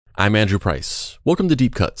I'm Andrew Price. Welcome to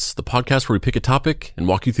Deep Cuts, the podcast where we pick a topic and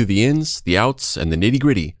walk you through the ins, the outs, and the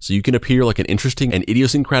nitty-gritty so you can appear like an interesting and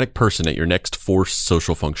idiosyncratic person at your next forced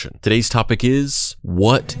social function. Today's topic is,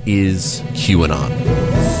 what is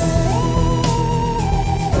QAnon?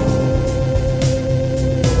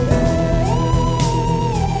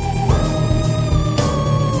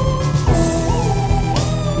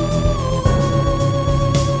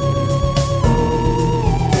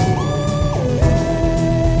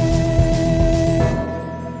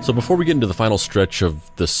 So before we get into the final stretch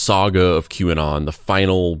of the saga of QAnon, the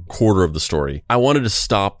final quarter of the story, I wanted to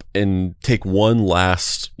stop and take one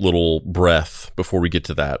last little breath before we get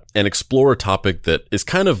to that and explore a topic that is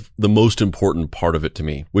kind of the most important part of it to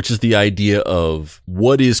me, which is the idea of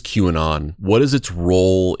what is QAnon? What is its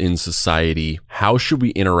role in society? How should we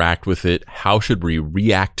interact with it? How should we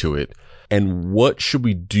react to it? And what should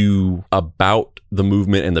we do about the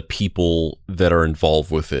movement and the people that are involved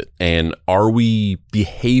with it? And are we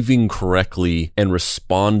behaving correctly and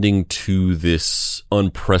responding to this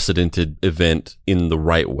unprecedented event in the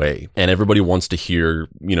right way? And everybody wants to hear,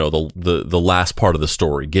 the last part of the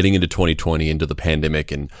story, getting into 2020, into the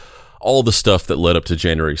pandemic, and all the stuff that led up to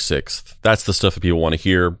January 6th. That's the stuff that people want to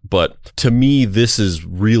hear. But to me, this is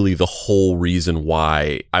really the whole reason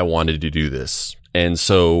why I wanted to do this. And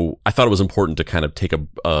so I thought it was important to kind of take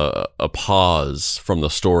a pause from the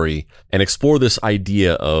story and explore this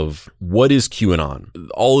idea of what is QAnon?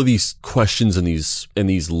 All of these questions and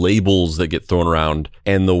these labels that get thrown around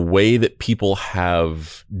and the way that people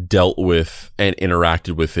have dealt with and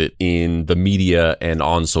interacted with it in the media and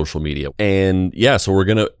on social media. And yeah, so we're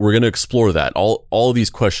going to explore that. All of these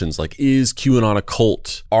questions like, is QAnon a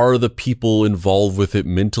cult? Are the people involved with it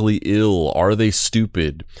mentally ill? Are they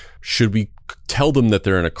stupid? Should we tell them that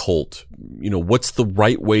they're in a cult? What's the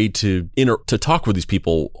right way to talk with these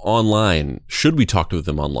people online? Should we talk to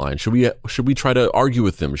them online? Should we try to argue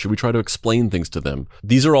with them? Should we try to explain things to them?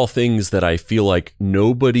 These are all things that I feel like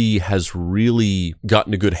nobody has really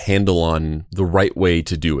gotten a good handle on the right way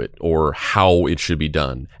to do it or how it should be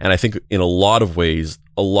done. And I think in a lot of ways,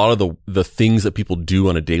 a lot of the things that people do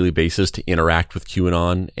on a daily basis to interact with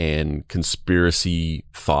QAnon and conspiracy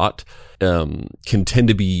thought can tend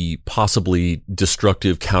to be possibly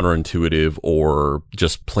destructive, counterintuitive, or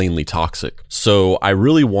just plainly toxic. So I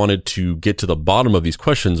really wanted to get to the bottom of these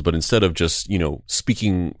questions, but instead of just,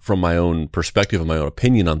 speaking from my own perspective and my own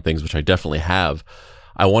opinion on things, which I definitely have,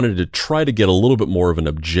 I wanted to try to get a little bit more of an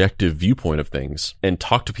objective viewpoint of things and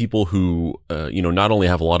talk to people who, not only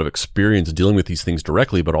have a lot of experience dealing with these things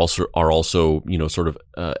directly, but also are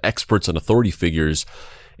experts and authority figures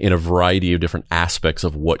in a variety of different aspects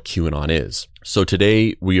of what QAnon is. So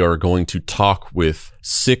today we are going to talk with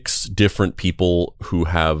 6 different people who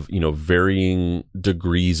have, varying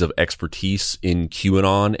degrees of expertise in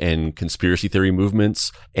QAnon and conspiracy theory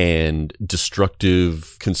movements and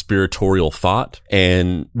destructive conspiratorial thought,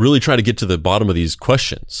 and really try to get to the bottom of these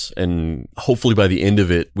questions. And hopefully by the end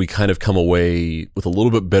of it, we kind of come away with a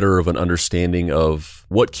little bit better of an understanding of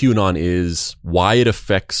what QAnon is, why it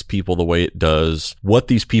affects people the way it does, what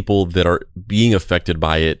these people that are being affected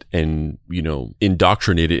by it and,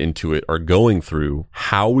 indoctrinated into it are going through,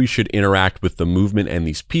 how we should interact with the movement and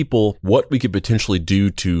these people, what we could potentially do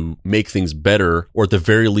to make things better, or at the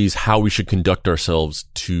very least, how we should conduct ourselves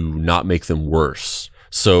to not make them worse.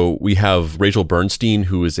 So we have Rachel Bernstein,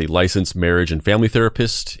 who is a licensed marriage and family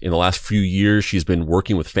therapist. In the last few years, she's been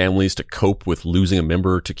working with families to cope with losing a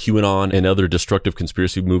member to QAnon and other destructive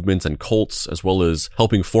conspiracy movements and cults, as well as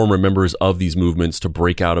helping former members of these movements to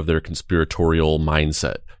break out of their conspiratorial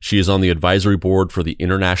mindset. She is on the advisory board for the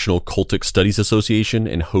International Cultic Studies Association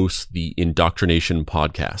and hosts the Indoctrination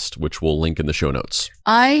podcast, which we'll link in the show notes.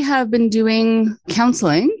 I have been doing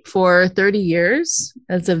counseling for 30 years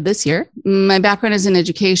as of this year. My background is in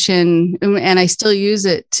education, and I still use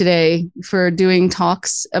it today for doing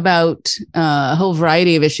talks about a whole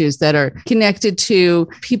variety of issues that are connected to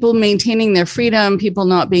people maintaining their freedom, people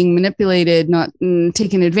not being manipulated, not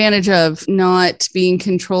taken advantage of, not being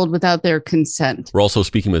controlled without their consent. We're also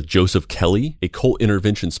speaking with Joseph Kelly, a cult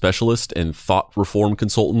intervention specialist and thought reform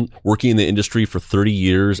consultant working in the industry for 30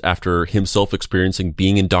 years after himself experiencing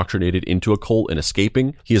being indoctrinated into a cult and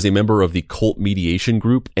escaping. He is a member of the Cult Mediation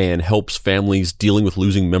Group and helps families dealing with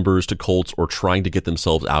losing members to cults or trying to get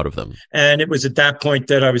themselves out of them. And it was at that point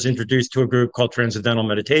that I was introduced to a group called Transcendental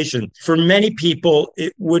Meditation. For many people,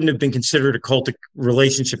 it wouldn't have been considered a cultic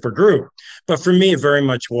relationship or group, but for me, it very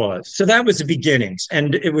much was. So that was the beginnings.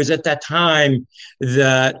 And it was at that time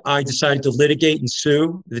that I decided to litigate and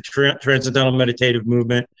sue the Transcendental Meditative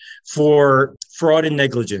Movement for fraud and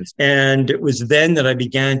negligence. And it was then that I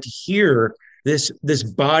began to hear this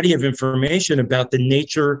body of information about the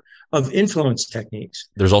nature of influence techniques.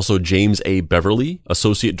 There's also James A. Beverly,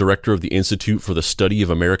 Associate Director of the Institute for the Study of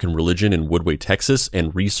American Religion in Woodway, Texas,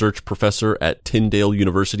 and Research Professor at Tyndale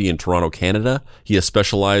University in Toronto, Canada. He has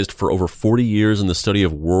specialized for over 40 years in the study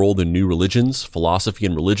of world and new religions, philosophy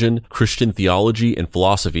and religion, Christian theology and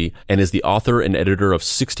philosophy, and is the author and editor of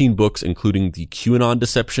 16 books, including The QAnon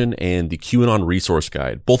Deception and The QAnon Resource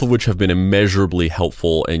Guide, both of which have been immeasurably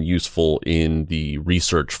helpful and useful in the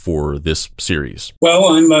research for this series. Well,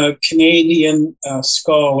 I'm a Canadian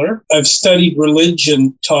scholar. I've studied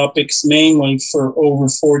religion topics mainly for over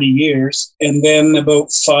 40 years. And then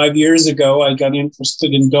about 5 years ago, I got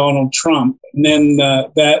interested in Donald Trump. And then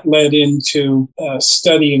that led into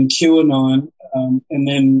studying QAnon. And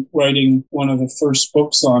then writing one of the first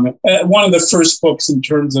books on it. One of the first books in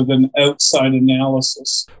terms of an outside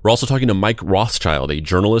analysis. We're also talking to Mike Rothschild, a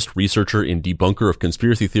journalist, researcher, and debunker of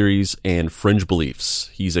conspiracy theories and fringe beliefs.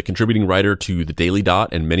 He's a contributing writer to The Daily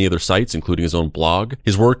Dot and many other sites, including his own blog.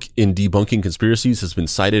 His work in debunking conspiracies has been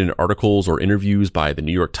cited in articles or interviews by The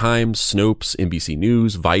New York Times, Snopes, NBC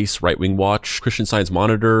News, Vice, Right Wing Watch, Christian Science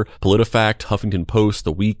Monitor, PolitiFact, Huffington Post,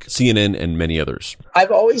 The Week, CNN, and many others.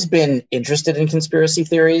 I've always been interested in conspiracy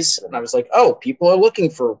theories, and I was like, oh, people are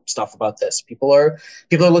looking for stuff about this. People are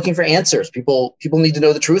looking for answers. People need to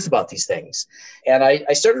know the truth about these things. And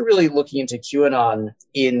I started really looking into QAnon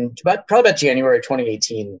in probably about January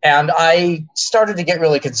 2018. And I started to get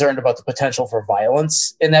really concerned about the potential for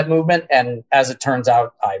violence in that movement. And as it turns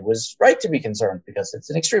out, I was right to be concerned because it's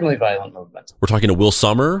an extremely violent movement. We're talking to Will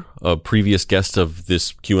Sommer, a previous guest of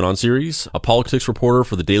this QAnon series, a politics reporter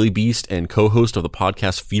for the Daily Beast and co-host of the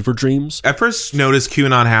podcast Fever Dreams. I first noticed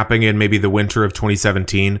QAnon happening in maybe the winter of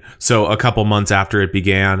 2017. So a couple months after it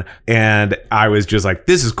began. And I was just like,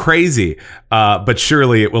 this is crazy. But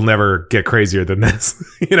surely it will never get crazier than this.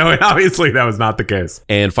 And obviously that was not the case.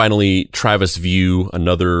 And finally, Travis View,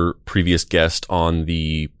 another previous guest on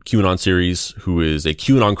the QAnon series, who is a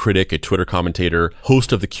QAnon critic, a Twitter commentator,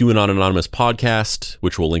 host of the QAnon Anonymous podcast,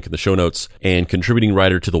 which we'll link in the show notes, and contributing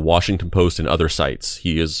writer to the Washington Post and other sites.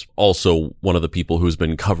 He is also one of the people who's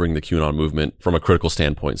been covering the QAnon movement from a critical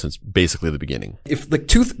standpoint since basically the beginning. If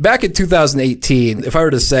back in 2018, if I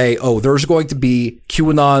were to say, oh, there's going to be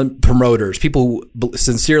QAnon promoters, people who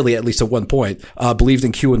sincerely, at least at one point, believed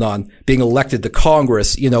in QAnon being elected to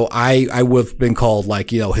Congress, I would have been called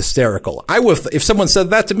hysterical. If someone said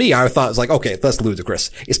that to me, I thought it was like, okay, that's ludicrous.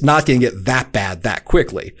 It's not going to get that bad that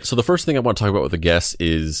quickly. So the first thing I want to talk about with the guests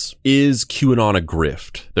is QAnon a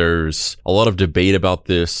grift? There's a lot of debate about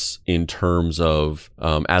this in terms of,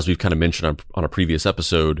 as we've kind of mentioned on a previous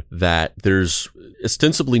episode, that there's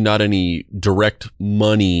ostensibly not any direct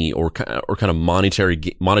money or kind of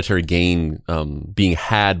monetary gain being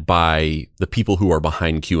had by the people who are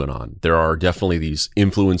behind QAnon. There are definitely these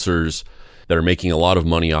influencers that are making a lot of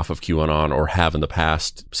money off of QAnon or have in the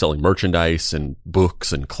past, selling merchandise and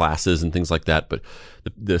books and classes and things like that. But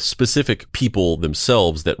the specific people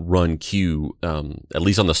themselves that run Q, at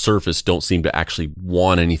least on the surface, don't seem to actually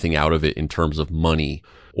want anything out of it in terms of money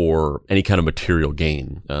or any kind of material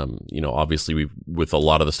gain. Obviously with a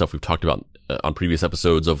lot of the stuff we've talked about on previous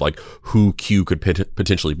episodes of like who Q could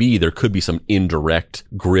potentially be, there could be some indirect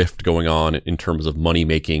grift going on in terms of money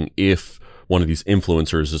making if one of these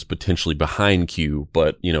influencers is potentially behind Q.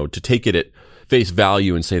 But, to take it at face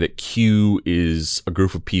value and say that Q is a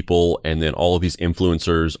group of people and then all of these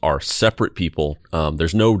influencers are separate people,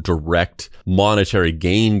 there's no direct monetary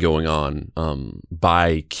gain going on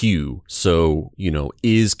by Q. So,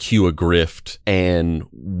 is Q a grift? And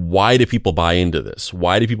why do people buy into this?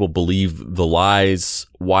 Why do people believe the lies?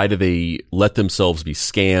 Why do they let themselves be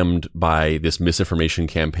scammed by this misinformation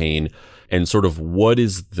campaign? And sort of what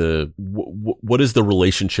is the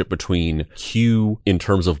relationship between Q in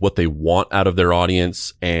terms of what they want out of their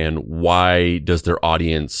audience, and why does their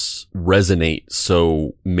audience resonate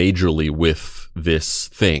so majorly with this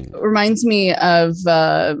thing? It reminds me of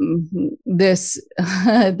this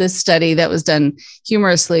study that was done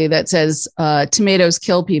humorously that says tomatoes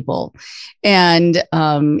kill people. And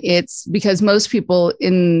it's because most people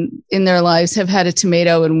in their lives have had a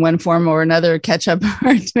tomato in one form or another, ketchup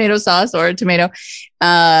or tomato sauce or a tomato,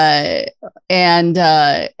 and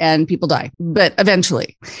people die, but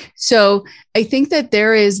eventually. So I think that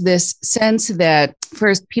there is this sense that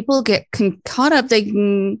first people get caught up. They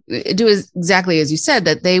can do exactly as you said,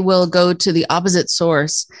 that they will go to the opposite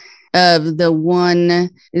source of the one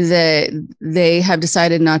that they have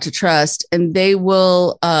decided not to trust, and they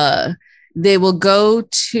will they will go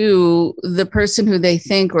to the person who they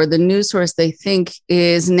think, or the news source they think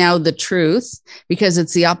is now the truth, because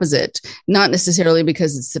it's the opposite, not necessarily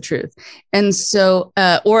because it's the truth. And so,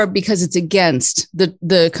 or because it's against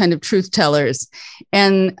the kind of truth tellers.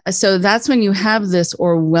 And so that's when you have this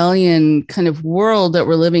Orwellian kind of world that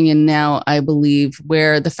we're living in now, I believe,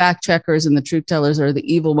 where the fact checkers and the truth tellers are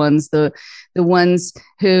the evil ones, the ones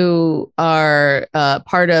who are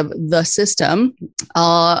part of the system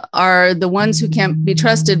are the ones who can't be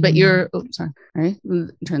trusted, but right,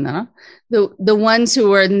 turn that off. The ones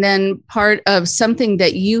who are then part of something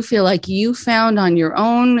that you feel like you found on your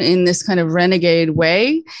own in this kind of renegade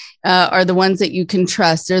way are the ones that you can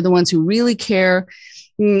trust. They're the ones who really care.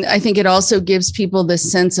 I think it also gives people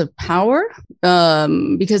this sense of power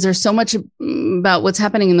because there's so much about what's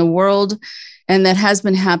happening in the world, and that has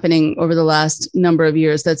been happening over the last number of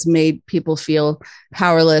years, that's made people feel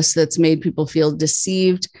powerless, that's made people feel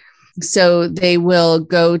deceived. So they will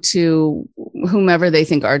go to whomever they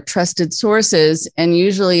think are trusted sources. And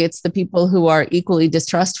usually it's the people who are equally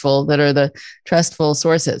distrustful that are the trustful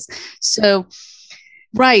sources. So,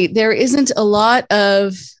 right, there isn't a lot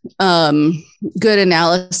of good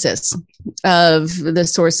analysis of the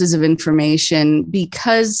sources of information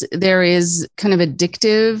because there is kind of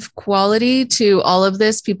addictive quality to all of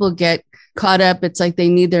this. People get caught up. It's like they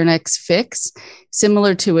need their next fix,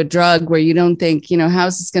 similar to a drug where you don't think, how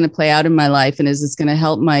is this going to play out in my life? And is this going to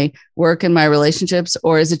help my work and my relationships?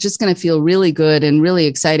 Or is it just going to feel really good and really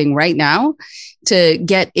exciting right now to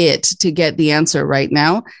get the answer right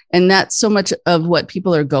now? And that's so much of what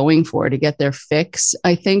people are going for, to get their fix,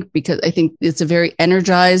 I think, because I think it's a very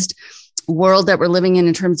energized world that we're living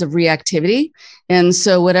in terms of reactivity. And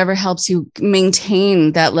so whatever helps you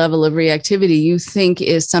maintain that level of reactivity, you think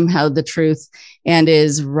is somehow the truth and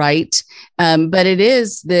is right. But it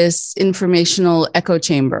is this informational echo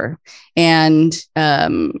chamber. And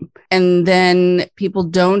then people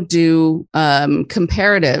don't do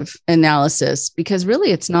comparative analysis because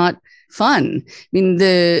really it's not fun. I mean,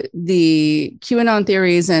 the QAnon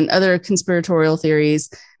theories and other conspiratorial theories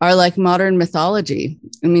are like modern mythology.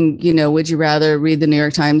 I mean, would you rather read the New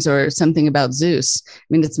York Times or something about Zeus? I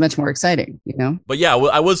mean, it's much more exciting, But yeah,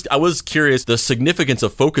 well, I was curious the significance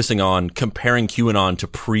of focusing on comparing QAnon to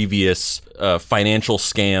previous financial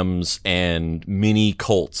scams and mini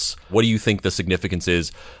cults. What do you think the significance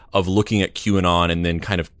is of looking at QAnon and then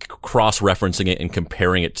kind of cross-referencing it and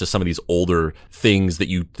comparing it to some of these older things that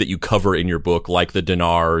you cover in your book, like the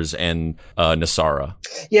dinars and Nasara?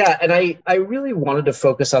 Yeah, and I really wanted to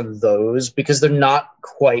focus on those because they're not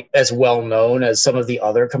quite as well known as some of the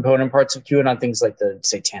other component parts of QAnon, things like the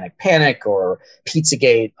Satanic Panic or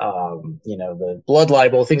Pizzagate, the blood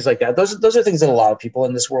libel, things like that. Those are things that a lot of people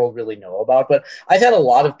in this world really know about. But I've had a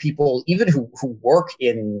lot of people, even who work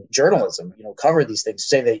in journalism, cover these things,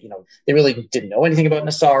 say that they really didn't know anything about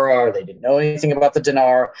Nasara or they didn't know anything about the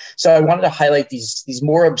dinar. So I wanted to highlight these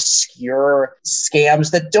more obscure scams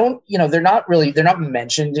that don't, they're not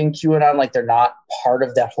mentioned in QAnon, like they're not part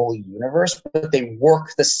of that whole universe, but they work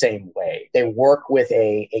the same way. They work with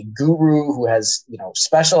a guru who has,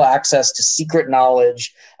 special access to secret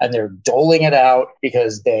knowledge, and they're doling it out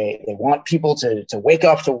because they want people to wake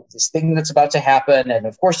up to this thing that's about to happen. And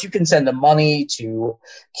of course you can send them money to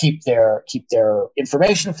keep their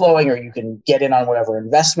information flowing, or you can get in on whatever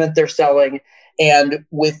investment they're selling. And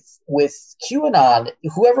with QAnon,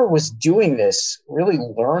 whoever was doing this really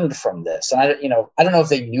learned from this. And I don't know if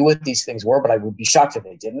they knew what these things were, but I would be shocked if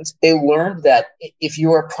they didn't. They learned that if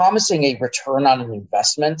you are promising a return on an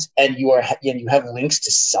investment and you have links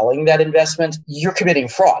to selling that investment, you're committing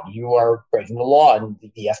fraud. You are breaking the law, and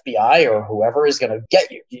the FBI or whoever is going to get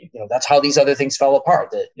you. That's how these other things fell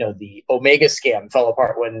apart. The Omega scam fell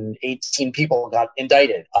apart when 18 people got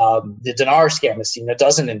indicted. The dinar scam has seen a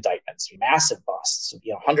dozen indictments, massive busts,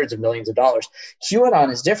 hundreds of millions of dollars.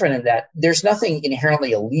 QAnon is different in that there's nothing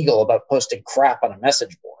inherently illegal about posting crap on a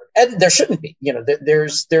message board. And there shouldn't be.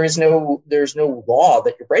 There's no law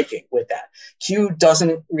that you're breaking with that. Q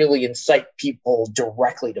doesn't really incite people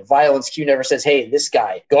directly to violence. Q never says, "Hey, this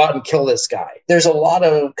guy, go out and kill this guy." There's a lot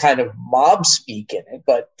of kind of mob speak in it,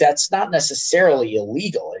 but that's not necessarily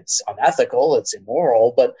illegal. It's unethical, it's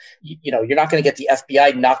immoral, but you're not going to get the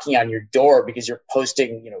FBI knocking on your door because you're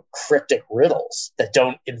posting, cryptic riddles that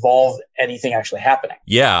don't involve anything actually happening.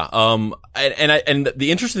 Yeah. And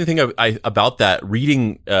the interesting thing about that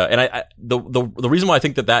reading, the reason why I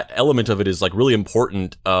think that element of it is like really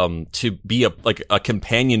important to be a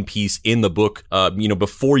companion piece in the book,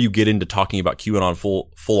 before you get into talking about QAnon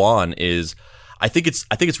full on, is I think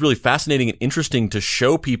it's really fascinating and interesting to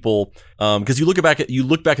show people Because you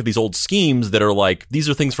look back at these old schemes that are like, these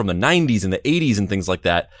are things from the 90s and the 80s and things like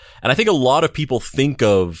that. And I think a lot of people think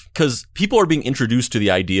of, because people are being introduced to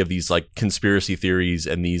the idea of these like conspiracy theories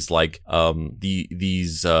and these like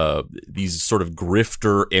these sort of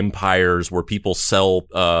grifter empires where people sell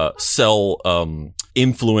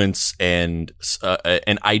influence and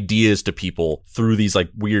ideas to people through these like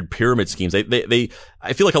weird pyramid schemes.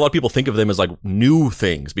 I feel like a lot of people think of them as like new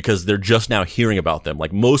things because they're just now hearing about them.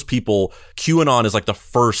 Like most people, QAnon is like the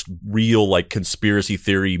first real like conspiracy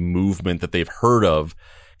theory movement that they've heard of.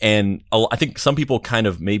 And I think some people kind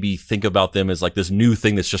of maybe think about them as like this new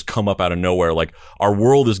thing that's just come up out of nowhere. Like our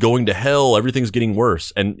world is going to hell. Everything's getting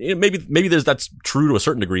worse. And maybe that's true to a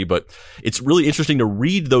certain degree, but it's really interesting to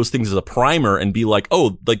read those things as a primer and be like,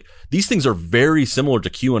 oh, like these things are very similar to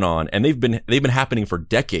QAnon and they've been happening for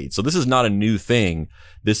decades. So this is not a new thing.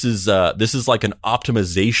 This is like an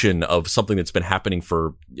optimization of something that's been happening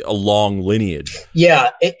for a long lineage. Yeah,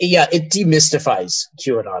 it demystifies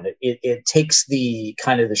QAnon. It takes the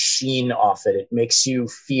kind of the sheen off it. It makes you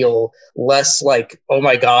feel less like, oh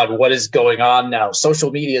my God, what is going on now?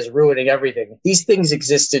 Social media is ruining everything. These things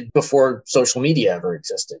existed before social media ever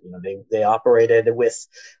existed. You know, they operated with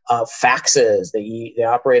faxes. They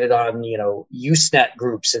operated on, you know, Usenet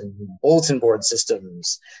groups and bulletin board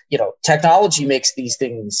systems. You know, technology makes these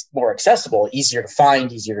things more accessible, easier to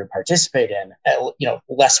find, easier to participate in, you know,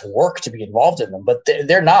 less work to be involved in them, but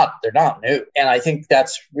they're not new. And I think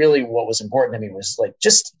that's really what was important to me, was like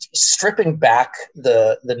just stripping back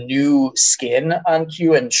the new skin on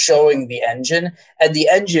Q and showing the engine. And the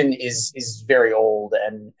engine is very old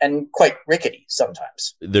and quite rickety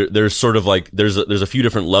sometimes. There's sort of like, there's a few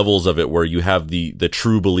different levels of it where you have the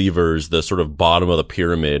true believers, the sort of bottom of the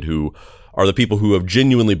pyramid, who are the people who have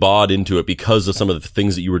genuinely bought into it because of some of the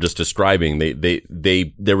things that you were just describing.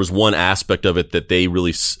 There was one aspect of it that they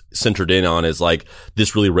really centered in on, is like,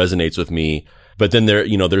 this really resonates with me. But then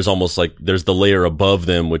there's almost like, there's the layer above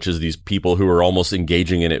them, which is these people who are almost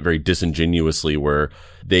engaging in it very disingenuously, where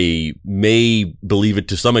they may believe it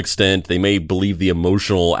to some extent. They may believe the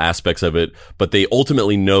emotional aspects of it, but they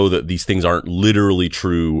ultimately know that these things aren't literally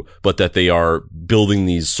true, but that they are building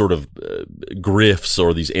these sort of grifts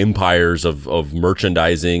or these empires of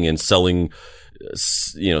merchandising and selling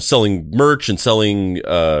merch and selling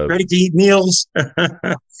ready to eat meals.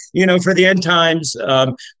 For the end times.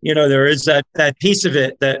 There is that piece of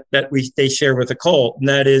it that they share with the cult, and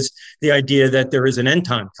that is the idea that there is an end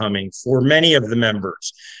time coming for many of the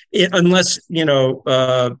members, unless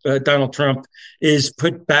Donald Trump is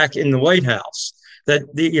put back in the White House.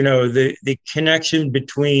 That the connection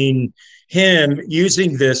between him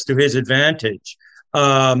using this to his advantage,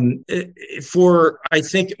 for I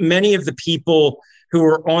think many of the people who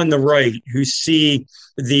are on the right, who see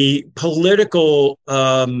the political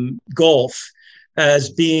gulf as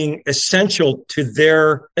being essential to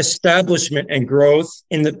their establishment and growth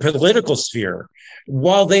in the political sphere.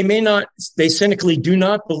 While they cynically do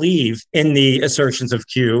not believe in the assertions of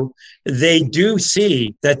Q, they do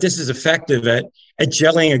see that this is effective at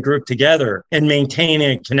gelling a group together and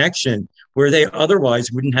maintaining a connection where they otherwise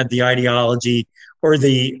wouldn't have the ideology or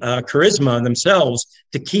the charisma themselves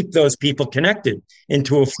to keep those people connected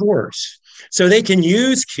into a force. So they can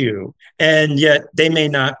use Q, and yet they may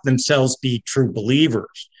not themselves be true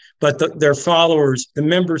believers. But their followers, the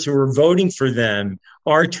members who are voting for them,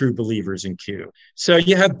 are true believers in Q. So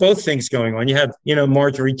you have both things going on. You have,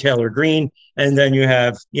 Marjorie Taylor Greene, and then you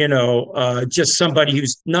have, just somebody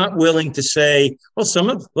who's not willing to say, well, some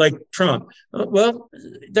of, like Trump, well,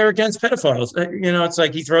 they're against pedophiles. It's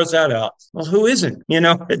like he throws that out. Well, who isn't?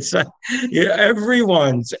 It's like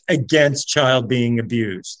everyone's against child being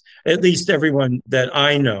abused. At least everyone that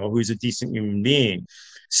I know who's a decent human being.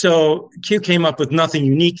 So Q came up with nothing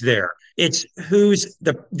unique there. It's who's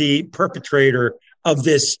the perpetrator of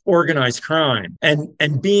this organized crime,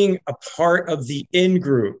 and being a part of the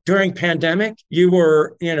in-group. During pandemic, you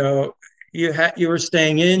were, you were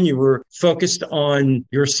staying in, you were focused on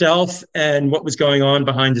yourself and what was going on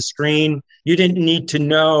behind the screen. You didn't need to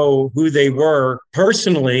know who they were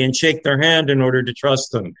personally and shake their hand in order to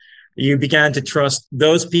trust them. You began to trust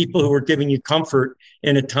those people who were giving you comfort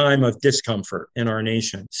in a time of discomfort in our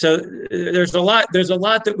nation. So there's a lot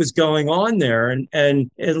that was going on there, and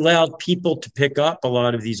it allowed people to pick up a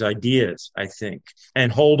lot of these ideas, I think,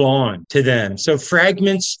 and hold on to them. So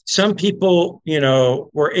fragments, some people,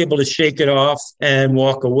 were able to shake it off and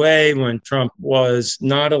walk away when Trump was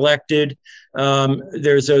not elected.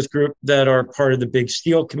 There's those groups that are part of the big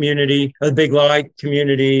steel community, the big lie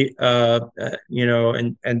community, and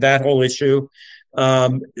that whole issue.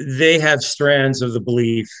 They have strands of the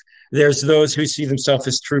belief There's those who see themselves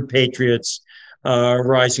as true patriots,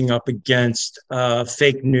 rising up against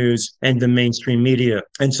fake news and the mainstream media.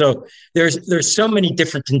 And so there's so many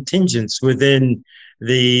different contingents within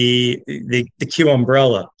the Q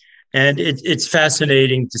umbrella, and it's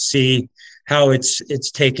fascinating to see how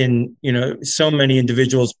it's taken so many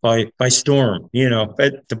individuals by storm.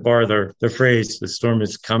 But to borrow the phrase, the storm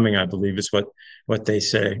is coming, I believe, is what they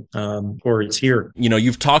say, or it's here.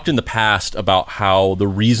 You've talked in the past about how the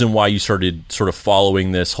reason why you started sort of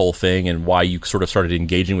following this whole thing and why you sort of started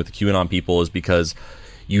engaging with the QAnon people is because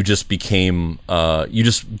you just became you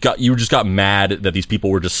just got mad that these people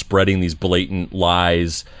were just spreading these blatant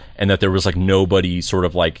lies, and that there was like nobody sort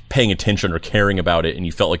of like paying attention or caring about it, and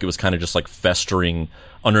you felt like it was kind of just like festering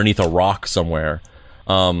underneath a rock somewhere.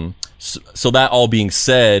 So that all being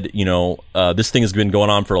said, this thing has been going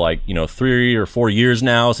on for like 3 or 4 years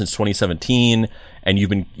now, since 2017, and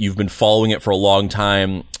you've been following it for a long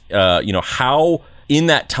time. How in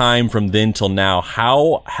that time from then till now,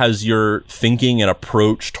 how has your thinking and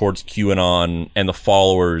approach towards QAnon and the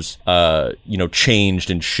followers,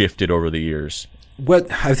 changed and shifted over the years?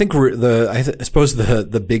 What I think I suppose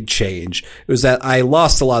the big change was that I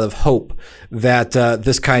lost a lot of hope that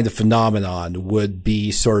this kind of phenomenon would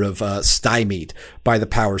be sort of stymied by the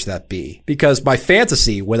powers that be. Because my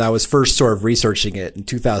fantasy when I was first sort of researching it in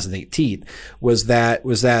 2018 was that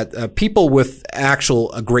people with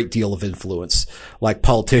a great deal of influence, like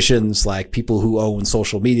politicians, like people who own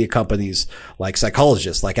social media companies, like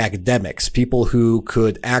psychologists, like academics, people who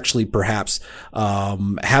could actually perhaps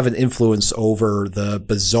have an influence over the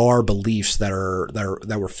bizarre beliefs that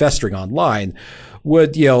were festering online,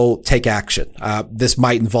 would take action. This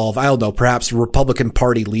might involve, I don't know, perhaps Republican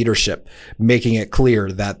Party leadership making it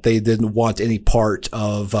clear that they didn't want any part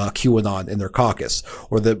of QAnon in their caucus,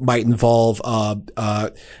 or that might involve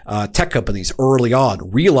tech companies early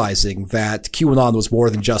on realizing that QAnon was more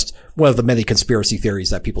than just one of the many conspiracy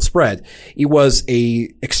theories that people spread. It was a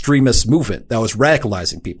extremist movement that was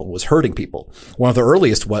radicalizing people, was hurting people. One of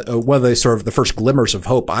the sort of the first glimmers of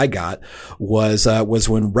hope I got was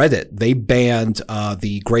when Reddit, they banned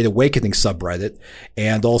the Great Awakening subreddit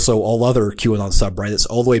and also all other QAnon subreddits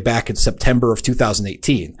all the way back in September of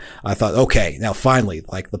 2018. I thought, okay, now finally,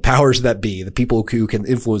 like the powers that be, the people who can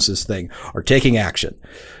influence this thing are taking action.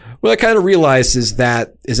 What I kind of realized is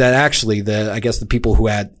that actually the people who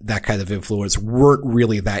had that kind of influence weren't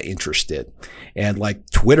really that interested. And like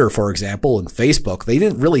Twitter, for example, and Facebook, they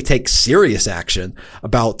didn't really take serious action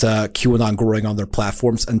about QAnon growing on their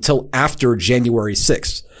platforms until after January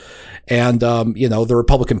 6th. And, the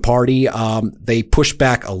Republican Party, they pushed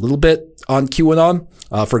back a little bit on QAnon.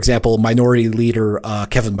 For example, Minority Leader,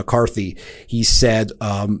 Kevin McCarthy, he said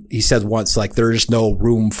once, like, there's no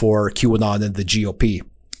room for QAnon in the GOP.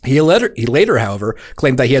 He later, however,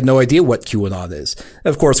 claimed that he had no idea what QAnon is.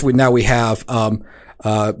 And of course, we have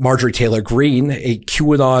Marjorie Taylor Greene, a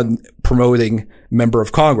QAnon promoting member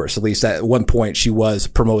of Congress. At least at one point, she was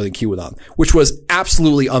promoting QAnon, which was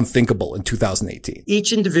absolutely unthinkable in 2018.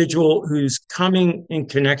 Each individual who's coming in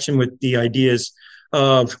connection with the ideas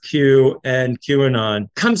of Q and QAnon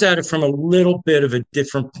comes at it from a little bit of a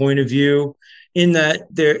different point of view, in that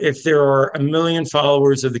if there are 1 million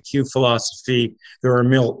followers of the Q philosophy, there are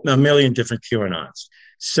a million different QAnons.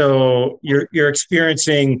 So you're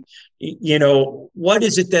experiencing, what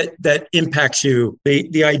is it that impacts you?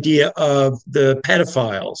 The idea of the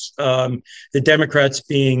pedophiles, the Democrats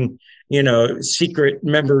being, secret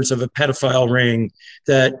members of a pedophile ring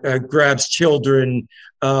that grabs children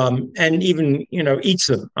and even, eats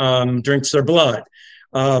them, drinks their blood,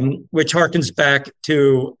 which harkens back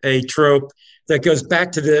to a trope that goes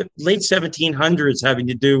back to the late 1700s, having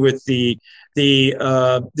to do with the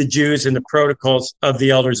Jews and the protocols of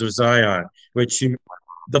the Elders of Zion, which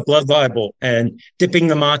the blood libel and dipping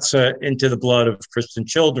the matzah into the blood of Christian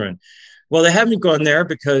children. Well, they haven't gone there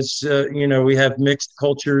because we have mixed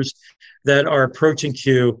cultures that are approaching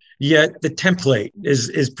Q, yet the template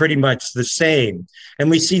is pretty much the same, and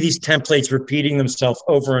we see these templates repeating themselves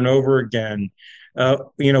over and over again.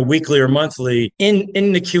 Weekly or monthly in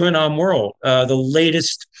the QAnon world. The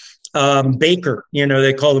latest baker,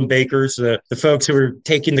 they call them bakers, the folks who are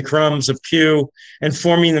taking the crumbs of Q and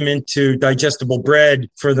forming them into digestible bread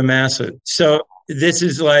for the masses. So this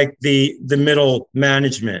is like the middle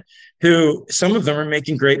management, who some of them are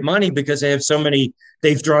making great money because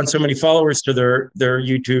they've drawn so many followers to their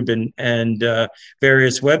YouTube and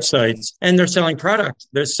various websites, and they're selling product.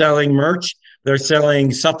 They're selling merch. They're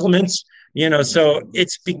selling supplements. So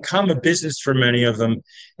it's become a business for many of them.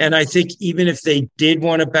 And I think even if they did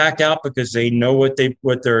want to back out because they know what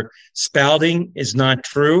they're spouting is not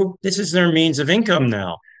true, this is their means of income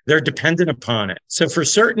now. they're dependent upon it. So for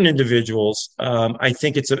certain individuals, I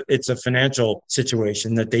think it's a financial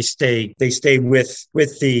situation that they stay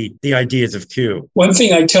with the ideas of Q. One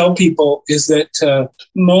thing I tell people is that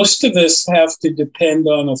most of us have to depend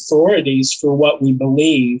on authorities for what we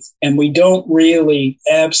believe, and we don't really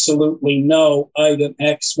absolutely know item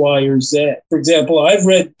X, Y, or Z. For example, I've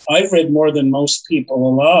read more than most people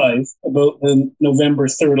alive about the November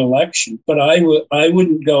 3rd election, but I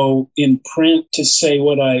wouldn't go in print to say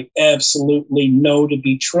what I absolutely know to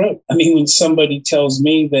be true. I mean, when somebody tells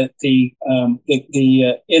me that the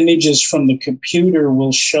images from the computer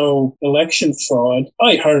will show election fraud,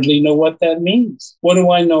 I hardly know what that means. What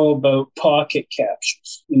do I know about pocket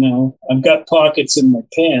captures? You know, I've got pockets in my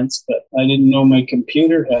pants, but I didn't know my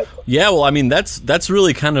computer had them. Yeah, well, I mean, that's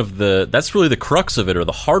really kind of that's really the crux of it, or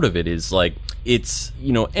the heart of it, is like, it's,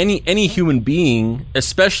 you know, any human being,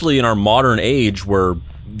 especially in our modern age, where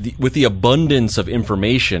with the abundance of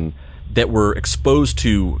information that we're exposed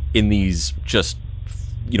to in these just,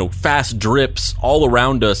 you know, fast drips all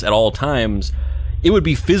around us at all times, it would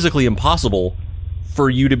be physically impossible for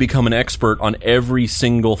you to become an expert on every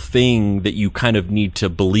single thing that you kind of need to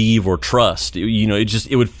believe or trust. You know,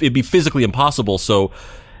 it'd be physically impossible. So,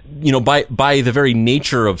 you know, by the very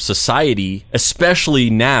nature of society, especially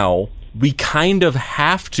now, we kind of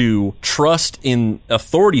have to trust in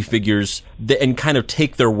authority figures and kind of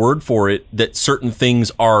take their word for it that certain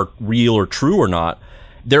things are real or true or not.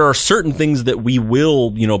 There are certain things that we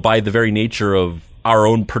will, you know, by the very nature of our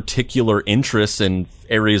own particular interests and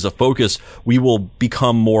areas of focus, we will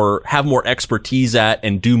have more expertise at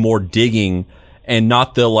and do more digging, and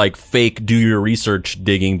not the like fake do your research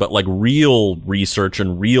digging, but like real research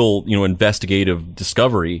and real, you know, investigative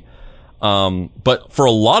discovery. But for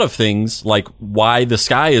a lot of things, like why the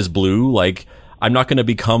sky is blue, like I'm not going to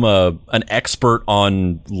become an expert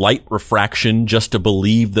on light refraction just to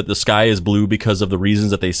believe that the sky is blue because of the reasons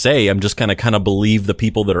that they say. I'm just going to kind of believe the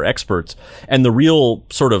people that are experts. And the real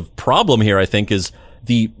sort of problem here, I think, is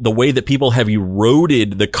the way that people have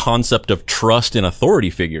eroded the concept of trust in authority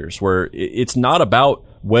figures, where it's not about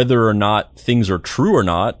whether or not things are true or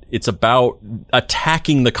not. It's about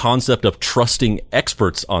attacking the concept of trusting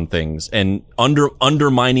experts on things and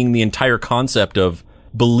undermining the entire concept of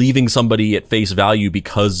believing somebody at face value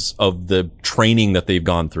because of the training that they've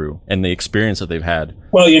gone through and the experience that they've had.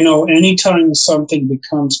 Well, you know, anytime something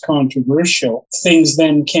becomes controversial, things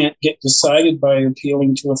then can't get decided by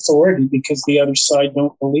appealing to authority because the other side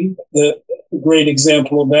don't believe it. The great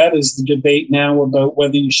example of that is the debate now about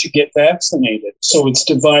whether you should get vaccinated. So it's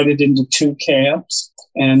divided into two camps,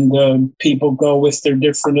 and people go with their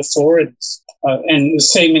different authorities. And the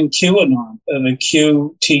same in QAnon. The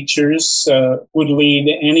Q teachers would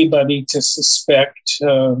lead anybody to suspect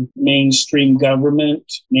mainstream government,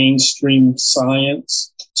 mainstream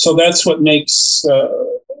science. So that's what makes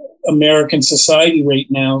American society right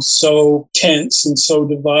now so tense and so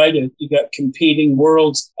divided. You got competing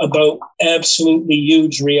worlds about absolutely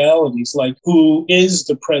huge realities, like who is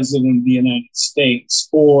the president of the United States,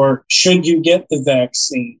 or should you get the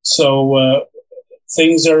vaccine? So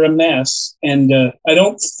things are a mess, and I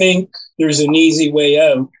don't think there's an easy way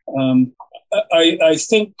out. I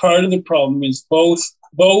think part of the problem is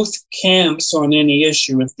both camps on any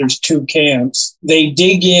issue, if there's two camps, they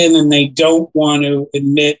dig in and they don't want to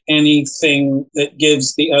admit anything that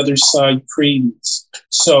gives the other side credence.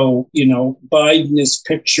 So, you know, Biden is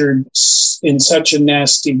pictured in such a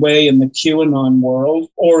nasty way in the QAnon world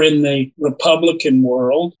or in the Republican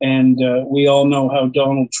world. And we all know how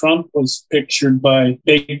Donald Trump was pictured by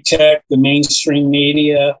big tech, the mainstream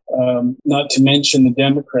media, not to mention the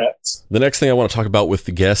Democrats. The next thing I want to talk about with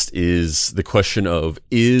the guest is the question of,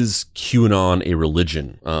 is QAnon a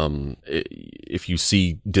religion? If you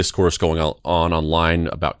see discourse going on online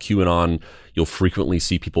about QAnon, you'll frequently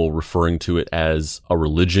see people referring to it as a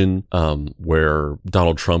religion, where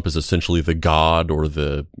Donald Trump is essentially the god or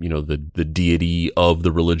the deity of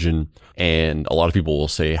the religion. And a lot of people will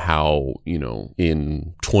say how, you know,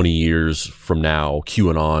 in 20 years from now,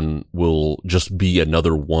 QAnon will just be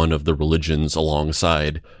another one of the religions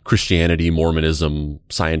alongside Christianity, Mormonism,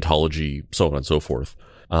 Scientology, so on and so forth.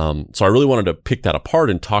 So I really wanted to pick that apart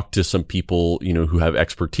and talk to some people, you know, who have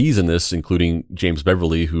expertise in this, including James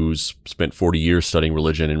Beverly, who's spent 40 years studying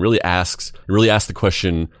religion, and really ask the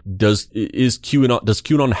question: Does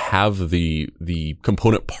QAnon have the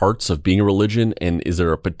component parts of being a religion, and is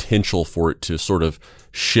there a potential for it to sort of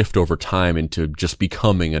shift over time into just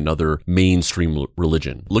becoming another mainstream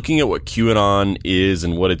religion? Looking at what QAnon is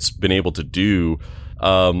and what it's been able to do,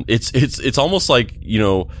 it's almost like, you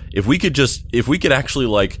know, if we could actually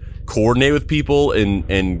like coordinate with people and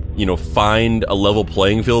you know, find a level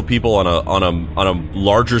playing field with people on a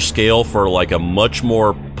larger scale for like a much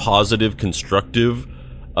more positive, constructive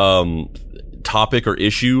topic or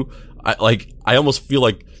issue, I almost feel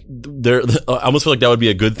like that would be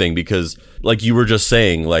a good thing, because like you were just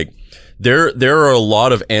saying, like there are a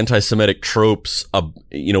lot of anti-Semitic tropes,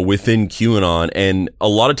 you know, within QAnon, and a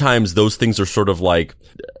lot of times those things are sort of like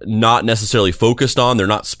not necessarily focused on. They're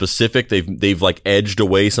not specific. They've like edged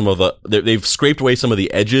away they've scraped away some of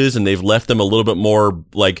the edges, and they've left them a little bit more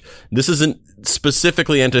like, this isn't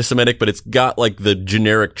specifically anti-Semitic, but it's got like the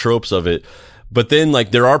generic tropes of it. But then,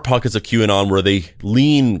 like, there are pockets of QAnon where they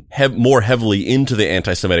lean more heavily into the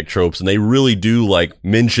anti-Semitic tropes, and they really do, like,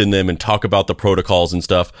 mention them and talk about the protocols and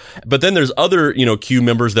stuff. But then there's other, you know, Q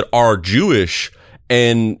members that are Jewish,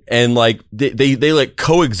 and like, they like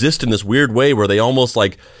coexist in this weird way where they almost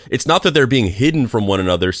like, it's not that they're being hidden from one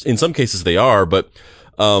another. In some cases they are, but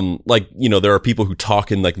like, you know, there are people who talk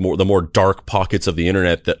in like the more dark pockets of the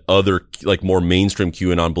internet that other like more mainstream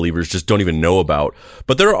QAnon believers just don't even know about.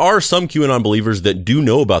 But there are some QAnon believers that do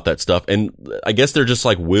know about that stuff, and I guess they're just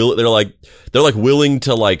like they're willing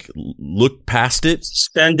to like look past it,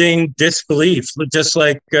 suspending disbelief, just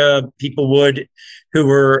like people would who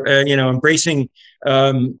were you know, embracing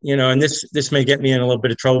you know, and this may get me in a little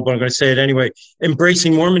bit of trouble, but I'm going to say it anyway,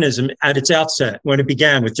 embracing Mormonism at its outset when it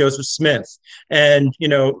began with Joseph Smith, and, you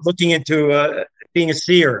know, looking into being a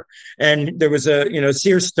seer. And there was a, you know,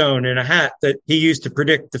 seer stone in a hat that he used to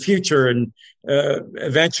predict the future. And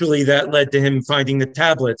eventually that led to him finding the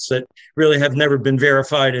tablets that really have never been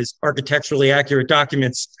verified as architecturally accurate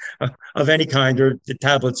documents of any kind, or the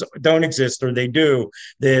tablets don't exist, or they do,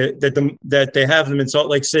 that they have them in Salt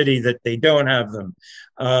Lake City, that they don't have them.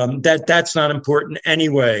 That's not important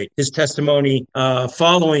anyway. His testimony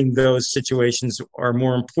following those situations are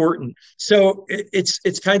more important. So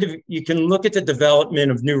it's kind of, you can look at the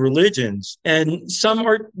development of new religions, and some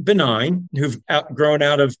are benign, who've grown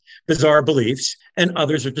out of bizarre beliefs, and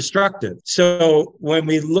others are destructive. So when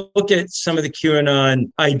we look at some of the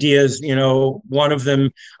QAnon ideas, you know, one of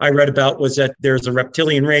them I read about was that there's a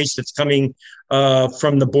reptilian race that's coming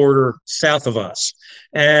from the border south of us,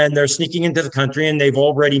 and they're sneaking into the country, and they've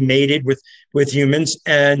already mated with humans.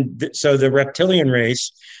 And so the reptilian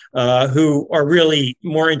race, who are really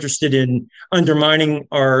more interested in undermining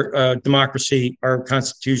our democracy, our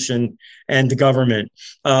constitution, and the government,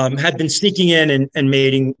 had been sneaking in and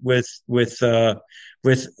mating with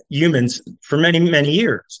humans for many, many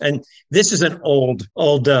years. And this is an old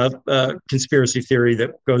conspiracy theory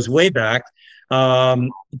that goes way back.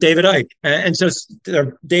 David Icke. And so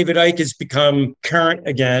David Icke has become current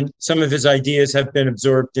again. Some of his ideas have been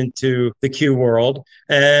absorbed into the Q world,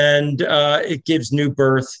 and it gives new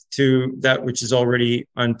birth to that which is already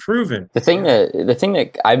unproven. The thing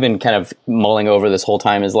that I've been kind of mulling over this whole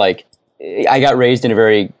time is, like, I got raised in a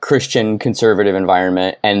very Christian conservative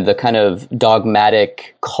environment, and the kind of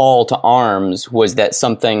dogmatic call to arms was that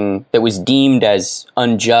something that was deemed as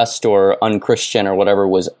unjust or unchristian or whatever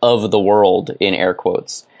was of the world, in air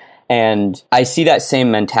quotes. And I see that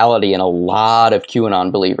same mentality in a lot of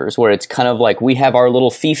QAnon believers, where it's kind of like we have our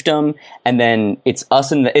little fiefdom, and then it's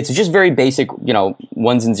us and it's just very basic, you know,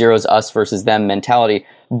 ones and zeros, us versus them mentality.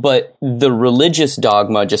 But the religious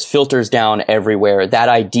dogma just filters down everywhere. That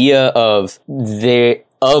idea of the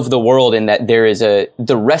world, in that there is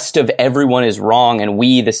the rest of everyone is wrong, and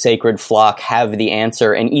we, the sacred flock, have the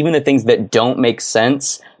answer. And even the things that don't make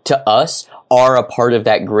sense to us are a part of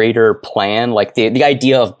that greater plan, like the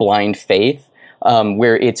idea of blind faith,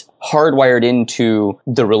 where it's hardwired into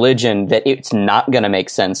the religion that it's not going to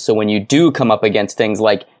make sense. So when you do come up against things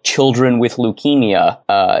like children with leukemia,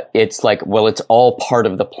 it's like, well, it's all part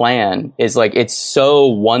of the plan. It's like, it's so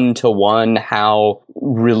one-to-one how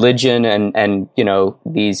religion and you know,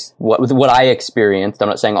 these, what I experienced, I'm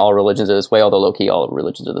not saying all religions are this way, although low-key all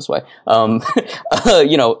religions are this way.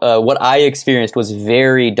 You know, what I experienced was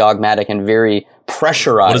very dogmatic and very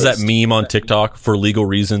pressurized. What is that meme on TikTok? For legal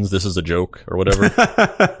reasons, this is a joke, or whatever.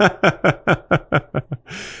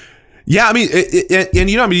 Yeah, I mean, and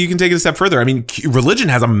you know, I mean, you can take it a step further. I mean, religion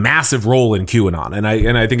has a massive role in QAnon, and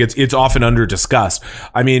I think it's often under discussed.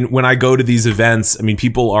 I mean, when I go to these events, I mean,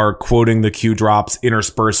 people are quoting the Q drops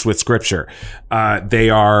interspersed with scripture. They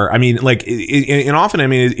are, I mean, like, and often, I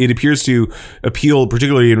mean, it appears to appeal,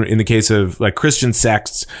 particularly in the case of like Christian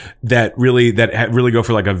sects that really go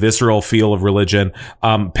for like a visceral feel of religion.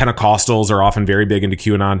 Pentecostals are often very big into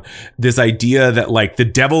QAnon. This idea that like the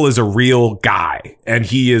devil is a real guy, and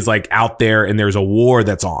he is like out there and there's a war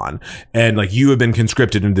that's on, and like you have been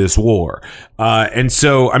conscripted into this war. And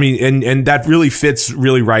so, I mean, and that really fits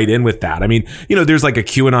really right in with that. I mean, you know, there's like a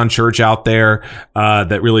QAnon church out there,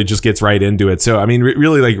 that really just gets right into it. So, I mean,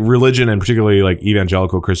 really like religion and particularly like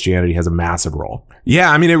evangelical Christianity has a massive role.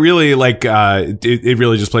 Yeah. I mean, it really like, it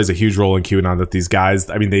really just plays a huge role in QAnon that these guys,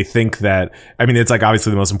 I mean, they think that, I mean, it's like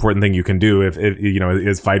obviously the most important thing you can do if you know,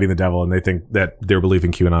 is fighting the devil. And they think that their belief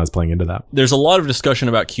in QAnon is playing into that. There's a lot of discussion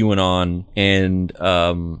about QAnon, and,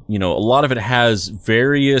 you know, a lot of it has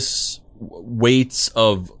various weights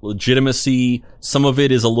of legitimacy. Some of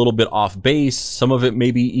it is a little bit off base. Some of it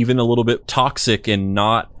maybe even a little bit toxic and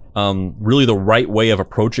not really the right way of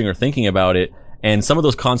approaching or thinking about it. And some of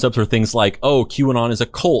those concepts are things like, oh, QAnon is a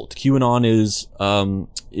cult. QAnon is,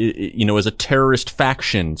 you know, is a terrorist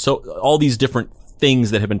faction. So all these different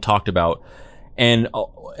things that have been talked about. And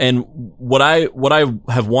what I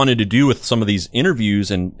have wanted to do with some of these interviews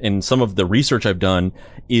and some of the research I've done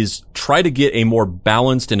is try to get a more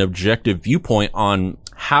balanced and objective viewpoint on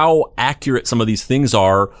how accurate some of these things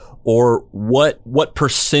are, or what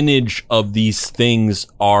percentage of these things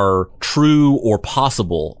are true or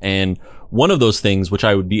possible. And one of those things, which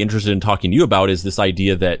I would be interested in talking to you about, is this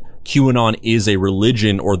idea that QAnon is a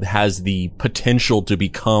religion or has the potential to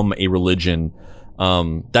become a religion.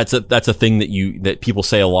 That's a thing that people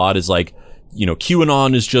say a lot, is like, you know,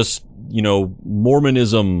 QAnon is just, you know,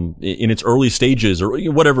 Mormonism in its early stages, or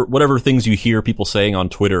whatever things you hear people saying on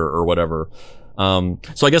Twitter or whatever. So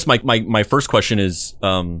I guess my first question is,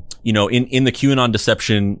 you know, in the QAnon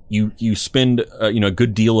deception, you spend, you know, a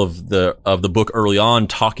good deal of the book early on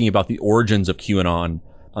talking about the origins of QAnon.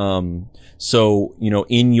 So, you know,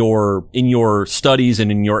 in your studies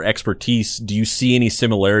and in your expertise, do you see any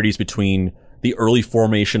similarities between the early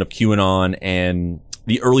formation of QAnon and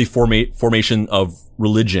the early formation of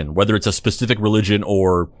religion, whether it's a specific religion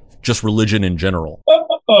or just religion in general?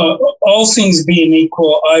 All things being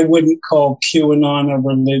equal, I wouldn't call QAnon a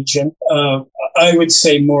religion. I would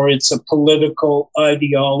say more it's a political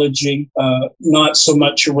ideology, not so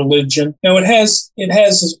much a religion. Now it has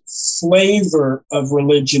a flavor of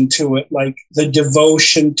religion to it, like the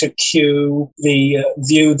devotion to Q, the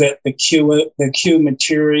view that the Q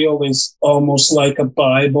material is almost like a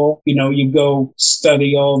Bible. You know, you go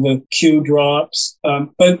study all the Q drops,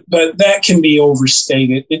 but that can be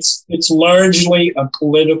overstated. It's largely a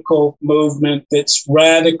political movement that's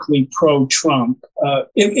radically pro-Trump.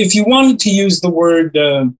 If you wanted to use the word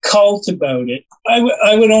cult about it,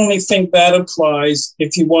 I would only think that applies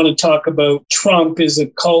if you want to talk about Trump is a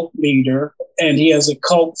cult leader and he has a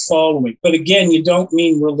cult following. But again, you don't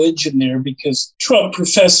mean religion there, because Trump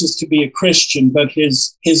professes to be a Christian, but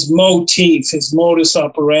his motif, his modus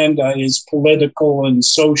operandi is political and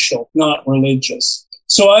social, not religious.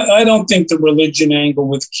 So I don't think the religion angle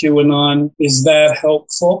with QAnon is that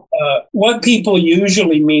helpful. What people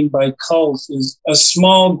usually mean by cult is a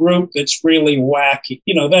small group that's really wacky.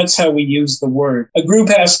 You know, that's how we use the word. A group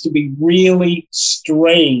has to be really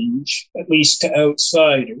strange, at least to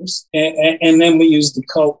outsiders, and then we use the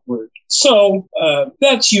cult word. So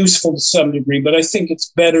that's useful to some degree, but I think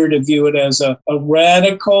it's better to view it as a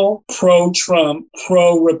radical, pro-Trump,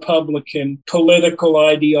 pro-Republican political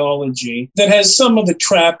ideology that has some of the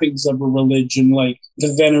trappings of a religion, like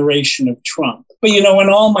the veneration of Trump. But, you know, in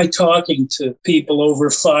all my talking to people over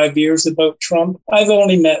 5 years about Trump, I've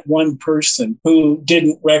only met one person who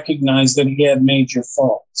didn't recognize that he had major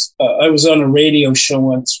faults. I was on a radio show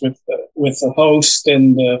once with the host,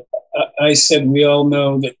 and I said, we all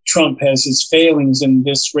know that Trump has his failings, and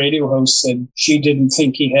this radio host said she didn't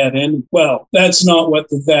think he had any. Well, that's not what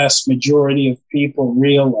the vast majority of people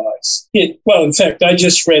realize. Well, in fact, I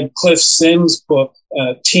just read Cliff Sims' book,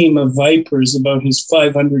 Team of Vipers, about his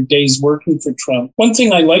 500 days working for Trump. One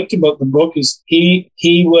thing I liked about the book is he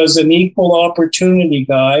was an equal opportunity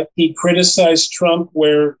guy. He criticized Trump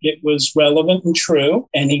where it was relevant and true,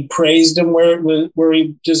 and he praised him where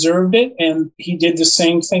he deserved it. And he did the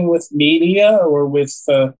same thing with media or with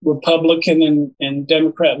Republican and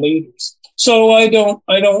Democrat leaders. So I don't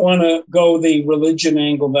want to go the religion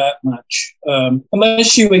angle that much,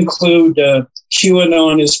 unless you include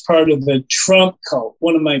QAnon as part of the Trump cult.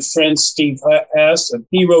 One of my friends, Steve Hassan,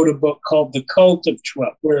 he wrote a book called The Cult of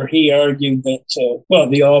Trump, where he argued that,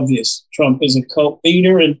 the obvious, Trump is a cult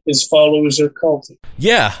leader and his followers are culty.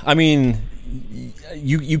 Yeah, I mean,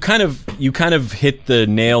 you kind of hit the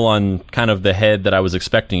nail on kind of the head that I was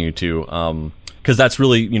expecting you to. Because that's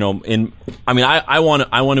really, you know, I want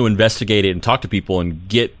to investigate it and talk to people and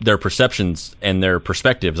get their perceptions and their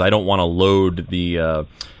perspectives. I don't want to load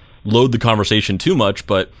the conversation too much,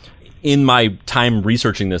 but in my time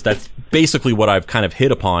researching this, that's basically what I've kind of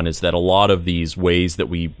hit upon, is that a lot of these ways that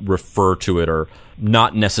we refer to it are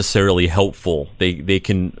not necessarily helpful. They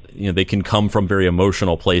can come from very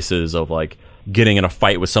emotional places of like getting in a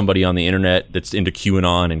fight with somebody on the internet that's into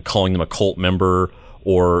QAnon and calling them a cult member,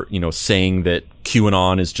 or, saying that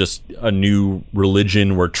QAnon is just a new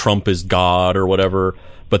religion where Trump is God or whatever.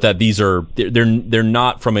 But that they're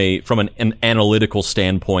not from an analytical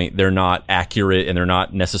standpoint, they're not accurate, and they're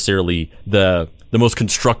not necessarily the most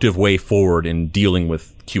constructive way forward in dealing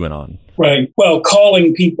with QAnon. Right. Well,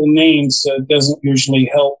 calling people names doesn't usually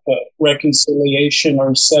help reconciliation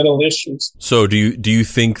or settle issues. So do you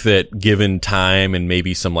think that given time and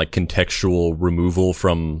maybe some like contextual removal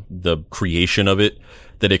from the creation of it,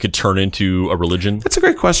 that it could turn into a religion? That's a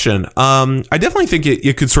great question. I definitely think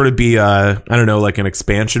it could sort of be like an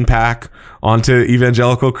expansion pack onto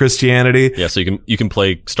evangelical Christianity. Yeah, so you can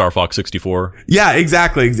play Star Fox 64. Yeah,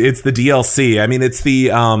 exactly. It's the DLC. I mean, it's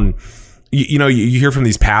the you hear from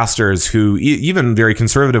these pastors who, even very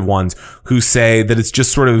conservative ones, who say that it's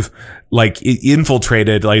just sort of like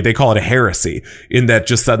infiltrated, like they call it a heresy, in that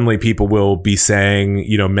just suddenly people will be saying,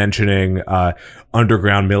 mentioning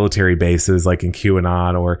underground military bases like in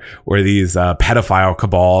QAnon, or these pedophile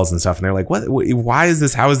cabals and stuff, and they're like, why is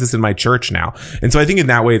this, how is this in my church now? And so I think in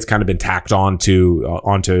that way it's kind of been tacked onto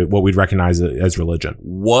what we'd recognize as religion.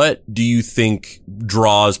 What do you think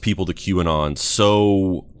draws people to QAnon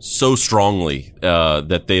so strongly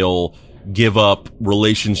that they'll give up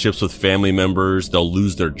relationships with family members, they'll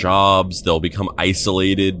lose their jobs, they'll become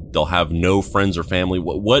isolated, they'll have no friends or family?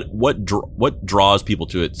 What draws people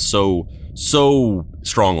to it so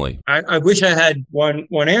strongly? I wish I had one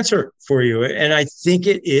answer for you. And I think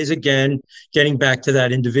it is, again, getting back to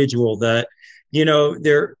that individual, that,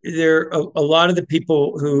 there a lot of the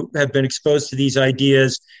people who have been exposed to these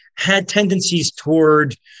ideas had tendencies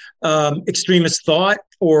toward extremist thought,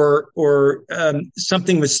 or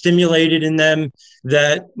something was stimulated in them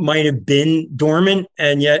that might have been dormant,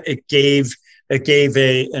 and yet it gave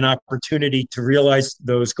an opportunity to realize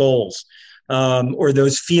those goals. Or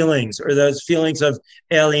those feelings of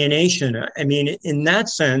alienation. I mean, in that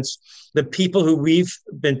sense, the people who we've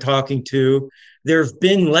been talking to, there have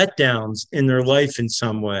been letdowns in their life in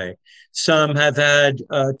some way. Some have had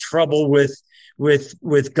trouble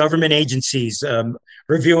with government agencies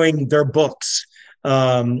reviewing their books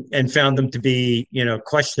and found them to be,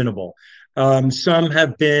 questionable. Some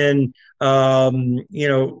have been,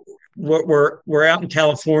 we're out in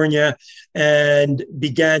California and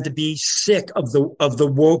began to be sick of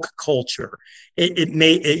the woke culture.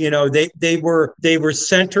 They were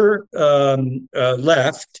center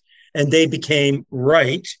left, and they became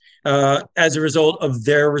right as a result of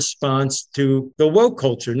their response to the woke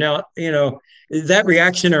culture. Now, that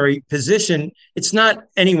reactionary position, it's not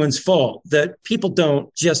anyone's fault that people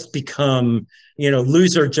don't just become,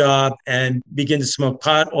 lose their job and begin to smoke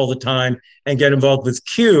pot all the time and get involved with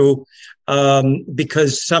Q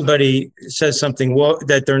because somebody says something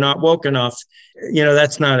that they're not woke enough.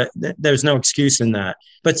 There's no excuse in that.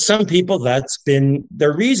 But some people, that's been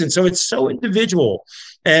their reason. So it's so individual.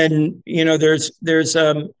 And, there's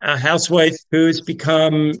a housewife who's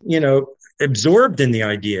become, absorbed in the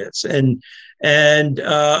ideas, and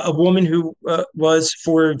a woman who was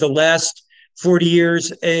for the last 40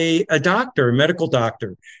 years a doctor, a medical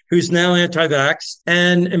doctor, who's now anti-vax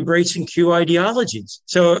and embracing Q ideologies.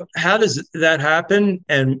 So how does that happen,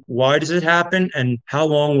 and why does it happen, and how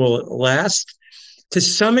long will it last? To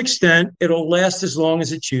some extent, it'll last as long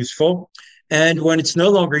as it's useful. And when it's no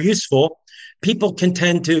longer useful, people can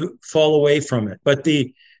tend to fall away from it. But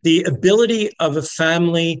the ability of a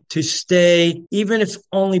family to stay, even if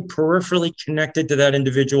only peripherally connected to that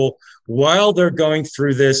individual while they're going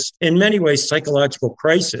through this, in many ways, psychological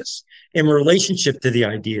crisis in relationship to the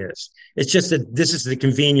ideas. It's just that this is the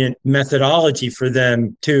convenient methodology for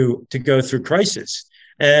them to go through crisis.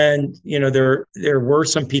 And, there were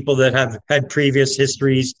some people that have had previous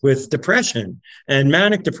histories with depression and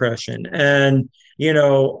manic depression and,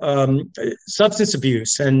 substance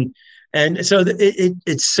abuse. And so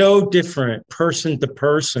it's so different person to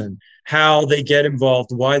person, how they get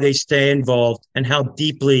involved, why they stay involved, and how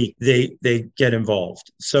deeply they get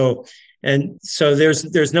involved. So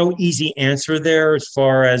there's no easy answer there as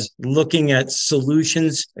far as looking at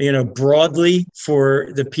solutions, broadly for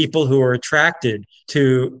the people who are attracted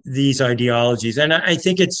to these ideologies. And I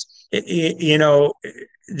think it's,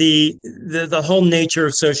 the whole nature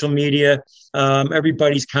of social media,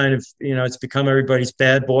 everybody's kind of, it's become everybody's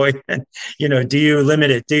bad boy. And, do you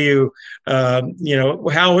limit it? Do you,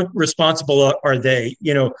 how responsible are they?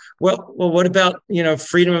 Well, what about,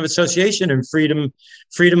 freedom of association and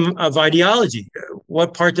freedom of ideology?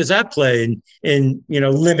 What part does that play in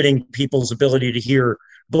limiting people's ability to hear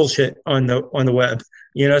bullshit on the web?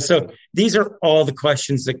 So these are all the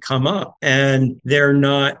questions that come up, and they're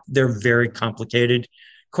very complicated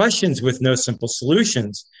questions with no simple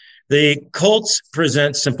solutions. The cults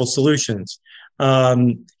present simple solutions.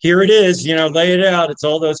 Here it is, lay it out. It's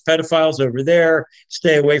all those pedophiles over there.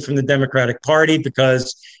 Stay away from the Democratic Party,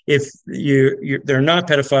 because if they're not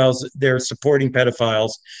pedophiles, they're supporting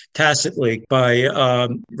pedophiles tacitly by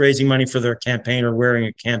raising money for their campaign or wearing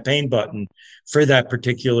a campaign button for that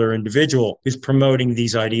particular individual who's promoting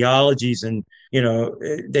these ideologies. And,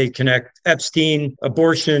 they connect Epstein,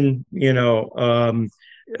 abortion,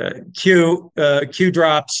 Q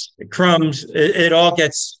drops, crumbs. It all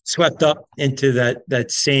gets swept up into that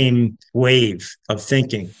same wave of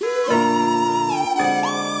thinking.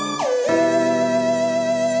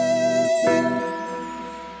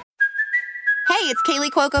 Hey, it's Kaylee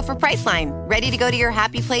Cuoco for Priceline. Ready to go to your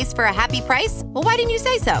happy place for a happy price? Well, why didn't you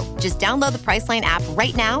say so? Just download the Priceline app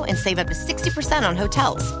right now and save up to 60% on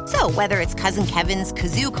hotels. So whether it's Cousin Kevin's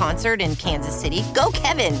Kazoo Concert in Kansas City, go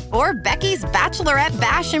Kevin, or Becky's Bachelorette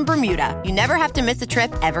Bash in Bermuda, you never have to miss a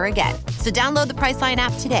trip ever again. So download the Priceline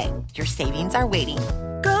app today. Your savings are waiting.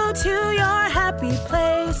 Go to your happy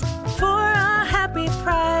place for a happy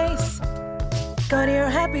price. Go to your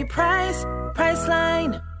happy price,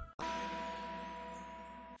 Priceline.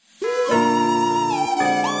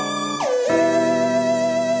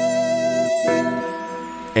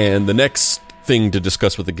 And the next thing to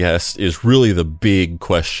discuss with the guest is really the big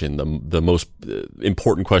question, the most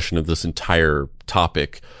important question of this entire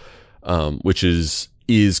topic, which is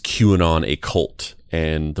QAnon a cult?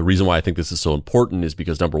 And the reason why I think this is so important is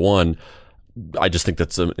because, number one, I just think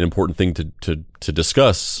that's an important thing to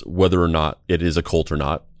discuss, whether or not it is a cult or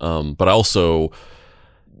not. But also,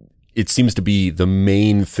 it seems to be the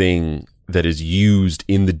main thing that is used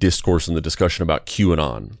in the discourse and the discussion about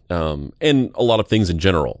QAnon, and a lot of things in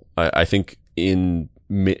general. I think in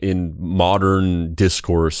modern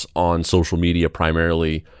discourse on social media,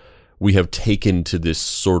 primarily, we have taken to this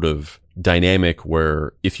sort of dynamic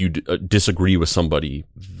where if you disagree with somebody,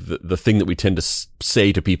 the thing that we tend to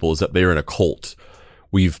say to people is that they're in a cult.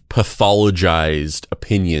 We've pathologized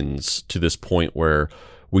opinions to this point where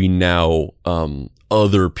we now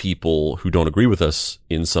other people who don't agree with us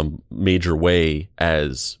in some major way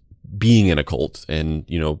as being in a cult. And,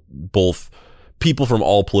 both people from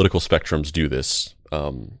all political spectrums do this.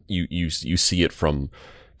 You see it from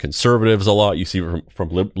conservatives a lot. You see it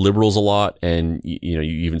from liberals a lot. And, you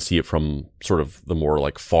even see it from sort of the more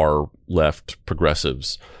like far left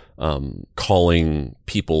progressives, calling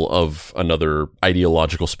people of another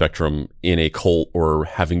ideological spectrum in a cult, or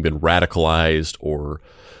having been radicalized, or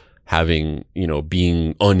having,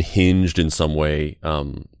 being unhinged in some way.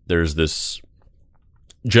 There's this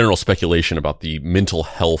general speculation about the mental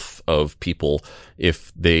health of people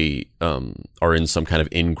if they are in some kind of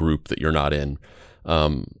in-group that you're not in.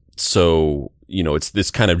 So, it's this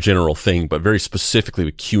kind of general thing, but very specifically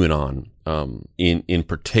with QAnon, in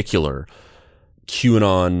particular,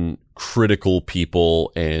 QAnon critical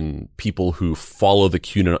people and people who follow the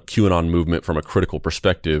QAnon movement from a critical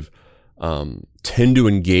perspective tend to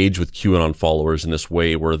engage with QAnon followers in this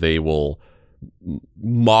way where they will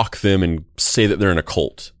mock them and say that they're in a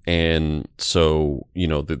cult. And so,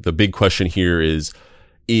 the big question here is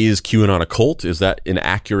QAnon a cult? Is that an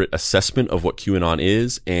accurate assessment of what QAnon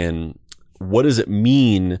is? And what does it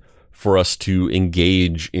mean for us to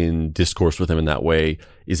engage in discourse with them in that way?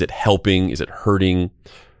 Is it helping? Is it hurting?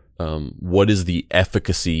 What is the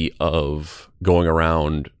efficacy of going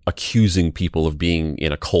around accusing people of being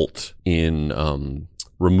in a cult, in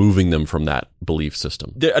removing them from that belief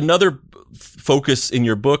system? Another focus in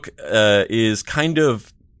your book is kind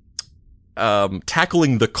of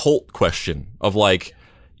tackling the cult question of like,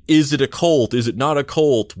 is it a cult? Is it not a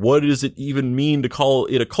cult? What does it even mean to call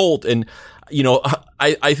it a cult? And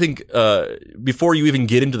I think before you even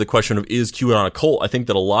get into the question of is QAnon a cult, I think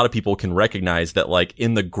that a lot of people can recognize that, like,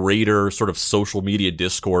 in the greater sort of social media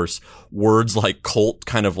discourse, words like cult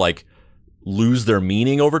kind of like lose their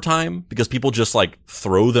meaning over time because people just like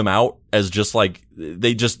throw them out as just like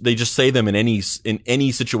they just say them in any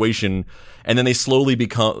situation, and then they slowly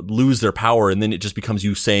lose their power, and then it just becomes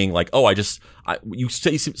you saying like, oh, you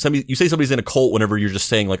say somebody's in a cult whenever you're just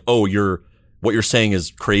saying like, oh, you're what you're saying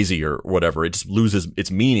is crazy or whatever. It just loses its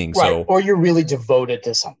meaning. Right. So, Or you're really devoted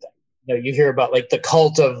to something. You hear about like the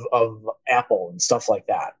cult of Apple and stuff like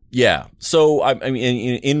that. yeah. So I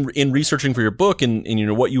mean, in researching for your book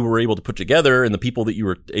and what you were able to put together and the people that you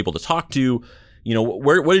were able to talk to,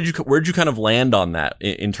 where did you kind of land on that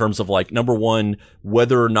in terms of like, number one,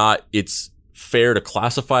 whether or not it's fair to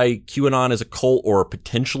classify QAnon as a cult or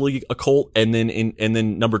potentially a cult, and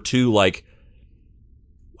then number two, like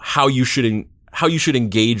how you should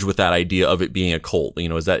engage with that idea of it being a cult.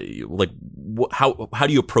 Is that like how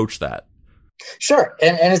do you approach that? Sure.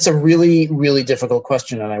 And it's a really, really difficult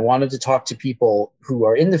question. And I wanted to talk to people who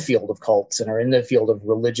are in the field of cults and are in the field of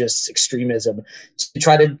religious extremism to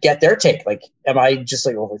try to get their take. Like, am I just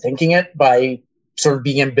like overthinking it by sort of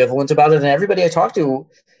being ambivalent about it? And everybody I talked to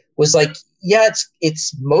was like, yeah,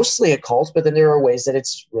 it's mostly a cult, but then there are ways that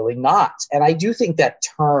it's really not. And I do think that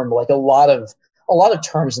term, like a lot of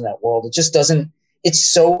terms in that world, it just doesn't, it's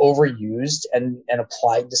so overused and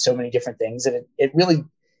applied to so many different things. And it really,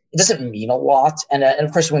 it doesn't mean a lot. And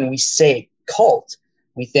of course, when we say cult,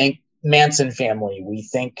 we think Manson family. We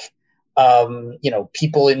think,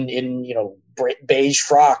 people in beige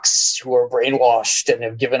frocks who are brainwashed and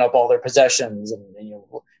have given up all their possessions and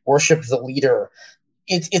worship the leader.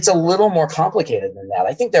 It's a little more complicated than that.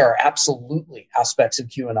 I think there are absolutely aspects of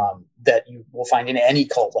QAnon that you will find in any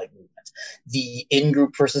cult-like movement. The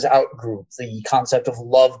in-group versus out-group, the concept of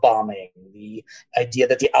love bombing, the idea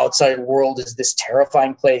that the outside world is this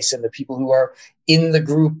terrifying place and the people who are in the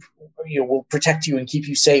group will protect you and keep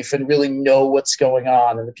you safe and really know what's going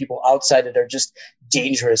on, and the people outside it are just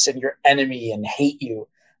dangerous and your enemy and hate you.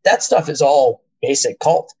 That stuff is all basic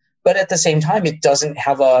cult. But at the same time, it doesn't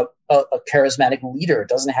have a charismatic leader. It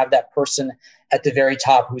doesn't have that person at the very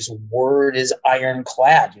top whose word is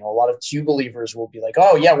ironclad. A lot of Q believers will be like,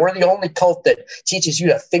 oh, yeah, we're the only cult that teaches you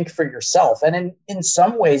to think for yourself. And in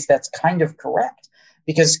some ways, that's kind of correct,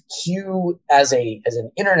 because Q as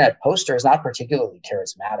an internet poster is not particularly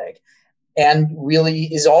charismatic and really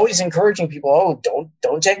is always encouraging people, oh,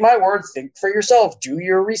 don't take my word. Think for yourself. Do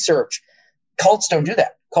your research. Cults don't do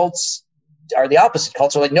that. Cults are the opposite.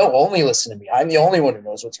 Cults are like, no, only listen to me. I'm the only one who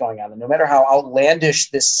knows what's going on. And no matter how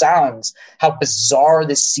outlandish this sounds, how bizarre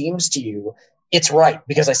this seems to you, it's right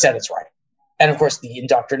because I said it's right. And of course, the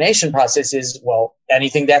indoctrination process is, well,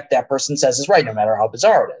 anything that person says is right, no matter how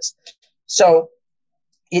bizarre it is. So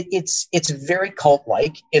it's very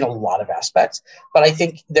cult-like in a lot of aspects, but I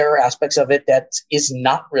think there are aspects of it that is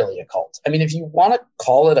not really a cult. I mean, if you want to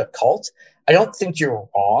call it a cult, I don't think you're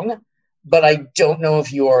wrong, but I don't know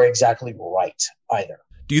if you are exactly right either.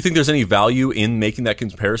 Do you think there's any value in making that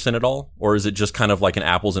comparison at all? Or is it just kind of like an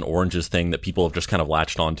apples and oranges thing that people have just kind of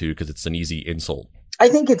latched onto because it's an easy insult? I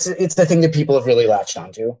think it's the thing that people have really latched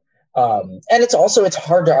onto. And it's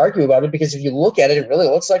hard to argue about it because if you look at it, it really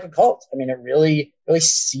looks like a cult. I mean, it really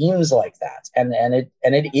seems like that. And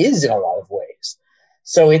it is in a lot of ways.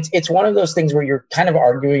 So it's one of those things where you're kind of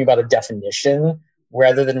arguing about a definition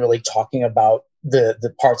rather than really talking about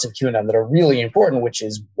the parts of QAnon that are really important, which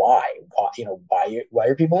is why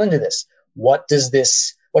are people into this? What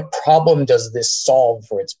problem does this solve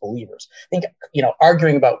for its believers? I think,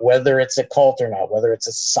 arguing about whether it's a cult or not, whether it's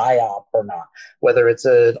a psyop or not, whether it's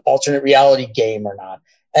an alternate reality game or not,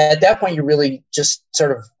 at that point, you're really just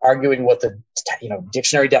sort of arguing what the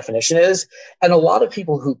dictionary definition is. And a lot of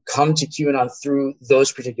people who come to QAnon through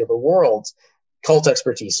those particular worlds, cult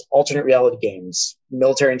expertise, alternate reality games,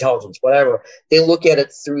 military intelligence, whatever, they look at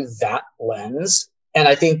it through that lens. And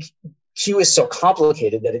I think Q is so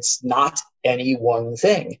complicated that it's not any one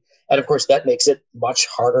thing. And of course, that makes it much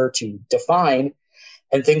harder to define.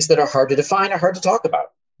 And things that are hard to define are hard to talk about.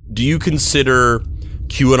 Do you consider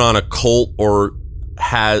QAnon a cult or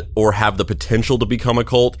have the potential to become a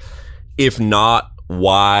cult? If not,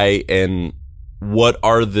 why? And what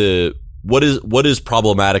is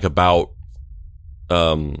problematic about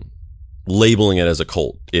labeling it as a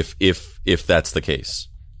cult, if that's the case?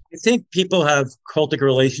 I think people have cultic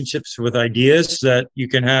relationships with ideas that you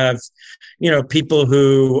can have, people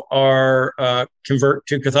who are convert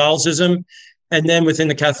to Catholicism, and then within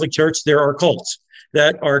the Catholic Church, there are cults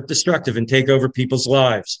that are destructive and take over people's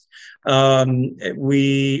lives.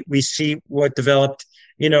 We see what developed,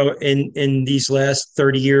 in these last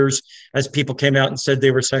 30 years as people came out and said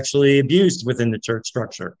they were sexually abused within the church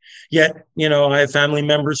structure. Yet, I have family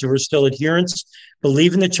members who are still adherents,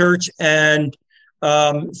 believe in the church, and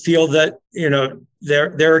feel that,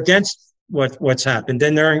 they're against what's happened,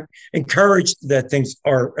 and they're encouraged that things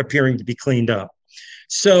are appearing to be cleaned up.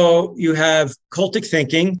 So you have cultic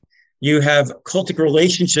thinking, you have cultic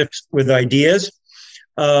relationships with ideas,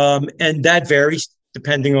 and that varies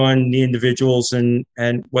depending on the individuals and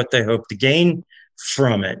what they hope to gain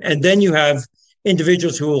from it. And then you have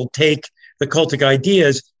individuals who will take the cultic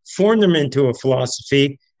ideas, form them into a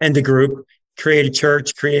philosophy and a group, create a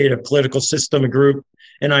church, create a political system, a group,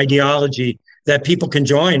 an ideology that people can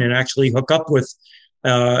join and actually hook up with.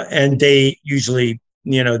 And they usually,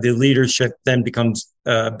 the leadership then becomes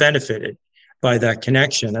benefited by that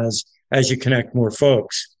connection as you connect more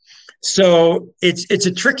folks. So it's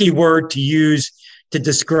a tricky word to use to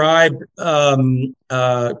describe QAnon,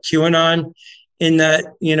 in that,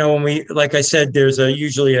 when we, like I said, there's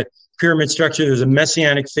usually a pyramid structure. There's a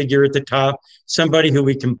messianic figure at the top, somebody who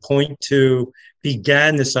we can point to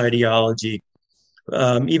began this ideology.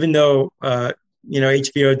 Even though,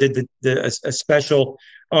 HBO did a special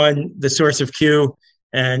on the source of Q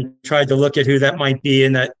and tried to look at who that might be.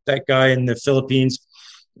 And that guy in the Philippines,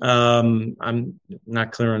 I'm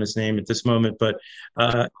not clear on his name at this moment, but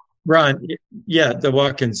Ron, the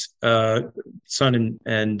Watkins son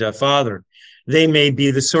and father, they may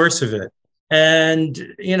be the source of it. And,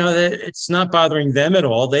 it's not bothering them at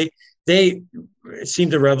all. They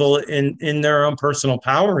seem to revel in their own personal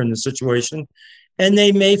power in the situation. And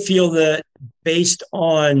they may feel that based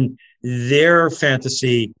on their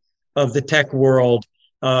fantasy of the tech world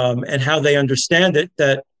and how they understand it,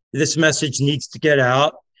 that this message needs to get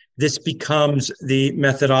out. This becomes the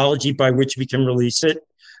methodology by which we can release it.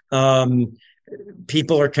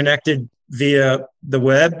 People are connected via the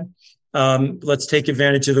web. Let's take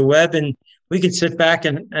advantage of the web, and we can sit back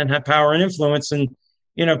and have power and influence. And,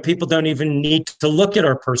 people don't even need to look at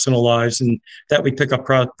our personal lives, and that we pick up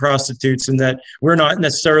prostitutes, and that we're not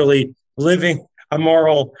necessarily living a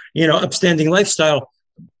moral, upstanding lifestyle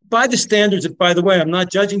by the standards of, by the way, I'm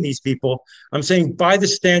not judging these people. I'm saying by the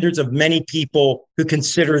standards of many people who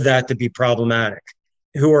consider that to be problematic,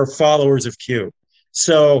 who are followers of Q.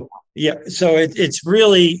 So it's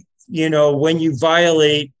really, when you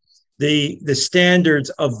violate the standards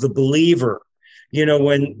of the believer,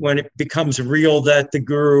 when it becomes real that the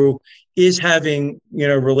guru is having,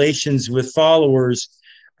 relations with followers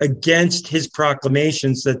against his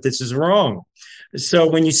proclamations that this is wrong. So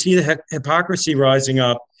when you see the hypocrisy rising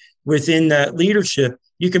up within that leadership,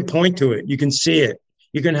 you can point to it. You can see it.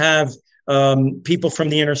 You can have people from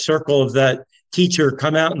the inner circle of that teacher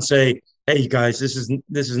come out and say, "Hey, you guys, this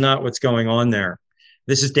is not what's going on there.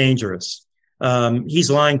 This is dangerous.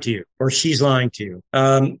 He's lying to you, or she's lying to you."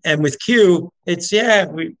 And with Q, it's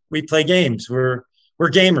we play games. We're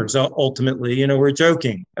gamers ultimately. We're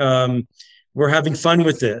joking. We're having fun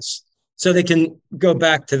with this, so they can go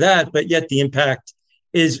back to that. But yet the impact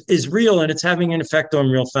is real, and it's having an effect on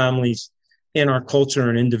real families in our culture,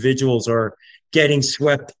 and individuals are getting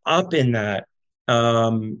swept up in that.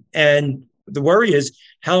 And the worry is,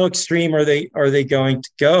 how extreme are they going to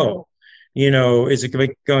go? Is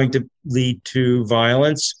it going to lead to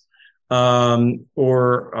violence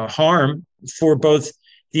or harm for both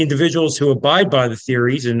the individuals who abide by the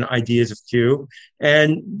theories and ideas of Q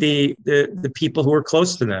and the people who are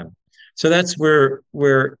close to them? So that's where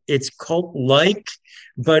it's cult-like,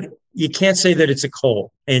 but you can't say that it's a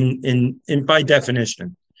cult in by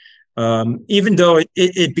definition. Even though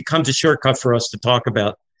it becomes a shortcut for us to talk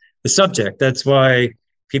about the subject. That's why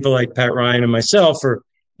people like Pat Ryan and myself are,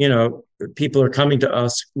 people are coming to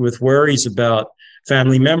us with worries about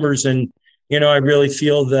family members. And, I really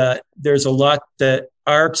feel that there's a lot that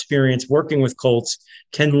our experience working with cults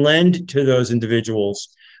can lend to those individuals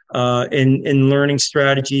in learning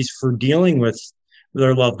strategies for dealing with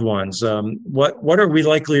their loved ones. What are we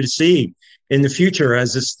likely to see in the future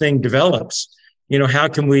as this thing develops? How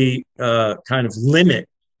can we kind of limit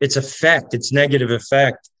its effect, its negative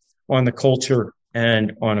effect on the culture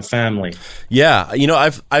and on a family? Yeah,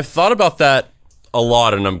 I've thought about that a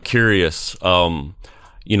lot, and I'm curious, on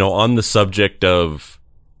the subject of,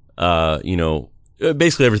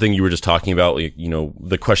 basically everything you were just talking about,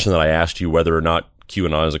 the question that I asked you, whether or not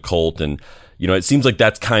QAnon is a cult, and, it seems like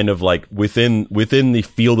that's kind of like within the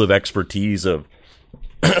field of expertise of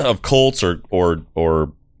cults or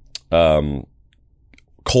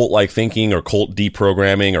cult-like thinking or cult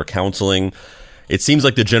deprogramming or counseling. It seems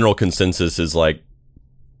like the general consensus is like,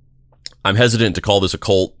 I'm hesitant to call this a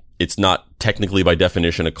cult. It's not technically by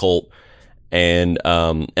definition a cult. And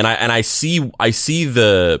I see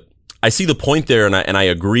the point there, and I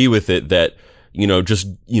agree with it that, just,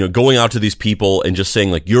 going out to these people and just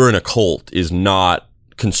saying like, you're in a cult is not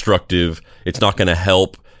constructive. It's not going to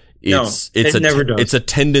help. It's a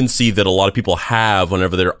tendency that a lot of people have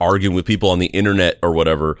whenever they're arguing with people on the internet or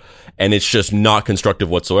whatever. And it's just not constructive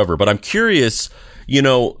whatsoever. But I'm curious,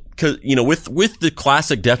 because, with the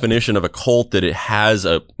classic definition of a cult that it has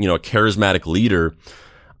a charismatic leader,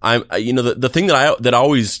 the thing that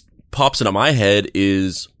always pops into my head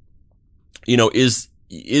is, is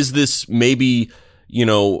this maybe,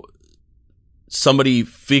 somebody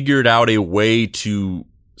figured out a way to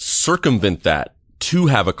circumvent that, to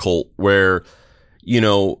have a cult where,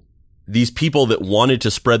 these people that wanted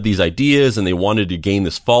to spread these ideas and they wanted to gain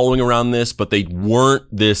this following around this, but they weren't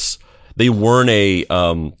a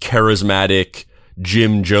charismatic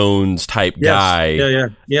Jim Jones type guy.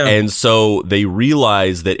 Yeah. And so they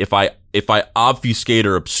realized that if I obfuscate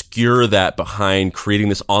or obscure that behind creating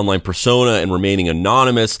this online persona and remaining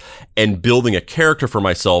anonymous and building a character for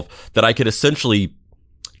myself, that I could essentially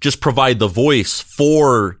just provide the voice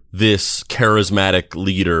for this charismatic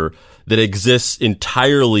leader that exists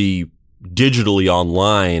entirely digitally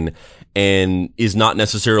online and is not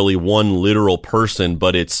necessarily one literal person,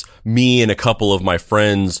 but it's me and a couple of my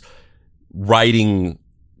friends writing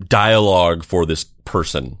dialogue for this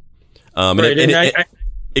person. It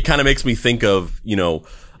kind of makes me think of,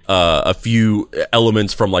 a few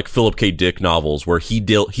elements from like Philip K. Dick novels where he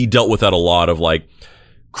dealt with that a lot of like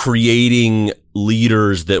creating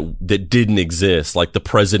leaders that didn't exist, like the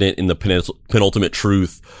president in the Penultimate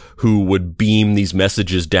Truth, who would beam these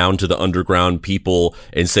messages down to the underground people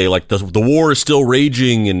and say like the war is still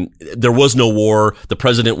raging and there was no war. The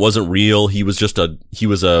president wasn't real. He was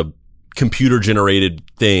a computer generated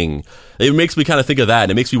thing. It makes me kind of think of that.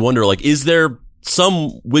 And it makes me wonder, like, is there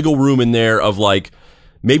some wiggle room in there of like,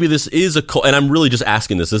 maybe this is a cult, and I'm really just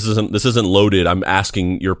asking this. This isn't loaded. I'm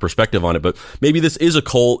asking your perspective on it, but maybe this is a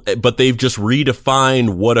cult, but they've just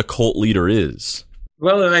redefined what a cult leader is.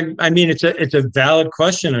 Well, I mean, it's a valid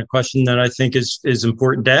question, a question that I think is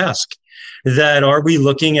important to ask. That are we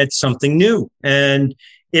looking at something new? And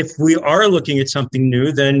if we are looking at something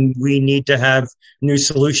new, then we need to have new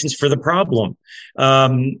solutions for the problem.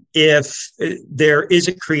 If there is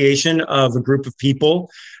a creation of a group of people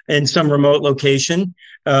in some remote location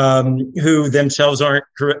who themselves aren't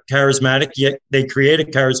charismatic, yet they create a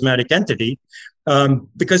charismatic entity,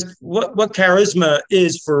 because what charisma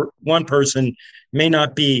is for one person may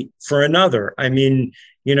not be for another. I mean,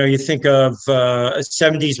 you think of a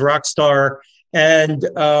 70s rock star and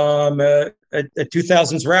a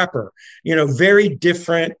 2000s rapper, very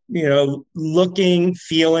different, looking,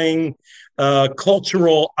 feeling,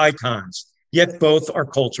 cultural icons, yet both are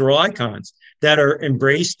cultural icons that are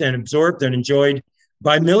embraced and absorbed and enjoyed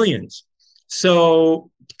by millions.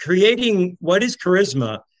 So creating what is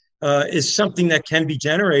charisma is something that can be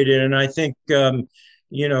generated. And I think,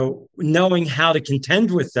 knowing how to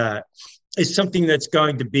contend with that is something that's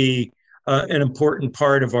going to be an important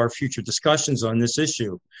part of our future discussions on this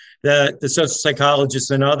issue, that the social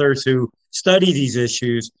psychologists and others who study these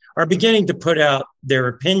issues are beginning to put out their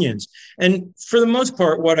opinions. And for the most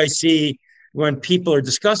part, what I see when people are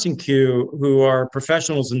discussing Q, who are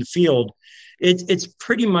professionals in the field, it's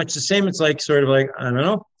pretty much the same. It's like sort of like, I don't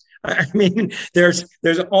know. I mean, there's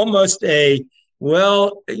almost and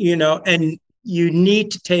you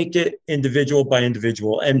need to take it individual by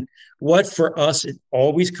individual. And what for us, it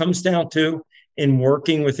always comes down to in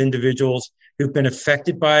working with individuals who've been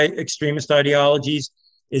affected by extremist ideologies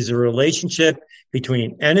is a relationship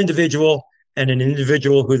between an individual and an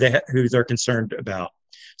individual who they're concerned about.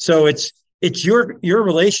 So it's your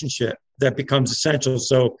relationship that becomes essential.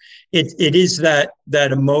 So it is that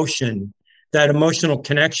emotion, that emotional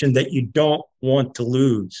connection that you don't want to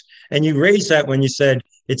lose. And you raised that when you said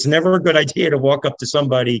it's never a good idea to walk up to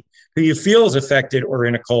somebody who you feel is affected or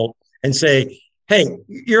in a cult and say, hey,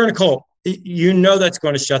 you're in a cult. That's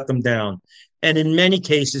going to shut them down. And in many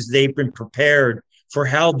cases, they've been prepared for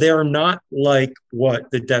how they're not like what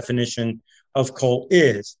the definition of cult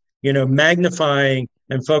is, magnifying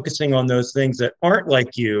and focusing on those things that aren't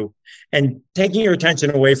like you and taking your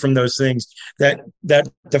attention away from those things that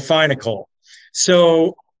define a cult.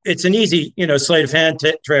 So it's an easy, sleight of hand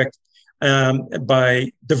trick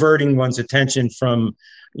by diverting one's attention from,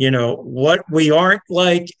 what we aren't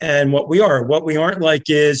like and what we are. What we aren't like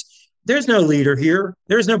is there's no leader here.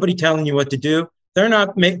 There's nobody telling you what to do. They're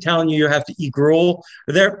not telling you have to eat gruel.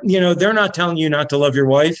 They're not telling you not to love your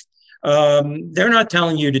wife. They're not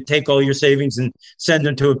telling you to take all your savings and send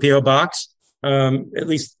them to a PO box. At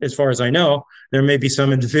least as far as I know, there may be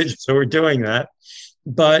some individuals who are doing that.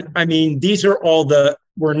 But I mean, these are all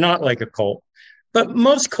we're not like a cult. But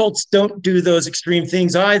most cults don't do those extreme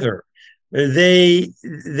things either.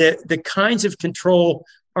 The kinds of control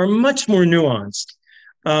are much more nuanced,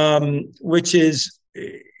 which is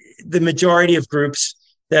the majority of groups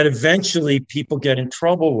that eventually people get in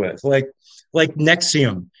trouble with, like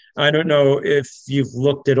NXIVM. I don't know if you've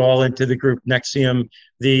looked at all into the group Nexium.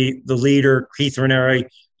 The leader, Keith Raniere,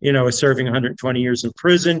 is serving 120 years in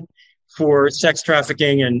prison for sex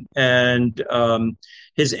trafficking and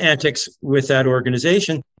his antics with that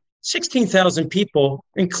organization. 16,000 people,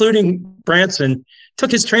 including Branson,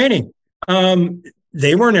 took his training.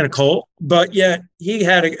 They weren't in a cult, but yet he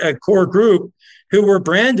had a core group who were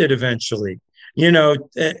branded eventually,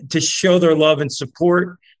 to show their love and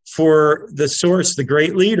support for the source, the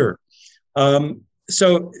great leader.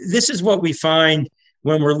 So this is what we find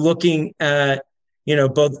when we're looking at,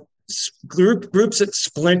 both groups that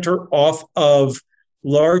splinter off of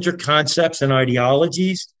larger concepts and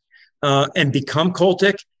ideologies and become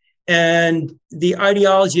cultic, and the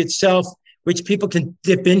ideology itself, which people can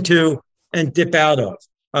dip into and dip out of,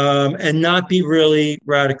 and not be really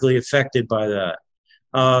radically affected by that.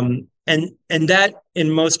 And that, in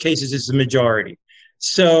most cases, is the majority.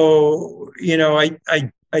 So, I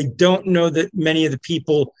don't know that many of the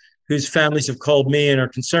people whose families have called me and are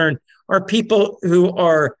concerned are people who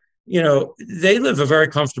are, they live a very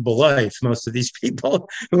comfortable life. Most of these people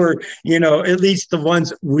who are, at least the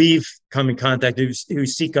ones we've come in contact who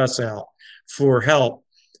seek us out for help.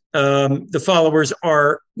 The followers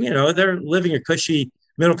are, they're living a cushy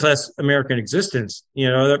middle-class American existence,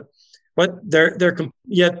 but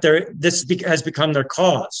this has become their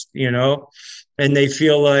cause, and they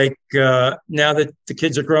feel like now that the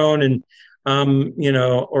kids are grown and,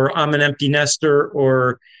 or I'm an empty nester,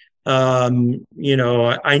 or, I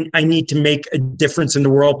need to make a difference in the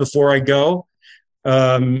world before I go.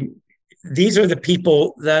 These are the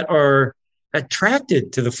people that are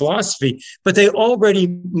attracted to the philosophy, but they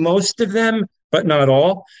already, most of them, but not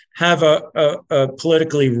all, have a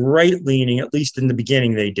politically right-leaning, at least in the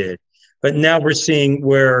beginning they did. But now we're seeing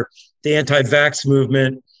where the anti-vax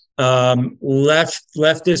movement,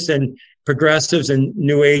 leftists and progressives and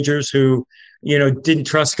New Agers who, didn't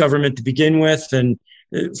trust government to begin with and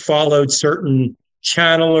followed certain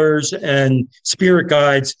channelers and spirit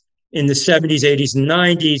guides in the 70s, 80s, and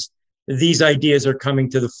 90s. These ideas are coming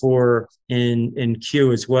to the fore in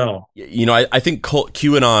Q as well. I think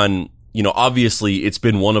QAnon, obviously it's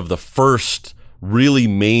been one of the first really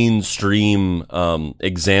mainstream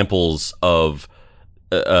examples of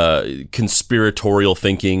conspiratorial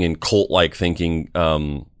thinking and cult-like thinking.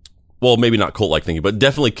 Well, maybe not cult-like thinking, but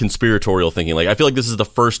definitely conspiratorial thinking. Like, I feel like this is the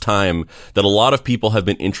first time that a lot of people have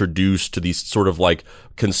been introduced to these sort of like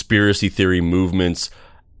conspiracy theory movements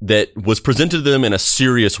that was presented to them in a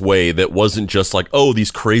serious way, that wasn't just like, oh, these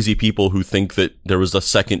crazy people who think that there was a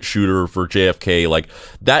second shooter for JFK. Like,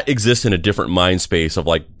 that exists in a different mind space of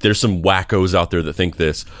like, there's some wackos out there that think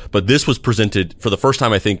this. But this was presented for the first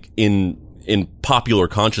time, I think, in popular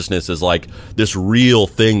consciousness as like this real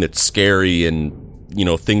thing that's scary, and,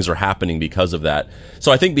 things are happening because of that.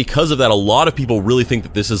 So I think because of that, a lot of people really think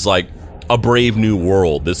that this is like a brave new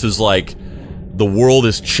world. This is like, the world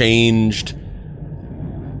has changed.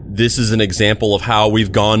 This is an example of how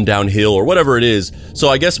we've gone downhill, or whatever it is. So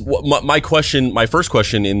I guess my first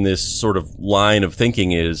question in this sort of line of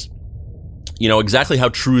thinking is, exactly how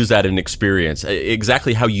true is that in experience?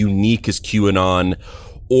 Exactly how unique is QAnon,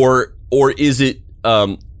 or is it,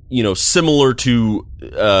 similar to,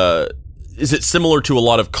 is it similar to a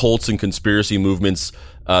lot of cults and conspiracy movements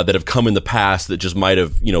that have come in the past that just might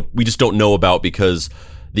have, we just don't know about because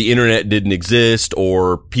the internet didn't exist,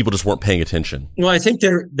 or people just weren't paying attention? Well, I think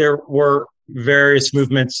there were various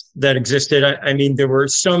movements that existed. I mean, there were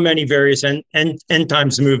so many various end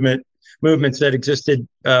times movements that existed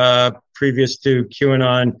previous to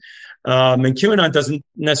QAnon. And QAnon doesn't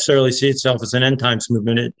necessarily see itself as an end times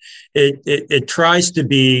movement. It tries to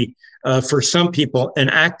be, for some people, an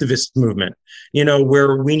activist movement,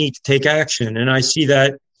 where we need to take action. And I see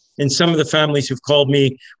that in some of the families who've called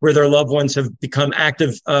me, where their loved ones have become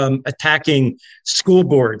active, attacking school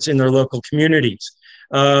boards in their local communities,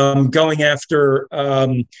 going after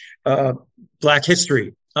Black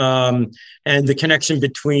history, and the connection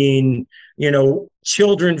between,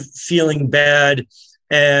 children feeling bad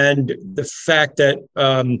and the fact that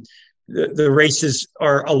the races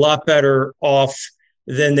are a lot better off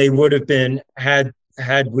than they would have been had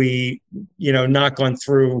we, not gone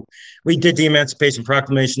through. We did the Emancipation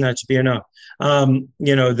Proclamation. That should be enough.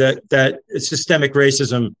 That systemic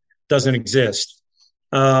racism doesn't exist.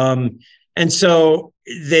 And so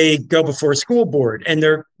they go before a school board, and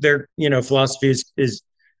their philosophy is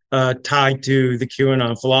tied to the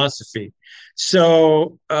QAnon philosophy.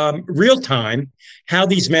 So real time, how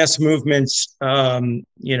these mass movements,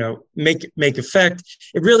 make effect,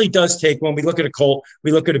 it really does take, when we look at a cult,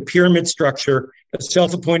 we look at a pyramid structure, a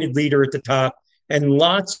self-appointed leader at the top, and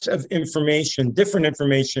lots of information, different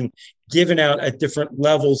information given out at different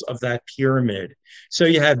levels of that pyramid. So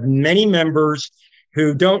you have many members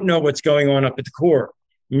who don't know what's going on up at the core,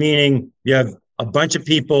 meaning you have a bunch of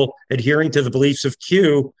people adhering to the beliefs of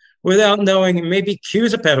Q without knowing maybe Q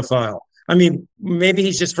is a pedophile. I mean, maybe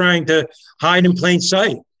he's just trying to hide in plain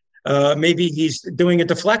sight. Maybe he's doing a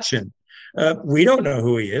deflection. We don't know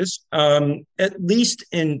who he is. At least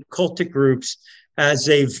in cultic groups, as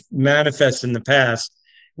they've manifested in the past,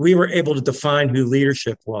 we were able to define who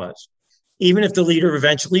leadership was. Even if the leader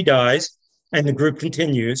eventually dies and the group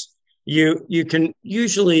continues, you can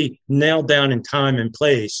usually nail down in time and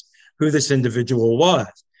place who this individual was.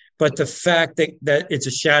 But the fact that it's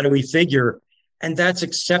a shadowy figure, and that's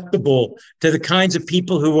acceptable to the kinds of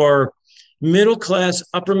people who are middle class,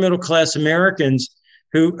 upper middle class Americans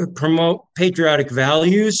who promote patriotic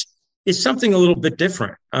values, is something a little bit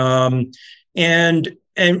different. And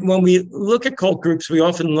when we look at cult groups, we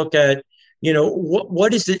often look at,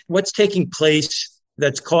 what's taking place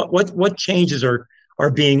that's called, what changes are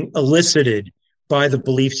being elicited by the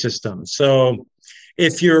belief system. So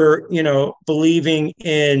if you're, believing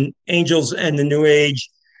in angels and the New Age,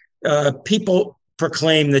 people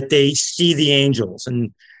proclaim that they see the angels,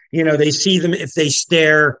 and, they see them if they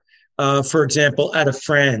stare, for example, at a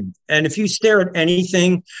friend. And if you stare at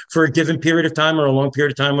anything for a given period of time or a long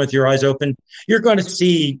period of time with your eyes open, you're going to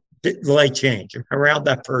see the light change around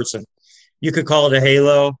that person. You could call it a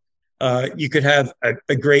halo. You could have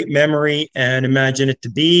a great memory and imagine it to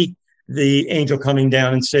be the angel coming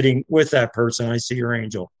down and sitting with that person. I see your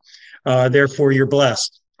angel. Therefore, you're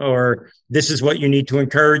blessed. Or this is what you need to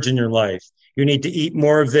encourage in your life. You need to eat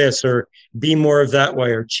more of this, or be more of that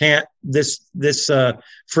way, or chant this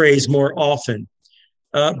phrase more often.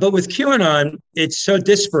 But with QAnon, it's so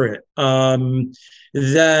disparate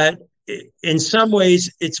that in some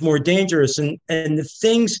ways it's more dangerous. And the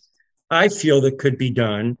things I feel that could be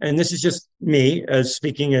done, and this is just me as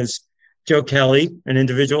speaking as Joe Kelly, an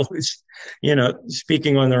individual who's,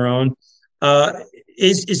 speaking on their own,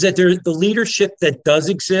 is that the leadership that does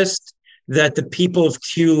exist, that the people of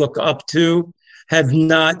Q look up to, have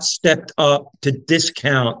not stepped up to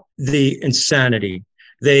discount the insanity.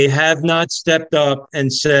 They have not stepped up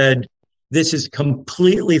and said, this is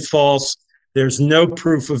completely false. There's no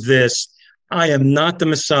proof of this. I am not the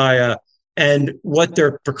Messiah. And what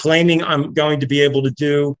they're proclaiming I'm going to be able to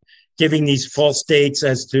do, giving these false dates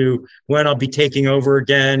as to when I'll be taking over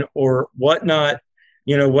again or whatnot,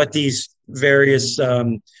 what these various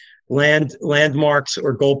landmarks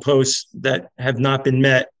or goalposts that have not been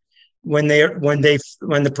met, when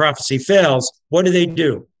the prophecy fails, what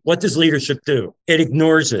do? What does leadership do? It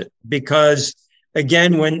ignores it, because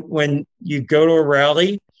again, when you go to a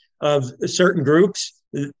rally of certain groups,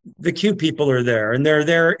 the Q people are there, and they're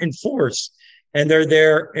there in force, and they're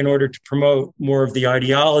there in order to promote more of the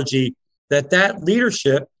ideology that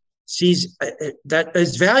leadership sees that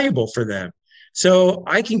is valuable for them. So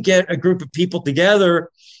I can get a group of people together,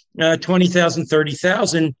 20,000,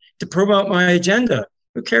 30,000, to promote my agenda.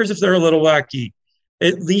 Who cares if they're a little wacky?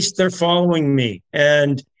 At least they're following me,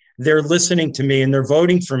 and they're listening to me, and they're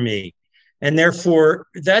voting for me. And therefore,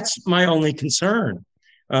 that's my only concern.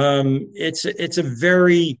 It's a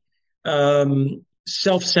very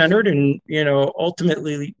self-centered and,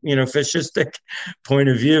 ultimately, fascistic point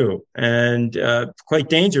of view, and quite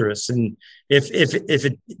dangerous. And if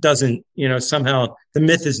it doesn't, somehow the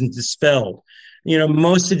myth isn't dispelled.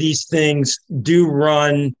 Most of these things do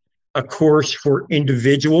run a course for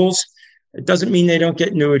individuals. It doesn't mean they don't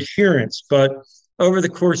get new adherents, but over the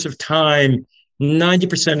course of time,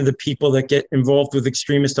 90% of the people that get involved with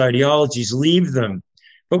extremist ideologies leave them.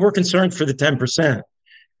 But we're concerned for the 10%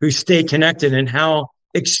 who stay connected, and how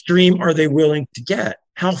extreme are they willing to get?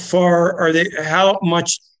 How far are they? How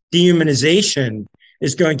much dehumanization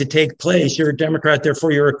is going to take place? You're a Democrat,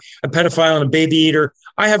 therefore you're a pedophile and a baby eater.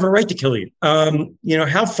 I have a right to kill you.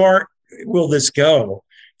 How far will this go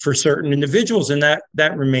for certain individuals? And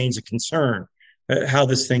that remains a concern. How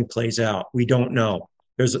this thing plays out, we don't know.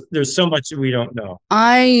 There's so much that we don't know.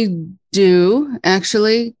 I do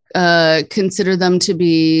actually consider them to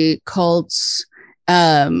be cults.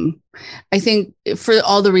 I think for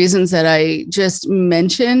all the reasons that I just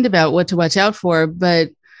mentioned about what to watch out for, but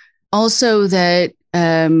also that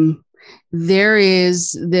there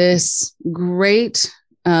is this great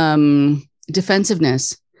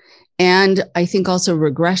defensiveness, and I think also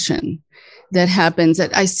regression that happens,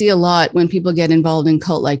 that I see a lot when people get involved in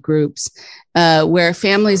cult-like groups, where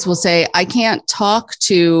families will say, I can't talk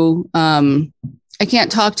to my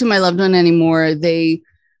loved one anymore. They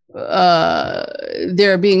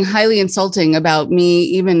they're being highly insulting about me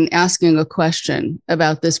even asking a question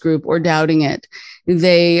about this group or doubting it.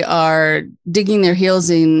 They are digging their heels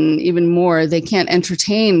in even more. They can't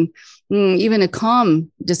entertain even a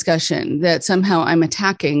calm discussion that somehow I'm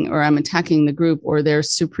attacking the group or their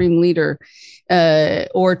supreme leader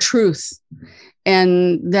or truth.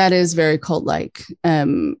 And that is very cult-like,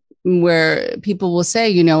 where people will say,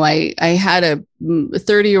 I had a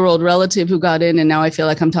 30-year-old relative who got in and now I feel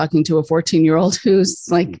like I'm talking to a 14-year-old who's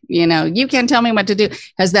like, you can't tell me what to do,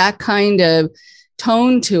 has that kind of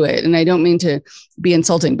tone to it. And I don't mean to be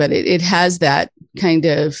insulting, but it has that kind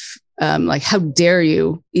of like, how dare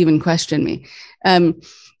you even question me?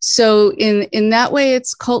 So in that way,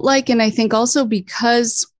 it's cult-like. And I think also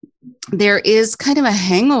because there is kind of a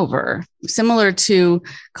hangover similar to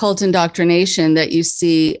cult indoctrination that you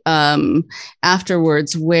see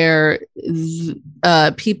afterwards, where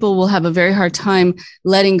people will have a very hard time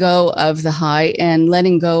letting go of the high and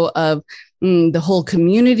letting go of the whole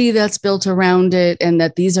community that's built around it, and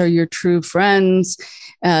that these are your true friends.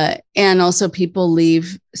 And also people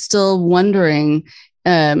leave still wondering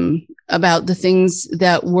about the things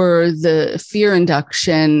that were the fear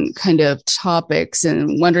induction kind of topics,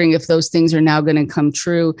 and wondering if those things are now going to come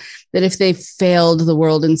true, that if they failed the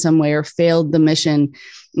world in some way or failed the mission.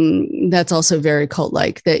 That's also very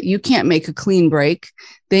cult-like, that you can't make a clean break.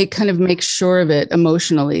 They kind of make sure of it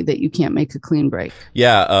emotionally that you can't make a clean break.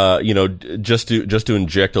 Yeah, just to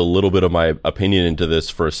inject a little bit of my opinion into this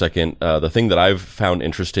for a second, the thing that I've found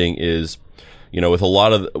interesting is, with a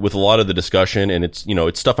lot of the discussion, and it's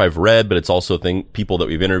stuff I've read, but it's also people that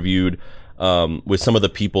we've interviewed, with some of the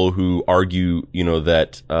people who argue,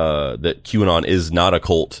 that QAnon is not a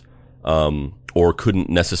cult, or couldn't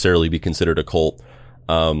necessarily be considered a cult.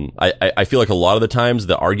 I feel like a lot of the times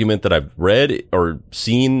the argument that I've read or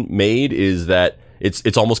seen made is that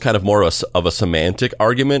it's almost kind of more of a semantic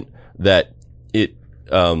argument, that it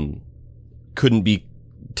couldn't be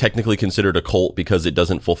technically considered a cult because it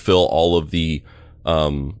doesn't fulfill all of the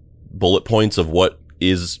bullet points of what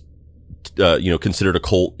is considered a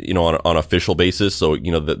cult on an official basis. So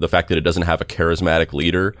the fact that it doesn't have a charismatic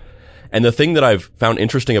leader. And the thing that I've found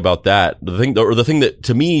interesting about that, the thing that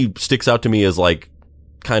to me sticks out to me as like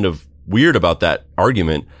kind of weird about that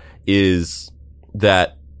argument, is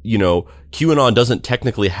that QAnon doesn't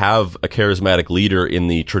technically have a charismatic leader in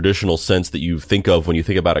the traditional sense that you think of when you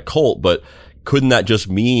think about a cult. But couldn't that just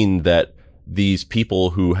mean that these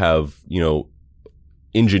people who have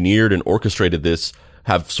engineered and orchestrated this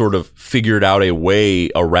have sort of figured out a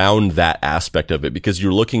way around that aspect of it? Because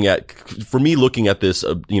you're looking at this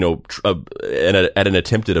at an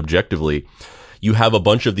attempted objectively, you have a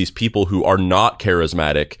bunch of these people who are not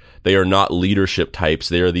charismatic. They are not leadership types.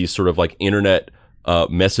 They are these sort of like internet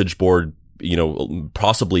message board,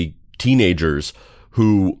 possibly teenagers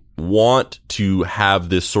who want to have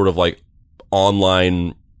this sort of like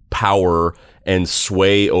online power and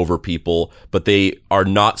sway over people, but they are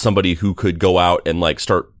not somebody who could go out and like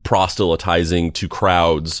start proselytizing to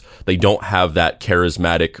crowds. They don't have that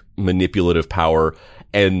charismatic manipulative power.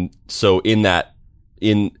 And so in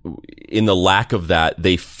the lack of that,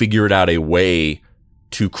 they figured out a way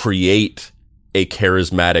to create a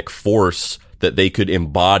charismatic force that they could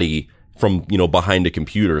embody from, behind a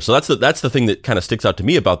computer. So that's the thing that kind of sticks out to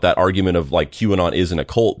me about that argument of like QAnon isn't a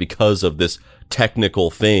cult because of this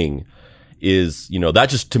technical thing, is, that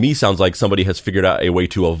just to me sounds like somebody has figured out a way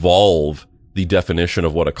to evolve the definition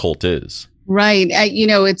of what a cult is. Right.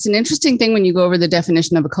 It's an interesting thing when you go over the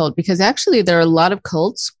definition of a cult, because actually there are a lot of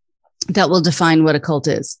cults that will define what a cult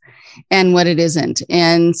is and what it isn't.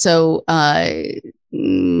 And so a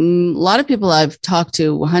lot of people I've talked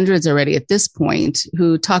to, hundreds already at this point,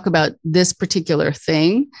 who talk about this particular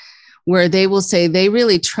thing, where they will say they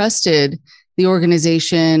really trusted the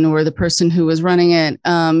organization or the person who was running it,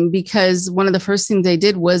 because one of the first things they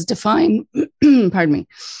did was define, pardon me.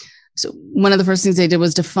 So one of the first things they did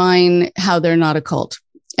was define how they're not a cult.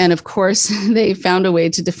 And of course, they found a way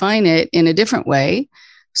to define it in a different way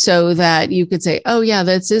so that you could say, oh yeah,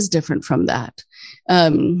 this is different from that.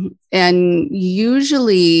 And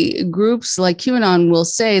usually groups like QAnon will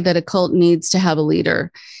say that a cult needs to have a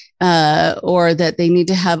leader, or that they need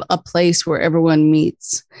to have a place where everyone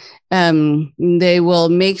meets. They will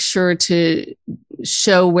make sure to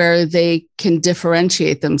show where they can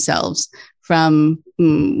differentiate themselves from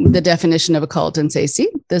the definition of a cult and say, see,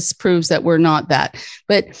 this proves that we're not that.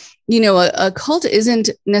 But, a cult isn't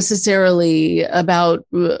necessarily about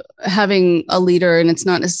having a leader, and it's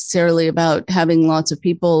not necessarily about having lots of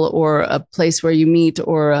people or a place where you meet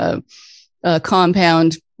or a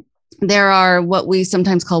compound. there are what we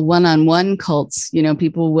sometimes call one-on-one cults.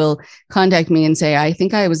 People will contact me and say, I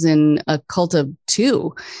think I was in a cult of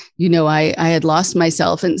two. I had lost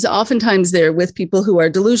myself. And so oftentimes they're with people who are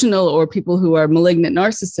delusional or people who are malignant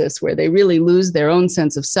narcissists, where they really lose their own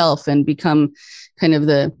sense of self and become kind of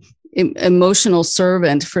the emotional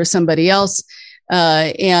servant for somebody else,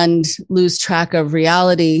 and lose track of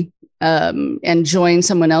reality, and join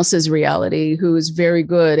someone else's reality who is very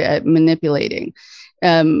good at manipulating.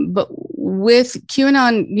 But with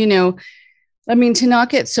QAnon, to not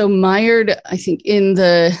get so mired, I think, in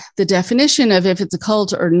the definition of if it's a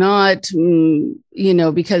cult or not,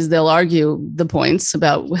 because they'll argue the points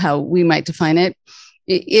about how we might define it.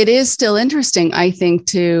 It is still interesting, I think,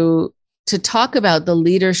 to talk about the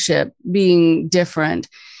leadership being different.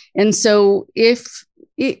 And so if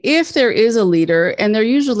there is a leader, and there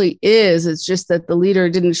usually is, it's just that the leader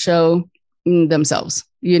didn't show themselves,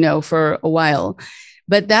 for a while.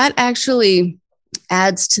 But that actually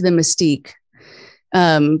adds to the mystique,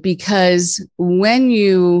 because when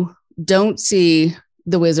you don't see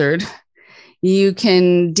the wizard, you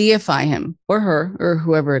can deify him or her or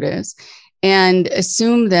whoever it is, and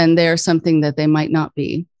assume then they're something that they might not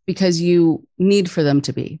be, because you need for them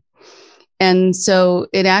to be. And so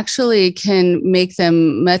it actually can make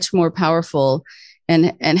them much more powerful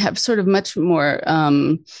and have sort of much more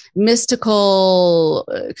mystical,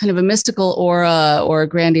 kind of a mystical aura or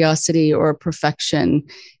grandiosity or perfection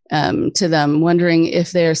to them, wondering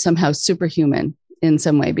if they're somehow superhuman in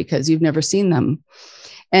some way because you've never seen them.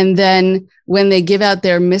 And then when they give out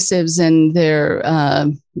their missives and their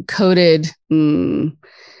coded,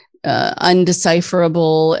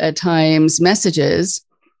 undecipherable at times messages,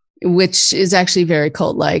 which is actually very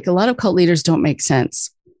cult-like, a lot of cult leaders don't make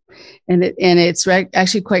sense. And it's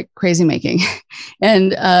actually quite crazy making.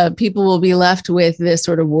 And people will be left with this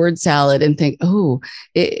sort of word salad and think,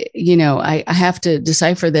 I have to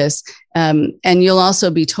decipher this. And you'll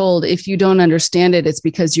also be told, if you don't understand it, it's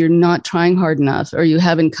because you're not trying hard enough, or you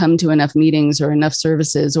haven't come to enough meetings or enough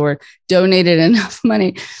services or donated enough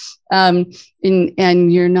money. And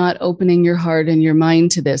you're not opening your heart and your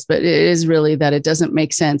mind to this, but it is really that it doesn't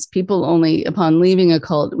make sense. People only upon leaving a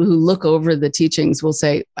cult who look over the teachings will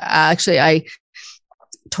say, actually, I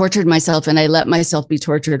tortured myself and I let myself be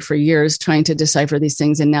tortured for years trying to decipher these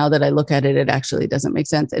things. And now that I look at it, it actually doesn't make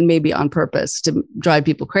sense, and maybe on purpose to drive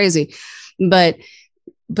people crazy. But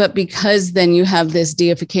because then you have this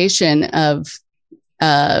deification of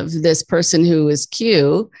this person who is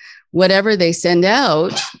Q, whatever they send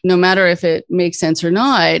out, no matter if it makes sense or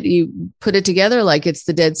not, you put it together like it's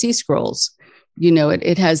the Dead Sea Scrolls.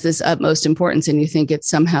 It has this utmost importance, and you think it's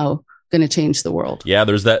somehow going to change the world. Yeah,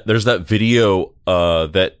 there's that video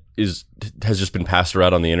that has just been passed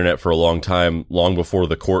around on the internet for a long time, long before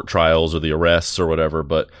the court trials or the arrests or whatever,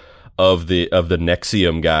 but of the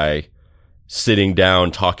Nexium guy sitting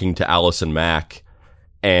down talking to Allison Mack,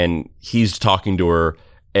 and he's talking to her.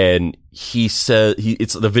 And he said,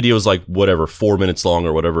 the video is like 4 minutes long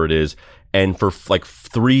or whatever it is. And for like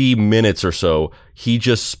 3 minutes or so, he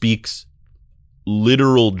just speaks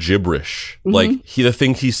literal gibberish. Mm-hmm. Like the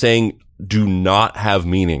things he's saying do not have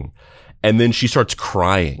meaning. And then she starts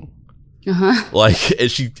crying. Uh-huh. Like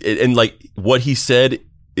what he said,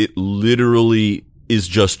 it literally is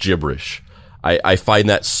just gibberish. I find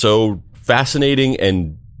that so fascinating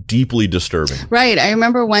and deeply disturbing. Right. I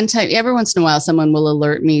remember one time, every once in a while, someone will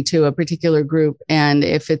alert me to a particular group. And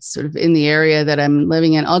if it's sort of in the area that I'm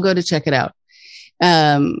living in, I'll go to check it out.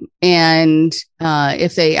 And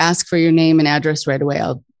if they ask for your name and address right away,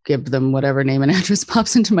 I'll give them whatever name and address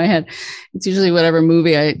pops into my head. It's usually whatever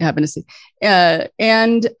movie I happen to see.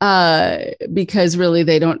 Because really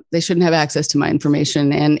they shouldn't have access to my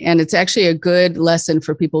information. And it's actually a good lesson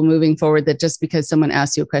for people moving forward, that just because someone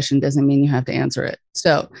asks you a question doesn't mean you have to answer it.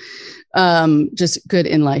 So just good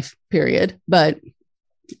in life, period. But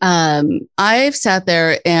I've sat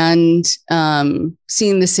there and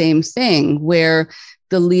seen the same thing where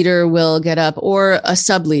the leader will get up, or a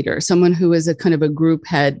sub leader, someone who is a kind of a group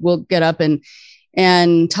head, will get up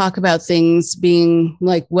and talk about things being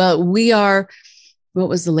like, well, what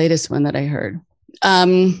was the latest one that I heard?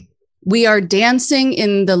 We are dancing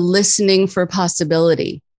in the listening for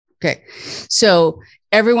possibility. Okay. So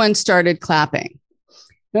everyone started clapping.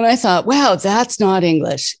 And I thought, wow, that's not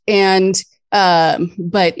English.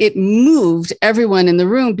 But it moved everyone in the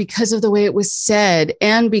room because of the way it was said,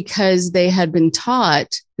 and because they had been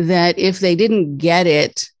taught that if they didn't get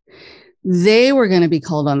it, they were going to be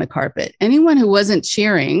called on the carpet. Anyone who wasn't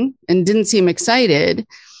cheering and didn't seem excited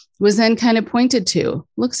was then kind of pointed to.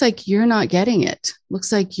 Looks like you're not getting it.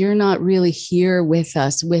 Looks like you're not really here with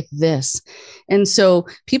us with this. And so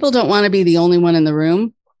people don't want to be the only one in the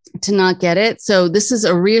room to not get it. So this is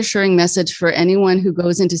a reassuring message for anyone who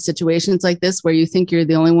goes into situations like this, where you think you're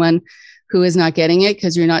the only one who is not getting it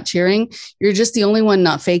because you're not cheering. You're just the only one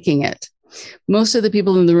not faking it. Most of the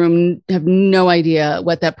people in the room have no idea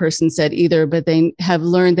what that person said either, but they have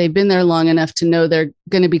learned, they've been there long enough to know they're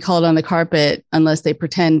going to be called on the carpet unless they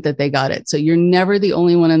pretend that they got it. So you're never the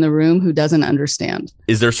only one in the room who doesn't understand.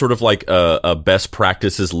 Is there sort of like a best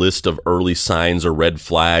practices list of early signs or red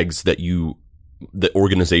flags that the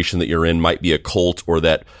organization that you're in might be a cult, or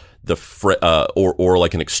that or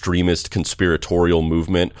like an extremist conspiratorial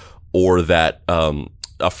movement, or that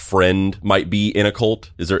a friend might be in a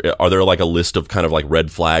cult? Are there like a list of kind of like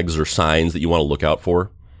red flags or signs that you want to look out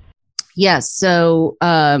for? Yes. So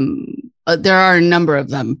there are a number of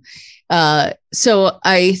them. So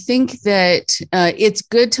I think that it's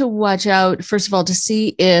good to watch out, first of all, to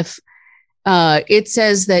see if it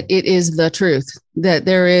says that it is the truth, that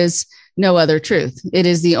there is no other truth. It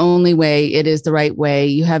is the only way. It is the right way.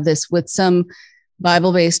 You have this with some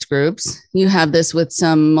Bible-based groups. You have this with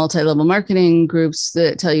some multi-level marketing groups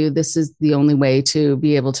that tell you this is the only way to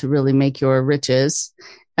be able to really make your riches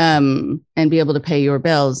and be able to pay your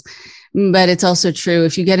bills. But it's also true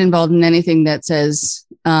if you get involved in anything that says,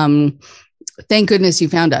 thank goodness you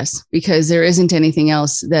found us, because there isn't anything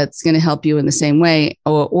else that's going to help you in the same way,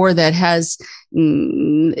 or that has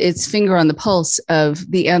its finger on the pulse of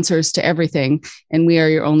the answers to everything, and we are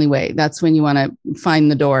your only way. That's when you want to find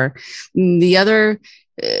the door. The other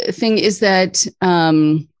thing is that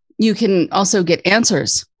you can also get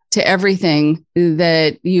answers to everything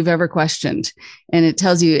that you've ever questioned. And it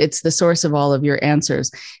tells you it's the source of all of your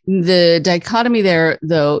answers. The dichotomy there,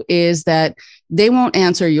 though, is that they won't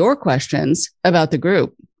answer your questions about the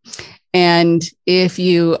group. And if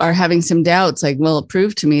you are having some doubts, like, well,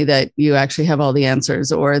 prove to me that you actually have all the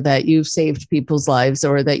answers, or that you've saved people's lives,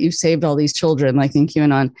 or that you've saved all these children, like in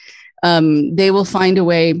QAnon, they will find a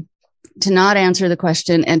way to not answer the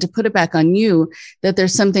question and to put it back on you, that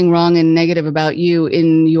there's something wrong and negative about you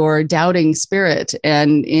in your doubting spirit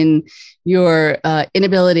and in your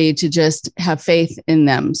inability to just have faith in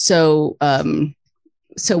them. So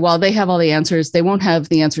while they have all the answers, they won't have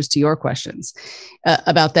the answers to your questions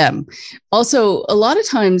about them. Also, a lot of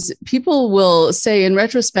times people will say in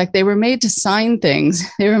retrospect, they were made to sign things.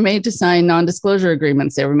 They were made to sign non-disclosure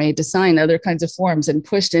agreements. They were made to sign other kinds of forms and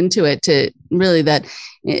pushed into it to really that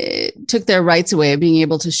it took their rights away of being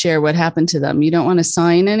able to share what happened to them. You don't want to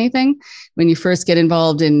sign anything when you first get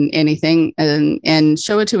involved in anything, and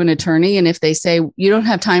show it to an attorney. And if they say you don't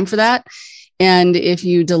have time for that, and if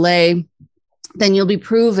you delay, then you'll be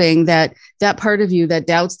proving that that part of you that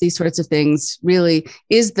doubts these sorts of things really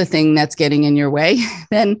is the thing that's getting in your way.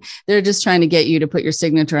 Then they're just trying to get you to put your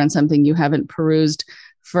signature on something you haven't perused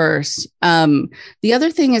first. The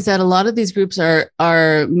other thing is that a lot of these groups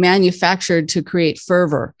are manufactured to create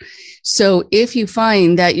fervor. So if you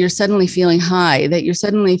find that you're suddenly feeling high, that you're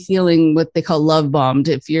suddenly feeling what they call love bombed,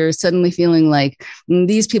 if you're suddenly feeling like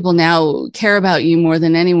these people now care about you more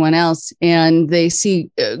than anyone else, and they see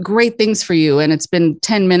great things for you, and it's been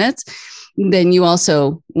 10 minutes, then you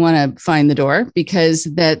also want to find the door, because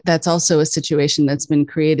that's also a situation that's been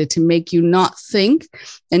created to make you not think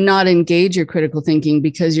and not engage your critical thinking,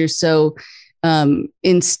 because you're so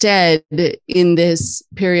instead in this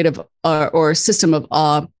period of or system of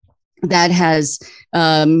awe that has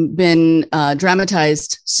been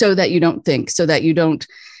dramatized so that you don't think, so that you don't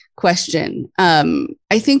question.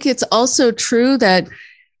 I think it's also true that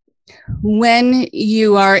when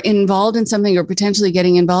you are involved in something, or potentially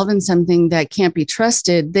getting involved in something that can't be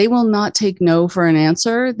trusted, they will not take no for an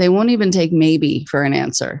answer. They won't even take maybe for an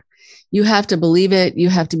answer. You have to believe it. You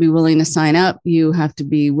have to be willing to sign up. You have to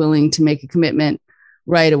be willing to make a commitment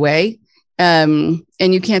right away. And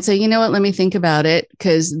you can't say, you know what, let me think about it,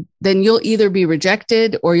 because then you'll either be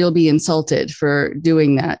rejected or you'll be insulted for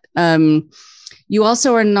doing that. You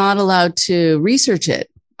also are not allowed to research it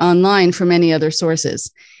online from any other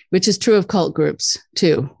sources, which is true of cult groups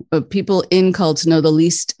too. People in cults know the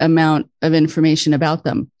least amount of information about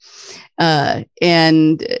them.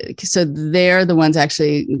 And so they're the ones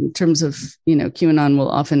actually, in terms of, QAnon will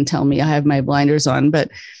often tell me I have my blinders on, but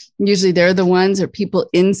usually they're the ones, or people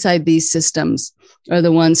inside these systems are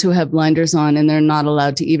the ones who have blinders on, and they're not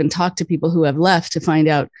allowed to even talk to people who have left to find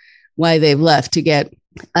out why they've left, to get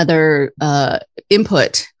other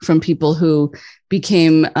input from people who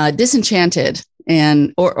became disenchanted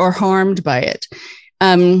and or harmed by it.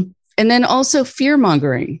 And then also fear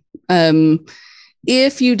mongering.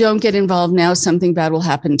 if you don't get involved now, something bad will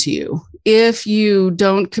happen to you. If you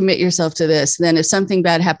don't commit yourself to this, then if something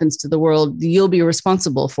bad happens to the world, you'll be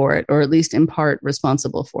responsible for it, or at least in part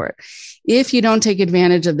responsible for it. If you don't take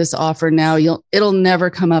advantage of this offer now, it'll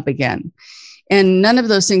never come up again. And none of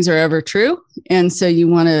those things are ever true. And so you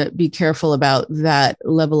want to be careful about that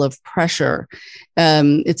level of pressure.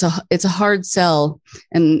 It's a hard sell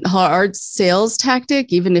and hard sales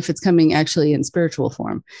tactic, even if it's coming actually in spiritual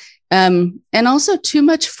form. And also too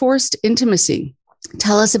much forced intimacy.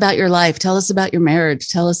 Tell us about your life. Tell us about your marriage.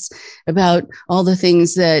 Tell us about all the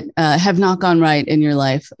things that have not gone right in your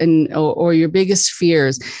life or your biggest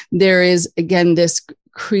fears. There is, again, this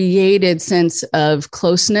created sense of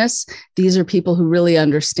closeness. These are people who really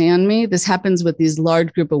understand me. This happens with these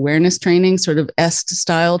large group awareness trainings, sort of EST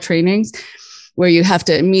style trainings, where you have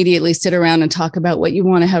to immediately sit around and talk about what you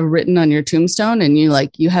want to have written on your tombstone. And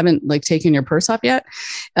you haven't taken your purse off yet.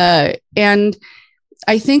 And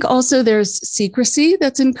I think also there's secrecy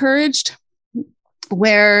that's encouraged,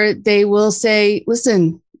 where they will say,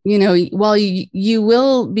 listen, while you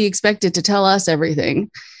will be expected to tell us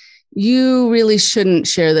everything, you really shouldn't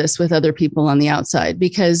share this with other people on the outside,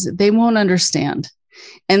 because they won't understand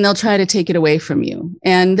and they'll try to take it away from you.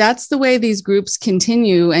 And that's the way these groups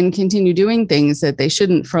continue doing things that they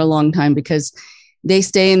shouldn't for a long time, because they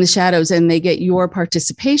stay in the shadows and they get your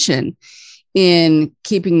participation in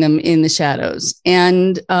keeping them in the shadows.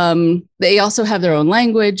 And they also have their own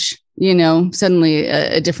language, suddenly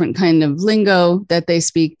a different kind of lingo that they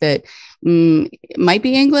speak that might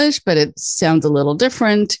be English, but it sounds a little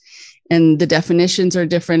different. And the definitions are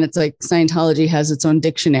different. It's like Scientology has its own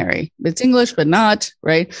dictionary. It's English, but not,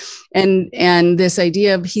 right? And this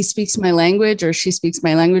idea of he speaks my language or she speaks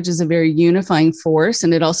my language is a very unifying force.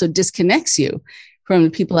 And it also disconnects you from the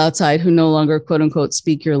people outside who no longer, quote unquote,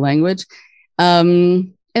 speak your language.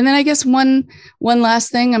 And then I guess one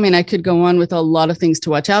last thing, I could go on with a lot of things to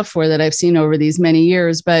watch out for that I've seen over these many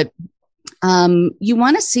years, but you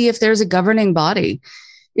want to see if there's a governing body.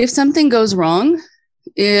 If something goes wrong,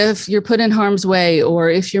 if you're put in harm's way, or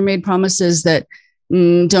if you're made promises that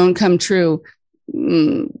don't come true,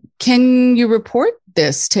 can you report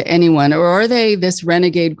this to anyone? Or are they this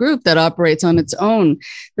renegade group that operates on its own?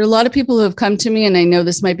 There are a lot of people who have come to me, and I know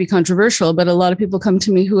this might be controversial, but a lot of people come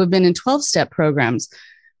to me who have been in 12-step programs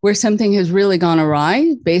where something has really gone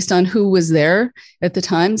awry based on who was there at the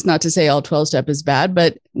time. It's not to say all 12-step is bad,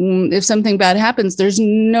 but if something bad happens, there's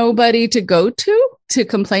nobody to go to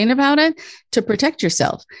complain about it, to protect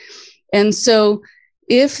yourself. And so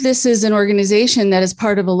if this is an organization that is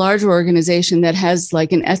part of a larger organization that has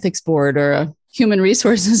like an ethics board or a human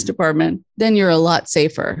resources department, then you're a lot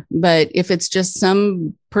safer. But if it's just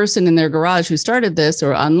some person in their garage who started this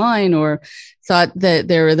or online or thought that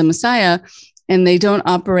they were the Messiah, and they don't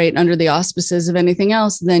operate under the auspices of anything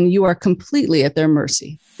else, then you are completely at their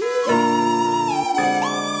mercy.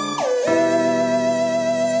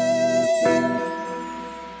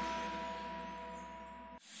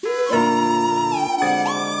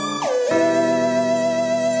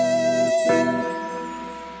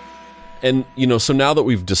 And so now that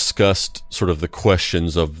we've discussed sort of the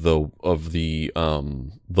questions of the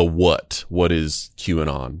what is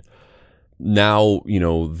QAnon, now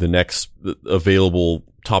the next available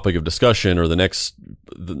topic of discussion, or the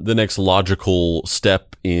next logical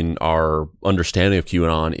step in our understanding of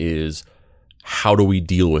QAnon, is how do we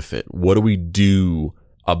deal with it? What do we do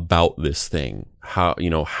about this thing? How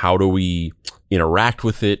do we interact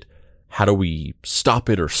with it? How do we stop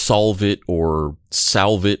it or solve it or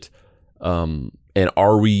salve it?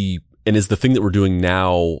 And is the thing that we're doing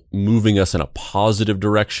now moving us in a positive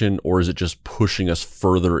direction, or is it just pushing us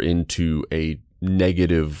further into a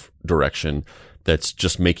negative direction that's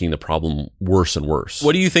just making the problem worse and worse?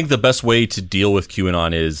 What do you think the best way to deal with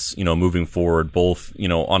QAnon is, moving forward, both,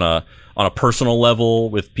 on a personal level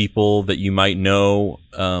with people that you might know,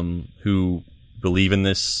 who believe in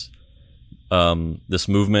this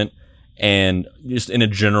movement, and just in a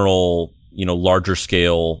general, larger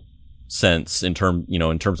scale sense in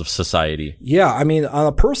terms of society? Yeah, on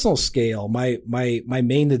a personal scale, my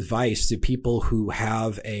main advice to people who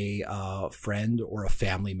have a friend or a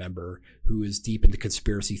family member who is deep into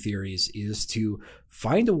conspiracy theories is to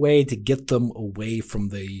find a way to get them away from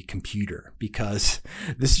the computer, because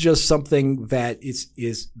this is just something that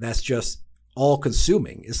that's just all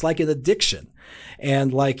consuming. It's like an addiction.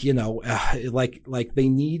 And like they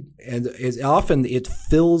need, and often it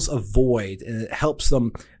fills a void, and it helps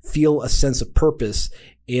them feel a sense of purpose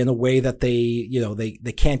in a way that they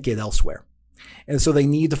can't get elsewhere. And so they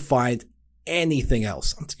need to find anything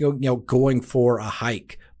else. Going for a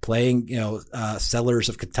hike, playing, Settlers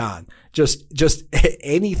of Catan, just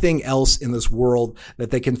anything else in this world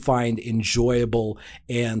that they can find enjoyable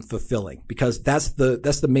and fulfilling, because that's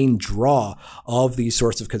the main draw of these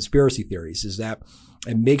sorts of conspiracy theories, is that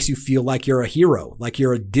it makes you feel like you're a hero, like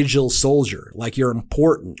you're a digital soldier, like you're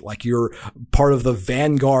important, like you're part of the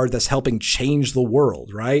vanguard that's helping change the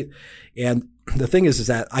world, right? And the thing is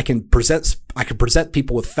that I can present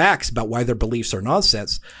people with facts about why their beliefs are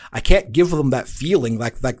nonsense. I can't give them that feeling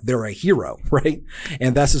like they're a hero, right?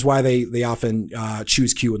 And this is why they often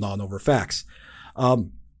choose QAnon over facts.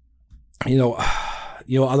 On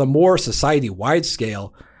a more society-wide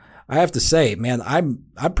scale, I have to say, man, I'm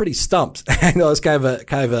pretty stumped. I know it's kind of a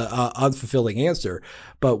unfulfilling answer,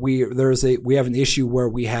 but we have an issue where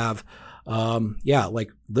we have,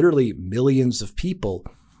 literally millions of people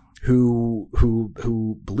who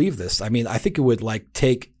believe this. I mean, I think it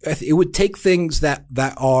would take things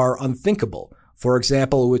that are unthinkable. For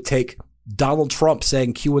example, it would take Donald Trump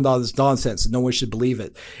saying QAnon is nonsense and no one should believe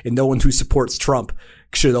it, and no one who supports Trump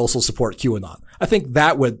should also support QAnon. I think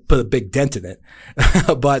that would put a big dent in it.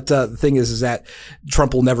 But the thing is that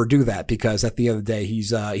Trump will never do that, because at the end of the day,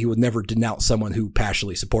 he would never denounce someone who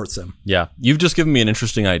passionately supports him. Yeah, you've just given me an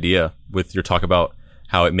interesting idea with your talk about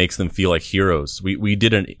how it makes them feel like heroes. We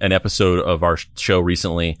did an episode of our show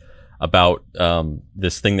recently about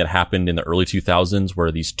this thing that happened in the early 2000s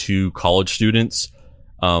where these two college students,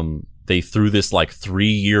 they threw this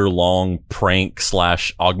 3-year long prank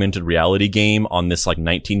 / augmented reality game on this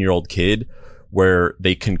 19-year-old kid, where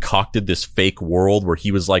they concocted this fake world where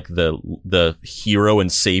he was the hero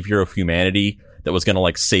and savior of humanity that was going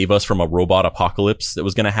to save us from a robot apocalypse that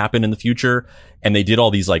was going to happen in the future. And they did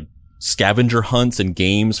all these scavenger hunts and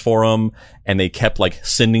games for him, and they kept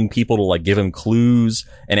sending people to give him clues,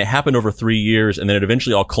 and it happened over 3 years, and then it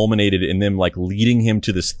eventually all culminated in them leading him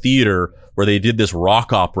to this theater where they did this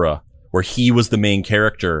rock opera where he was the main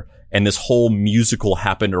character, and this whole musical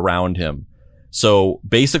happened around him. So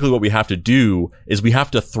basically what we have to do is we have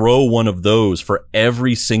to throw one of those for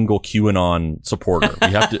every single QAnon supporter.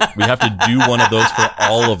 We have to do one of those for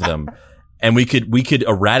all of them, and we could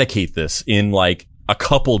eradicate this in a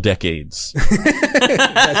couple decades.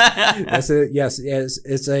 That's it. Yes,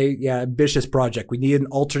 it's a ambitious project. We need an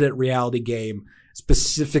alternate reality game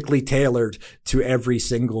specifically tailored to every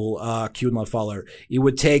single QAnon follower. It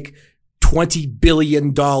would take $20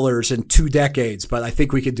 billion in 2 decades, but I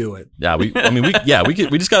think we could do it. Yeah, we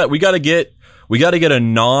got to get a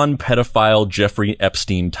non-pedophile Jeffrey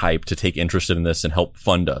Epstein type to take interest in this and help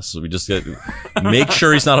fund us. So we just got to make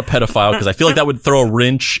sure he's not a pedophile, because I feel like that would throw a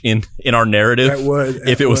wrench in our narrative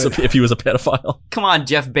if he was a pedophile. Come on,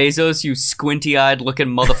 Jeff Bezos, you squinty-eyed looking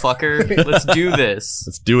motherfucker. Let's do this.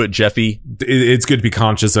 Let's do it, Jeffy. It's good to be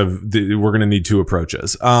conscious of we're going to need 2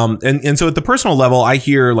 approaches. And so at the personal level, I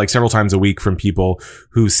hear several times a week from people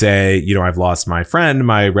who say, I've lost my friend,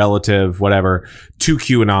 my relative, whatever, to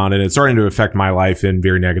QAnon, and it's starting to affect my life in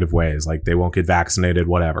very negative ways. They won't get vaccinated,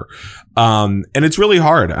 whatever. And it's really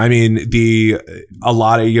hard. I mean,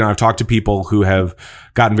 I've talked to people who have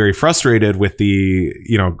gotten very frustrated with the,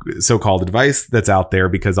 so-called advice that's out there,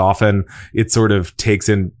 because often it sort of takes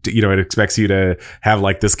in, it expects you to have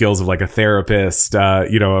the skills of a therapist,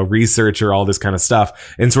 a researcher, all this kind of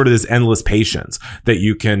stuff, and sort of this endless patience that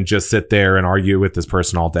you can just sit there and argue with this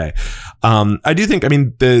person all day. I do think,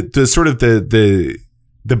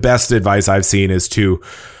 the best advice I've seen is to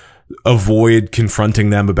avoid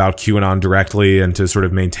confronting them about QAnon directly, and to sort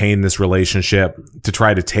of maintain this relationship, to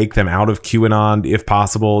try to take them out of QAnon if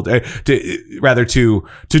possible, to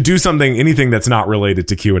do anything that's not related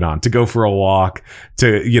to QAnon, to go for a walk,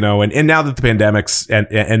 and now that the pandemic's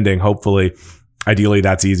ending, hopefully, ideally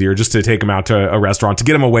that's easier, just to take them out to a restaurant, to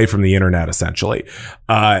get them away from the internet, essentially.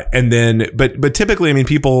 And then, but typically,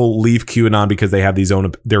 people leave QAnon because they have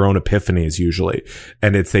their own epiphanies usually.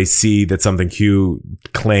 And they see that something Q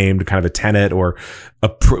claimed, kind of a tenet or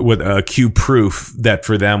with a Q proof that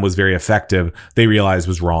for them was very effective, they realized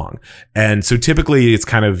was wrong. And so typically it's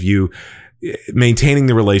kind of you maintaining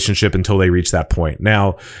the relationship until they reach that point.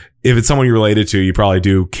 Now, if it's someone you're related to, you probably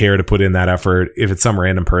do care to put in that effort. If it's some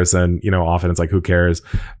random person, often it's who cares?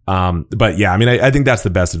 But yeah, I think that's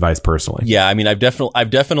the best advice personally. Yeah. I've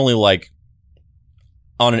definitely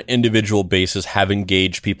on an individual basis have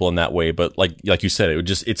engaged people in that way. But like you said,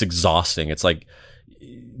 it's exhausting. It's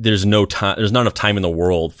there's not enough time in the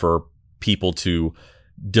world for people to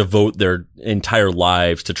devote their entire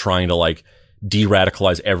lives to trying to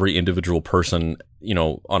de-radicalize every individual person,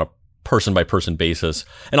 on a person by person basis.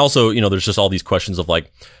 And also, there's just all these questions of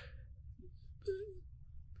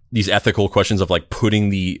these ethical questions of putting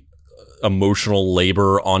the emotional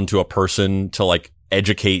labor onto a person to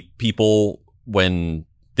educate people when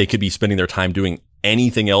they could be spending their time doing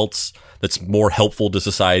anything else that's more helpful to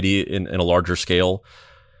society in a larger scale.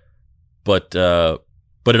 But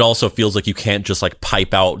it also feels like you can't just like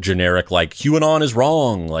pipe out generic, like QAnon is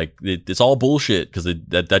wrong. Like it's all bullshit, because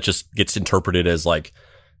that just gets interpreted as like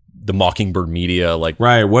the Mockingbird media. Like,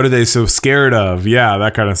 right. What are they so scared of? Yeah.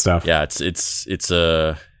 That kind of stuff. Yeah. It's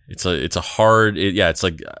a hard, it's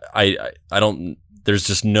like, I don't,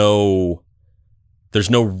 there's no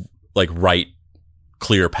like right,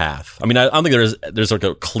 clear path. I mean, I don't think there's like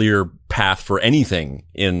a clear path for anything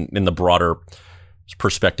in the broader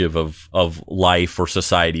perspective of life or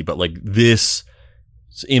society, but like this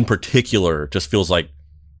in particular just feels like,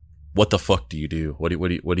 what the fuck do you do? What do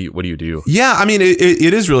you do? Yeah, I mean,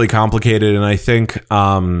 it is really complicated, and I think,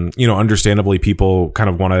 understandably, people kind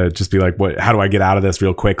of want to just be like, "What? How do I get out of this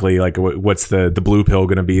real quickly? Like, what's the blue pill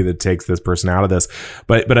going to be that takes this person out of this?"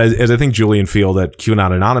 But as I think Julian Field at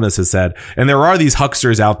QAnon Anonymous has said, and there are these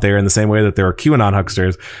hucksters out there in the same way that there are QAnon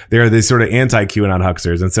hucksters. There are these sort of anti-QAnon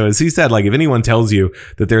hucksters, and so as he said, like if anyone tells you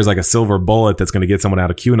that there's like a silver bullet that's going to get someone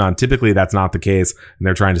out of QAnon, typically that's not the case, and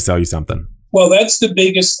they're trying to sell you something. Well, that's the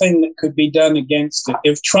biggest thing that could be done against it.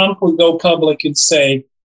 If Trump would go public and say,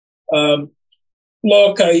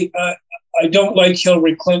 look, I don't like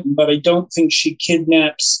Hillary Clinton, but I don't think she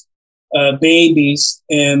kidnaps babies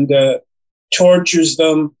and tortures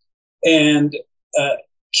them and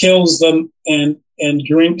kills them and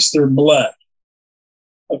drinks their blood.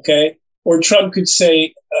 Okay? Or Trump could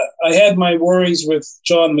say, I had my worries with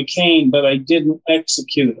John McCain, but I didn't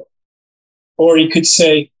execute him. Or he could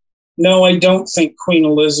say, no, I don't think Queen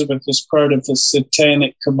Elizabeth is part of the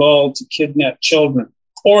satanic cabal to kidnap children,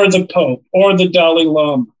 or the Pope, or the Dalai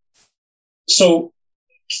Lama. So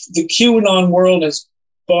the QAnon world has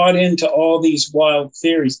bought into all these wild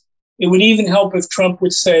theories. It would even help if Trump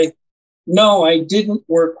would say, no, I didn't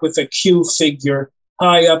work with a Q figure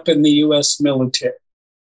high up in the U.S. military.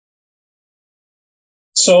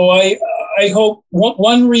 So I hope,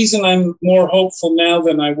 one reason I'm more hopeful now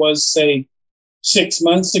than I was, say, 6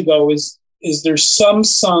 months ago is there's some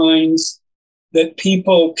signs that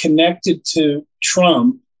people connected to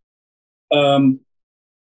Trump don't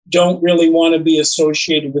really want to be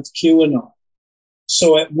associated with QAnon.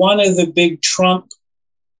 So at one of the big Trump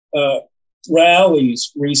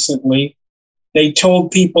rallies recently, they told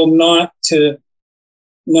people not to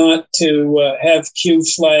have Q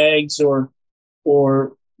flags or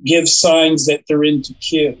give signs that they're into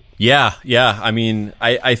Q. Yeah. I mean,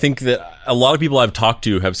 I think that a lot of people I've talked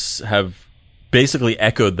to have basically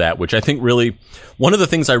echoed that, which I think really, one of the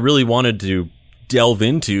things I really wanted to delve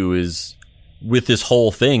into is with this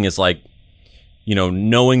whole thing is like,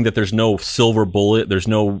 knowing that there's no silver bullet, there's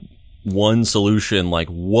no one solution, like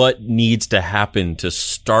what needs to happen to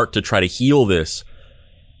start to try to heal this,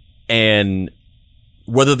 and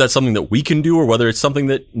whether that's something that we can do or whether it's something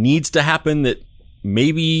that needs to happen that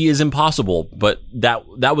maybe is impossible, but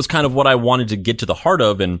that was kind of what I wanted to get to the heart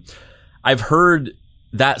of. And I've heard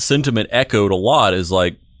that sentiment echoed a lot as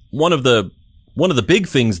like one of the big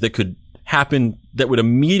things that could happen that would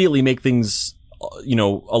immediately make things,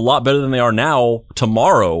 a lot better than they are now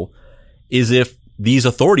tomorrow, is if these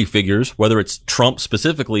authority figures, whether it's Trump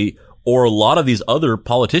specifically or a lot of these other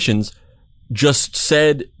politicians, just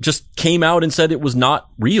came out and said it was not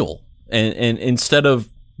real. And instead of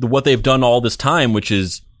what they've done all this time, which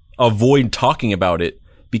is avoid talking about it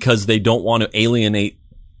because they don't want to alienate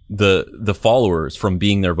the followers from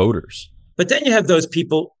being their voters. But then you have those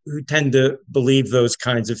people who tend to believe those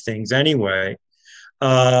kinds of things anyway.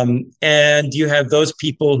 And you have those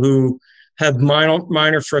people who have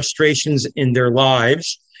minor frustrations in their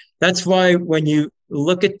lives. That's why when you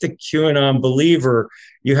look at the QAnon believer,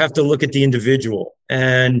 you have to look at the individual.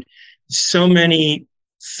 And so many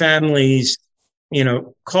families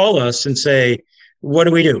call us and say, what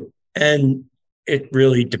do we do? And it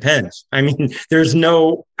really depends. I mean, there's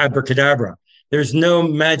no abracadabra. There's no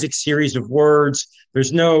magic series of words.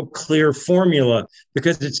 There's no clear formula,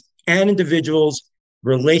 because it's an individual's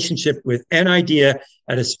relationship with an idea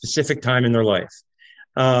at a specific time in their life.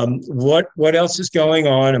 What else is going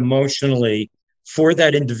on emotionally for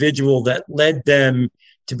that individual that led them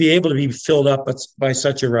to be able to be filled up by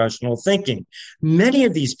such irrational thinking? Many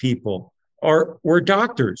of these people were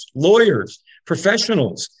doctors, lawyers,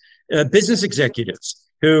 professionals, business executives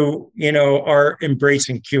who, are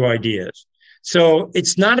embracing Q ideas. So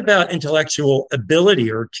it's not about intellectual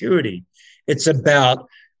ability or acuity. It's about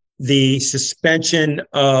the suspension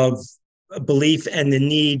of belief and the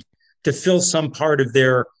need to fill some part of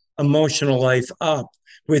their emotional life up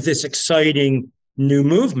with this exciting new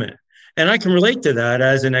movement. And I can relate to that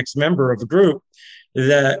as an ex-member of a group.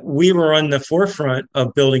 that we were on the forefront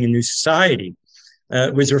of building a new society.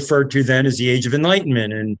 It was referred to then as the Age of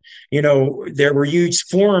Enlightenment. And, there were huge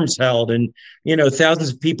forums held and, thousands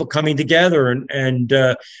of people coming together and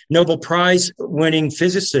Nobel Prize winning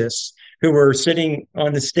physicists who were sitting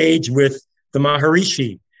on the stage with the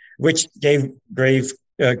Maharishi, which gave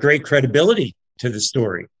great credibility to the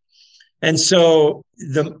story. And so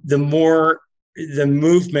the more the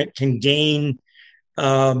movement can gain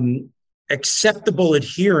acceptable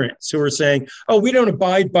adherents who are saying, oh, we don't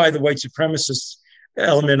abide by the white supremacist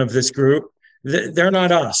element of this group. They're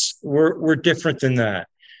not us. We're different than that.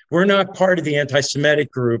 We're not part of the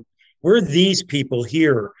anti-Semitic group. We're these people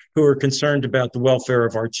here who are concerned about the welfare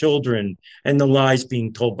of our children and the lies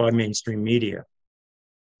being told by mainstream media.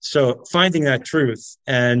 So finding that truth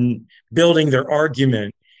and building their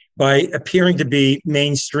argument by appearing to be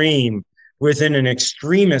mainstream within an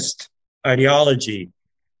extremist ideology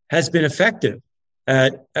has been effective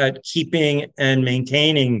at keeping and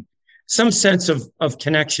maintaining some sense of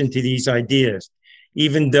connection to these ideas,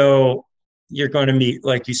 even though you're going to meet,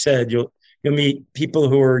 like you said, you'll meet people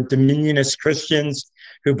who are dominionist Christians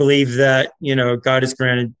who believe that, God has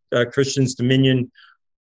granted Christians dominion,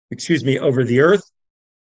 over the earth.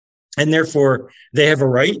 And therefore they have a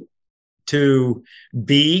right to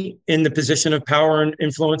be in the position of power and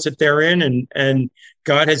influence that they're in. And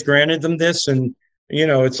God has granted them this. And,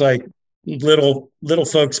 it's like little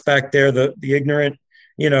folks back there, the ignorant,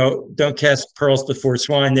 don't cast pearls before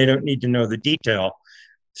swine. They don't need to know the detail.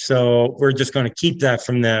 So we're just going to keep that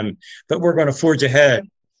from them, but we're going to forge ahead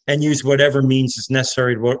and use whatever means is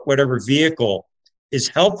necessary, whatever vehicle is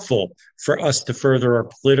helpful for us to further our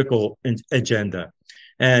political agenda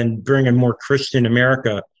and bring a more Christian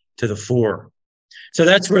America to the fore. So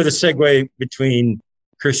that's where the segue between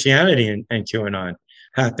Christianity and QAnon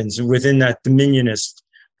happens within that dominionist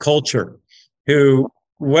culture, who,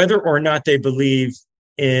 whether or not they believe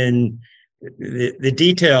in the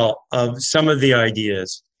detail of some of the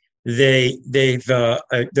ideas, they're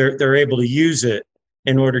able to use it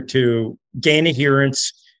in order to gain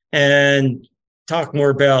adherence and talk more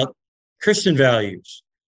about Christian values,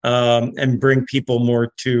 and bring people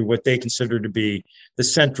more to what they consider to be the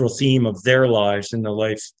central theme of their lives and the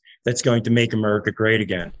life that's going to make America great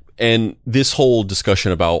again. And this whole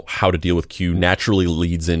discussion about how to deal with Q naturally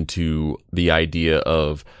leads into the idea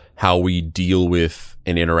of how we deal with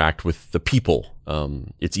and interact with the people.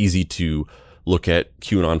 It's easy to look at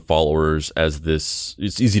QAnon followers as this,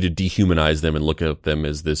 it's easy to dehumanize them and look at them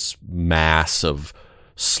as this mass of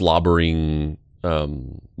slobbering,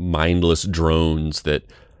 mindless drones that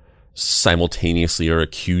simultaneously are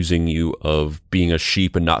accusing you of being a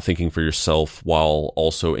sheep and not thinking for yourself, while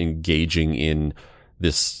also engaging in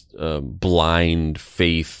this blind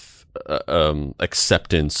faith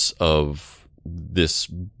acceptance of this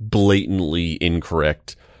blatantly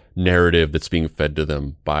incorrect narrative that's being fed to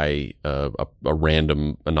them by a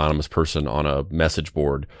random anonymous person on a message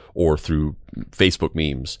board or through Facebook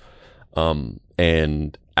memes.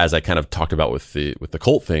 And as I kind of talked about with the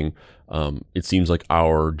cult thing, it seems like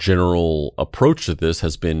our general approach to this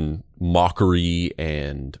has been mockery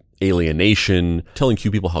and alienation, telling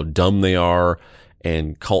Q people how dumb they are,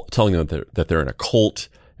 and telling them that they're in a cult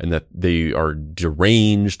and that they are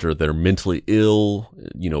deranged or they're mentally ill.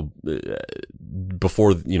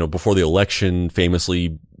 Before the election,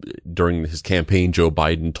 famously during his campaign, Joe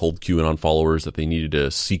Biden told QAnon followers that they needed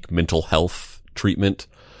to seek mental health treatment.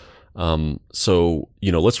 So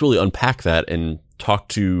let's really unpack that and talk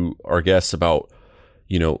to our guests about,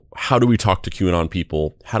 how do we talk to QAnon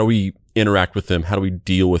people? How do we interact with them? How do we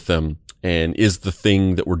deal with them? And is the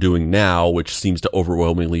thing that we're doing now, which seems to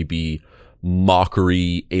overwhelmingly be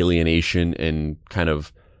mockery, alienation, and kind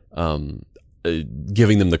of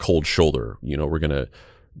giving them the cold shoulder. We're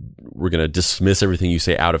gonna dismiss everything you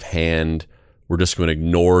say out of hand. We're just going to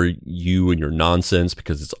ignore you and your nonsense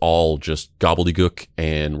because it's all just gobbledygook,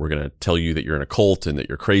 and we're going to tell you that you're in a cult and that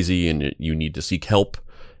you're crazy and you need to seek help,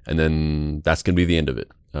 and then that's going to be the end of it.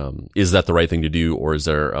 Is that the right thing to do, or is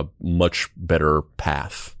there a much better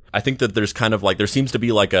path? I think that there's kind of there seems to be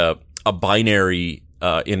a binary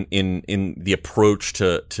in the approach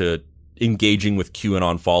to engaging with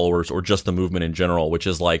QAnon followers or just the movement in general, which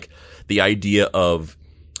is the idea of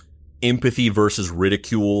empathy versus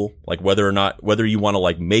ridicule, whether you want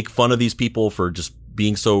to make fun of these people for just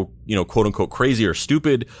being so, quote unquote crazy or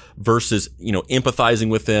stupid, versus, empathizing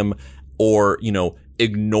with them, or,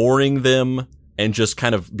 ignoring them and just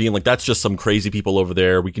kind of being that's just some crazy people over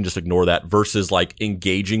there, we can just ignore that, versus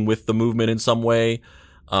engaging with the movement in some way.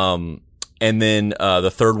 And then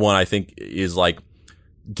the third one I think is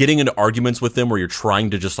getting into arguments with them where you're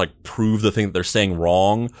trying to just like prove the thing that they're saying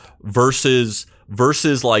wrong versus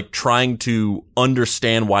like trying to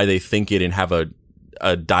understand why they think it and have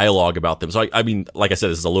a dialogue about them. So I mean, like I said,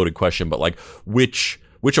 this is a loaded question, but like which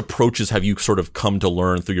approaches have you sort of come to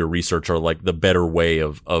learn through your research are like the better way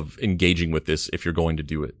of engaging with this if you're going to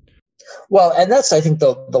do it? Well, and that's, I think,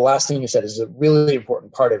 the last thing you said is a really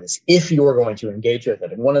important part of this, if you're going to engage with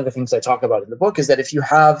it. And one of the things I talk about in the book is that if you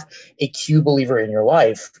have a Q believer in your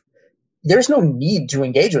life, there's no need to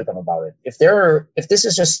engage with them about it. If this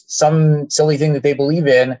is just some silly thing that they believe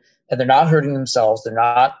in and they're not hurting themselves, they're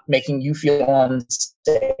not making you feel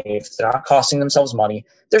unsafe, they're not costing themselves money,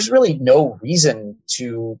 there's really no reason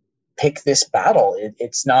to pick this battle.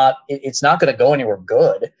 It's not going to go anywhere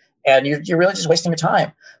good. And you're really just wasting your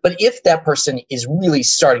time. But if that person is really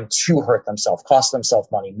starting to hurt themselves, cost themselves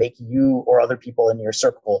money, make you or other people in your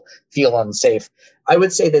circle feel unsafe, I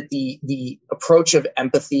would say that the approach of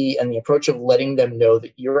empathy and the approach of letting them know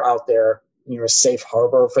that you're out there and you're a safe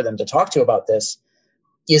harbor for them to talk to about this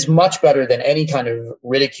is much better than any kind of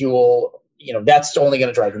ridicule. That's only going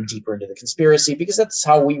to drive them deeper into the conspiracy, because that's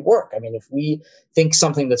how we work. I mean, if we think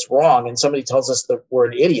something that's wrong and somebody tells us that we're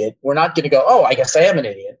an idiot, we're not going to go, oh, I guess I am an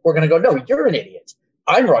idiot. We're going to go, no, you're an idiot.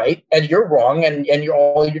 I'm right and you're wrong. And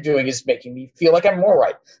all you're doing is making me feel like I'm more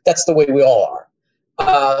right. That's the way we all are.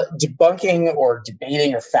 Debunking or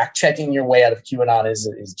debating or fact checking your way out of QAnon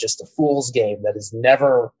is just a fool's game that is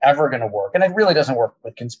never, ever going to work. And it really doesn't work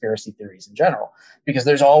with conspiracy theories in general, because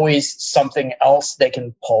there's always something else they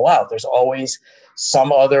can pull out. There's always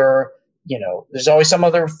some other, there's always some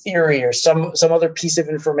other theory or some other piece of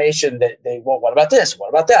information that what about this? What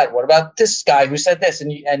about that? What about this guy who said this?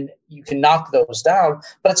 And you can knock those down,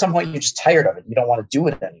 but at some point you're just tired of it. You don't want to do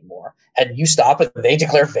it anymore. And you stop and they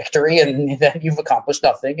declare victory, and then you've accomplished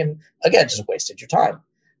nothing. And again, just wasted your time.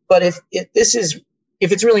 But if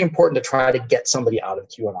it's really important to try to get somebody out of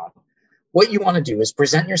QAnon, what you want to do is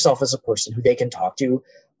present yourself as a person who they can talk to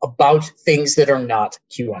about things that are not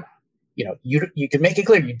QAnon. You can make it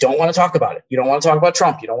clear you don't want to talk about it. You don't want to talk about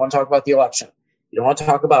Trump. You don't want to talk about the election. You don't want to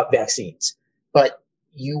talk about vaccines. But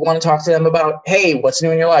you want to talk to them about, hey, what's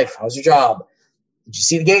new in your life? How's your job? Did you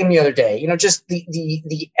see the game the other day? Just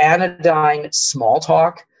the anodyne small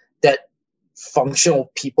talk that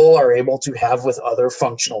functional people are able to have with other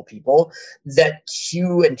functional people that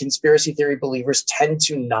Q and conspiracy theory believers tend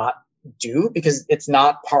to not do, because it's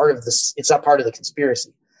not part of this. It's not part of the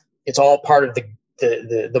conspiracy. It's all part of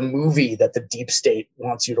the movie that the deep state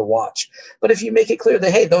wants you to watch. But if you make it clear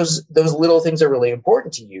that, hey, those little things are really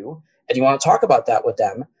important to you and you want to talk about that with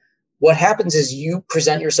them, what happens is you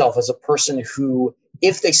present yourself as a person who,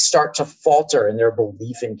 if they start to falter in their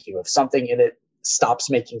belief in Q, if something in it stops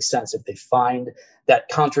making sense, if they find that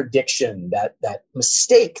contradiction, that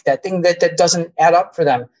mistake, that thing that doesn't add up for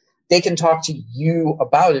them, they can talk to you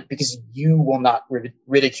about it, because you will not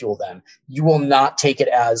ridicule them. You will not take it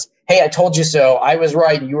as, hey, I told you so. I was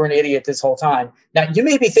right. And you were an idiot this whole time. Now, you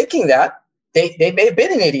may be thinking that. They may have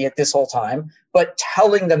been an idiot this whole time, but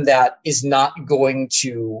telling them that is not going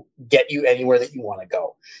to get you anywhere that you want to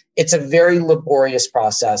go. It's a very laborious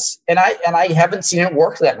process. And I haven't seen it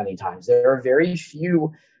work that many times. There are very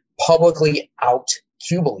few publicly out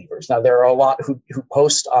Q believers. Now, there are a lot who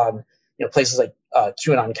post on places like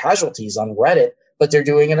QAnon casualties on Reddit, but they're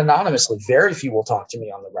doing it anonymously. Very few will talk to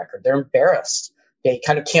me on the record. They're embarrassed. They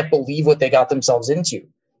kind of can't believe what they got themselves into.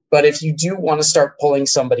 But if you do want to start pulling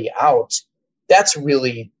somebody out, that's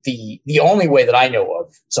really the only way that I know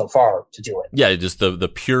of so far to do it. Yeah, just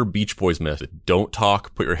the pure Beach Boys method. Don't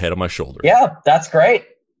talk, put your head on my shoulder. Yeah, that's great.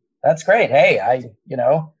 That's great. Hey,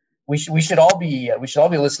 we should all be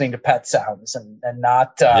listening to Pet Sounds and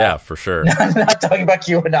not yeah, for sure. not talking about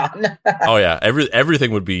QAnon. Oh yeah,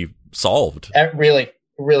 everything would be solved.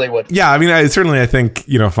 Really would. Yeah, I mean, I think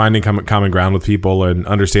finding common ground with people and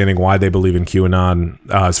understanding why they believe in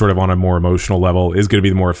QAnon, sort of on a more emotional level, is going to be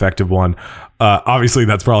the more effective one. Obviously,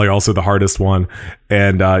 that's probably also the hardest one,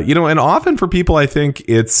 and and often for people, I think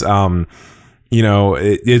it's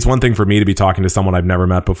it's one thing for me to be talking to someone I've never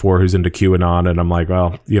met before who's into QAnon, and I'm like,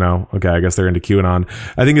 well, okay, I guess they're into QAnon.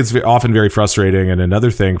 I think it's often very frustrating. And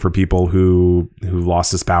another thing for people who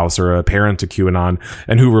lost a spouse or a parent to QAnon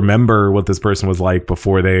and who remember what this person was like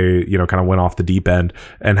before they, kind of went off the deep end,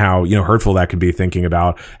 and how, hurtful that can be, thinking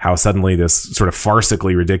about how suddenly this sort of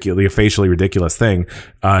farcically ridiculous, facially ridiculous thing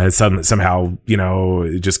has somehow,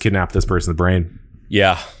 just kidnapped this person's brain.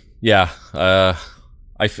 Yeah.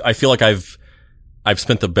 I feel like I've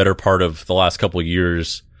spent the better part of the last couple of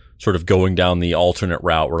years sort of going down the alternate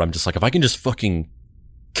route where I'm just like, if I can just fucking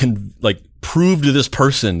prove to this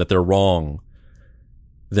person that they're wrong,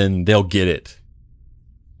 then they'll get it.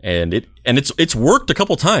 And it's worked a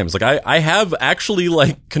couple times. Like I have actually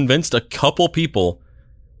like convinced a couple people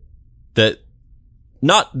that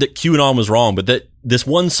not that QAnon was wrong, but that this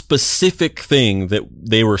one specific thing that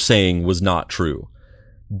they were saying was not true.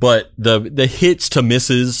 But the hits to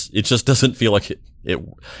misses, it just doesn't feel like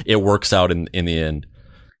it works out in the end.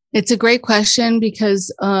 It's a great question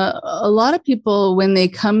because a lot of people, when they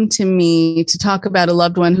come to me to talk about a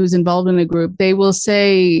loved one who's involved in a group, they will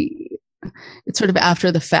say, it's sort of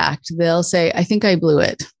after the fact, they'll say, I think I blew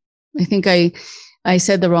it. I think I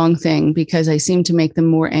said the wrong thing because I seem to make them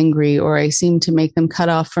more angry, or I seem to make them cut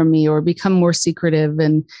off from me or become more secretive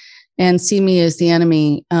and see me as the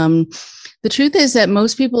enemy. The truth is that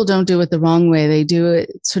most people don't do it the wrong way. They do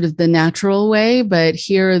it sort of the natural way, but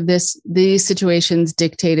here these situations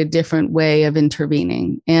dictate a different way of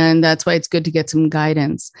intervening. And that's why it's good to get some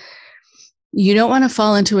guidance. You don't want to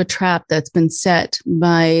fall into a trap that's been set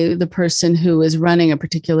by the person who is running a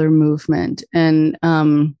particular movement. And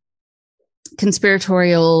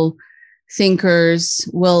conspiratorial thinkers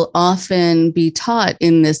will often be taught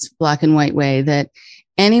in this black and white way that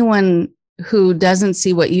anyone who doesn't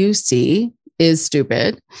see what you see is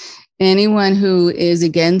stupid. Anyone who is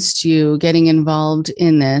against you getting involved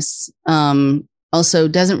in this also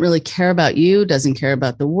doesn't really care about you, doesn't care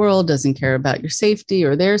about the world, doesn't care about your safety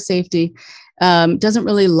or their safety, doesn't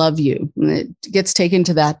really love you. It gets taken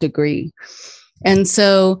to that degree. And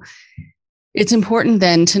so it's important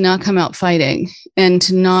then to not come out fighting and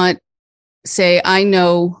to not say, I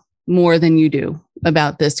know more than you do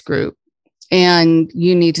about this group and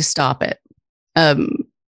you need to stop it.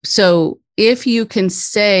 So if you can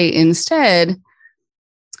say instead,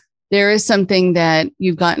 there is something that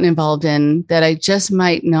you've gotten involved in that I just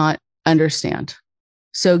might not understand.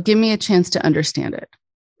 So give me a chance to understand it.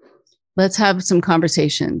 Let's have some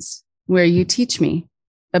conversations where you teach me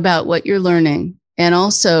about what you're learning. And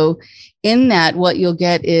also in that, what you'll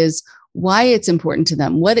get is why it's important to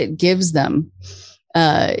them, what it gives them.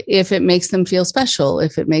 If it makes them feel special,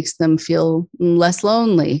 if it makes them feel less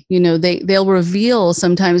lonely, they'll reveal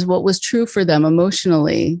sometimes what was true for them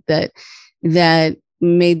emotionally that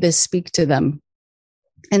made this speak to them.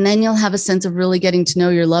 And then you'll have a sense of really getting to know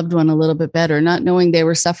your loved one a little bit better, not knowing they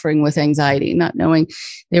were suffering with anxiety, not knowing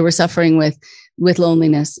they were suffering with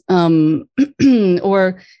loneliness,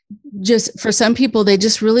 or just for some people, they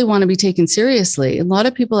just really want to be taken seriously. A lot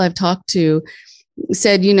of people I've talked to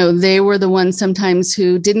said, they were the ones sometimes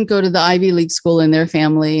who didn't go to the Ivy League school in their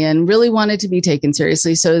family and really wanted to be taken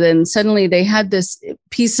seriously. So then suddenly they had this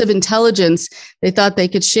piece of intelligence they thought they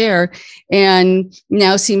could share and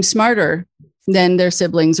now seem smarter than their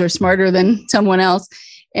siblings or smarter than someone else.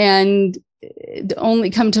 And only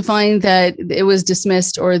come to find that it was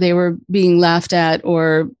dismissed or they were being laughed at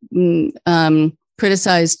or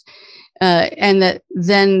criticized. And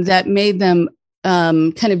that made them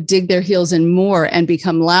kind of dig their heels in more and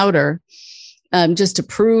become louder just to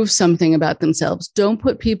prove something about themselves. Don't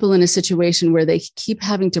put people in a situation where they keep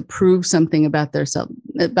having to prove something about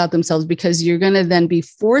themselves, because you're going to then be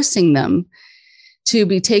forcing them to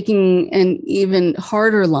be taking an even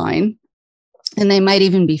harder line, and they might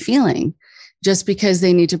even be feeling just because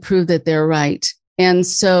they need to prove that they're right. And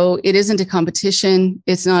so it isn't a competition.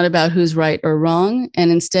 It's not about who's right or wrong.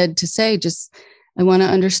 And instead to say, just, I want to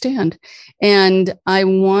understand. And I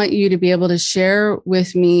want you to be able to share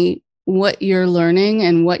with me what you're learning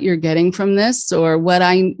and what you're getting from this, or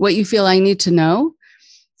what you feel I need to know.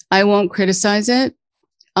 I won't criticize it.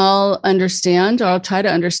 I'll understand, or I'll try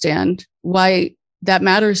to understand why that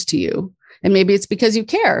matters to you. And maybe it's because you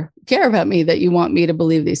care about me, that you want me to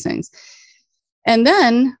believe these things. And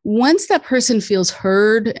then once that person feels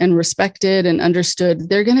heard and respected and understood,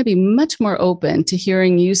 they're going to be much more open to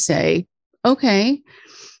hearing you say, okay,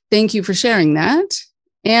 thank you for sharing that.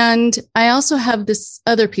 And I also have this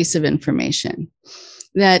other piece of information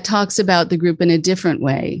that talks about the group in a different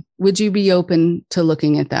way. Would you be open to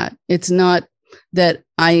looking at that? It's not that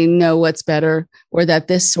I know what's better or that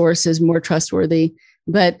this source is more trustworthy,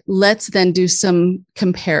 but let's then do some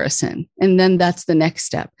comparison. And then that's the next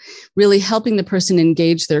step, really helping the person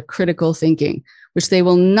engage their critical thinking, which they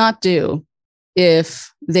will not do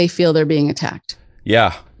if they feel they're being attacked.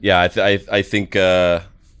 Yeah. I think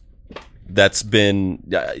that's been.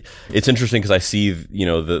 It's interesting because I see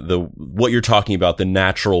the what you're talking about, the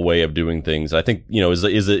natural way of doing things. I think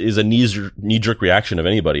is a knee-jerk reaction of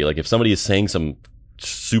anybody. Like if somebody is saying some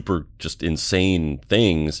super just insane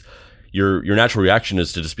things, your natural reaction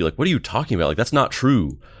is to just be like, what are you talking about? Like, that's not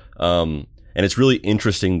true. And it's really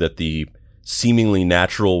interesting that the seemingly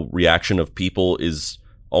natural reaction of people is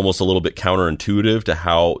almost a little bit counterintuitive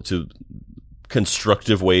to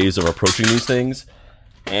constructive ways of approaching these things.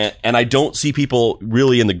 And I don't see people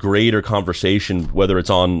really in the greater conversation, whether it's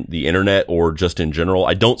on the internet or just in general.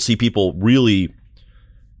 I don't see people really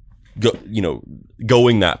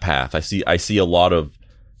going that path. I see a lot of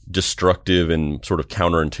destructive and sort of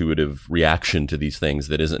counterintuitive reaction to these things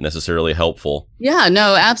that isn't necessarily helpful. Yeah,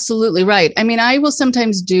 no, absolutely right. I mean, I will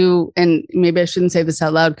sometimes do, and maybe I shouldn't say this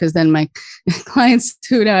out loud because then my clients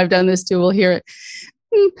who know I've done this to will hear it.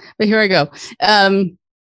 But here I go.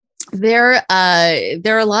 There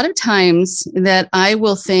are a lot of times that I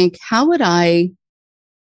will think, how would I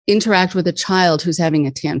interact with a child who's having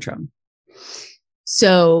a tantrum?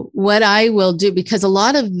 So what I will do, because a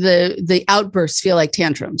lot of the outbursts feel like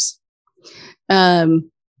tantrums.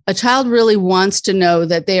 A child really wants to know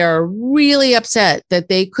that they are really upset that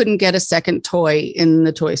they couldn't get a second toy in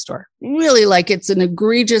the toy store. Really, like it's an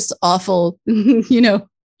egregious, awful,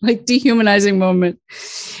 like dehumanizing moment.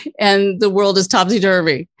 And the world is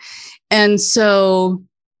topsy-turvy. And so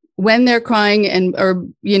when they're crying or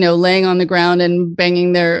laying on the ground and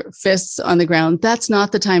banging their fists on the ground, that's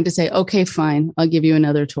not the time to say, okay, fine, I'll give you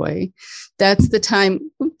another toy. That's the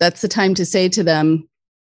time to say to them,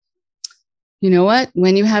 you know what?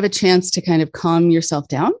 When you have a chance to kind of calm yourself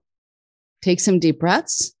down, take some deep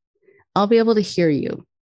breaths, I'll be able to hear you.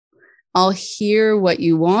 I'll hear what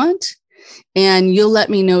you want, and you'll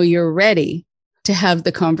let me know you're ready to have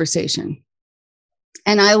the conversation.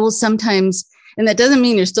 And I will sometimes, and that doesn't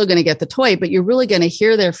mean you're still going to get the toy, but you're really going to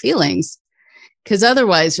hear their feelings, because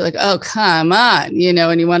otherwise you're like, oh, come on, and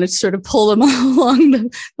you want to sort of pull them along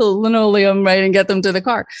the linoleum, right, and get them to the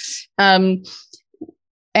car.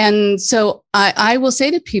 And so I will say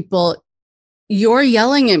to people, you're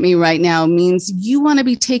yelling at me right now means you want to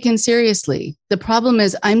be taken seriously. The problem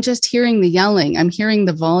is I'm just hearing the yelling. I'm hearing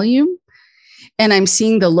the volume, and I'm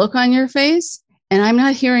seeing the look on your face, and I'm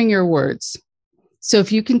not hearing your words. So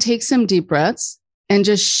if you can take some deep breaths and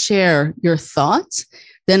just share your thoughts,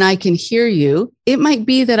 then I can hear you. It might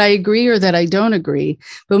be that I agree or that I don't agree,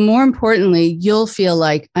 but more importantly, you'll feel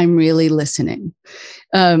like I'm really listening.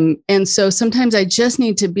 And so sometimes I just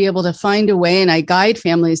need to be able to find a way, and I guide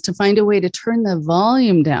families to find a way to turn the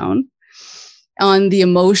volume down on the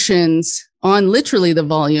emotions, on literally the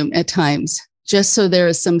volume at times, just so there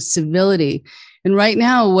is some civility. And right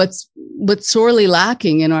now, what's sorely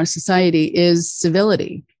lacking in our society is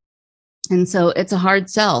civility. And so it's a hard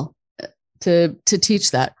sell to teach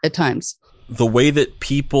that at times. The way that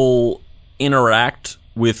people interact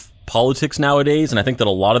with politics nowadays, and I think that a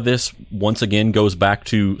lot of this, once again, goes back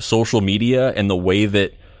to social media and the way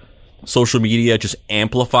that social media just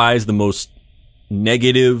amplifies the most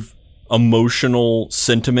negative, emotional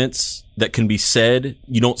sentiments that can be said.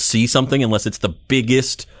 You don't see something unless it's the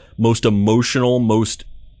biggest, most emotional, most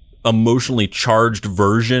emotionally charged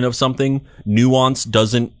version of something. Nuance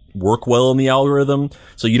doesn't work well in the algorithm.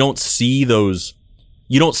 So you don't see those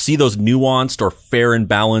nuanced or fair and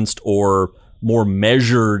balanced or more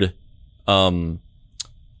measured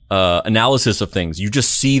analysis of things. You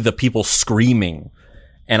just see the people screaming.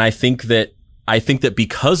 And I think that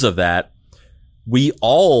because of that, we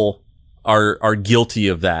all are guilty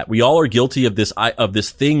of that. We all are guilty of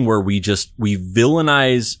this thing where we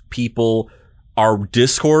villainize people. Our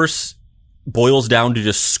discourse boils down to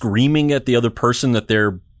just screaming at the other person that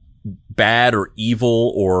they're bad or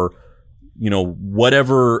evil or,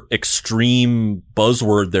 whatever extreme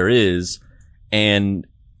buzzword there is. And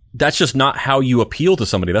that's just not how you appeal to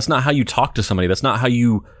somebody. That's not how you talk to somebody. That's not how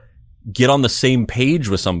you get on the same page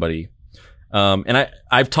with somebody. And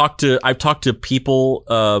I've talked to people,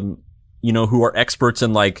 who are experts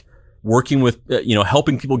in like working with,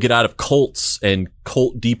 helping people get out of cults and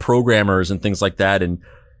cult deprogrammers and things like that. And,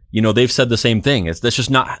 they've said the same thing. That's just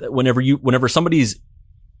not, whenever somebody's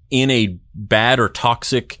in a bad or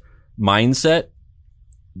toxic mindset,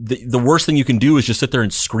 the worst thing you can do is just sit there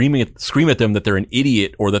and scream at them that they're an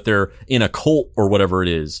idiot or that they're in a cult or whatever it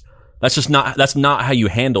is. That's not how you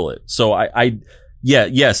handle it. So I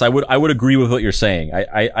would agree with what you're saying.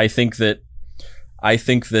 I think that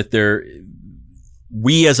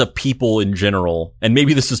we as a people in general, and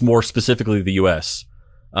maybe this is more specifically the US.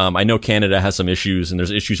 I know Canada has some issues and there's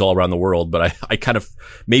issues all around the world, but I kind of,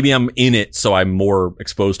 maybe I'm in it, so I'm more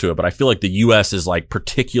exposed to it. But I feel like the US is like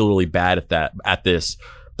particularly bad at this.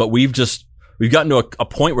 But we've gotten to a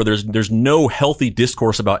point where there's no healthy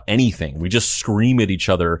discourse about anything. We just scream at each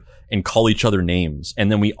other and call each other names. And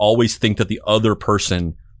then we always think that the other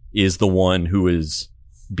person is the one who is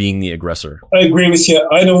being the aggressor. I agree with you.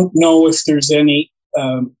 I don't know if there's any,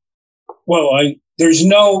 there's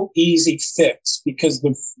no easy fix because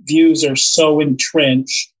the views are so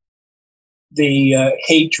entrenched. The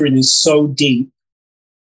hatred is so deep.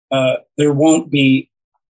 There won't be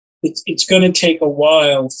it's going to take a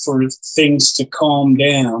while for things to calm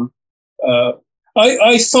down.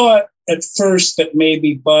 I thought at first that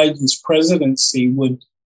maybe Biden's presidency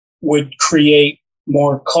would create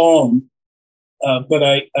more calm, but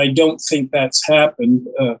I don't think that's happened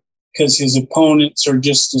because his opponents are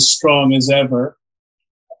just as strong as ever.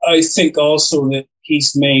 I think also that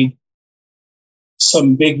he's made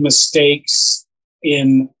some big mistakes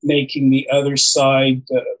in making the other side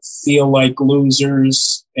feel like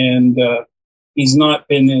losers, and he's not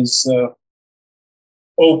been as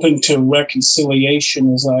open to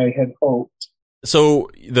reconciliation as I had hoped.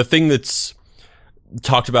 So the thing that's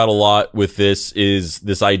talked about a lot with this is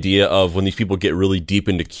this idea of when these people get really deep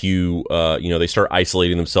into Q, they start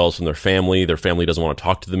isolating themselves from their family. Their family doesn't want to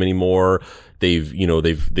talk to them anymore. They've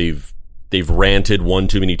ranted one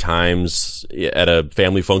too many times at a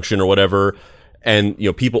family function or whatever. And,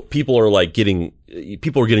 people are getting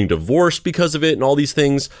divorced because of it and all these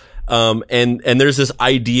things. And there's this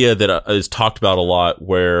idea that is talked about a lot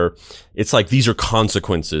where it's like, these are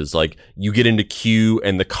consequences. Like, you get into Q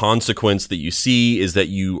and the consequence that you see is that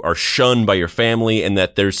you are shunned by your family, and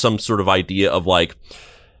that there's some sort of idea of like,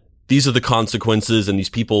 these are the consequences. And these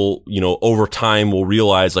people, over time will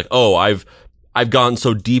realize like, oh, I've gotten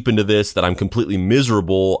so deep into this that I'm completely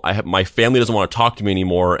miserable. My family doesn't want to talk to me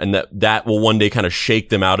anymore. And that will one day kind of shake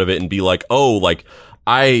them out of it and be like, oh, like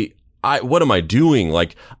what am I doing?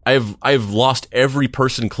 Like I've lost every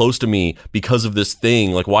person close to me because of this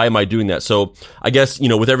thing. Like, why am I doing that? So I guess,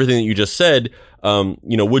 with everything that you just said,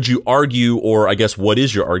 would you argue, or I guess, what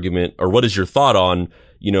is your argument, or what is your thought on,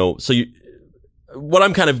 what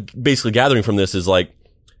I'm kind of basically gathering from this is like,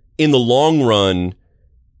 in the long run,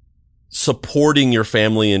 supporting your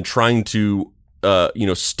family and trying to,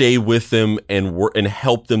 stay with them and work and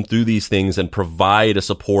help them through these things and provide a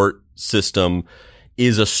support system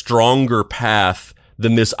is a stronger path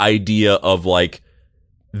than this idea of like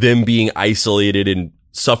them being isolated and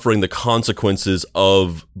suffering the consequences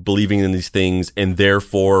of believing in these things, and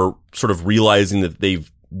therefore sort of realizing that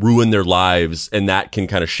they've ruined their lives, and that can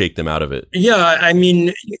kind of shake them out of it. Yeah, I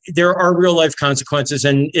mean, there are real life consequences.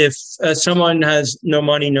 And if someone has no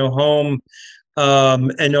money, no home,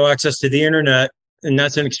 and no access to the internet, and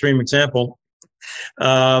that's an extreme example,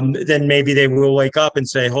 then maybe they will wake up and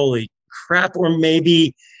say, holy crap, or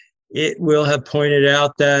maybe it will have pointed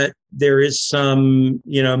out that there is some,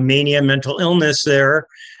 mania, mental illness there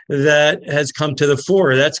that has come to the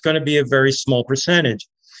fore. That's going to be a very small percentage.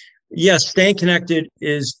 Yes, staying connected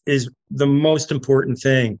is the most important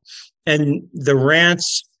thing. And the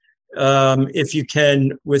rants, if you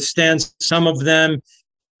can withstand some of them,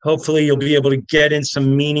 hopefully you'll be able to get in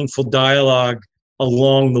some meaningful dialogue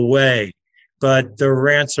along the way. But the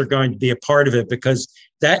rants are going to be a part of it, because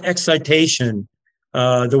that excitation,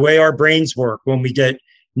 the way our brains work when we get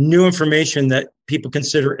new information that people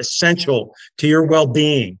consider essential to your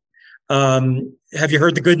well-being. Have you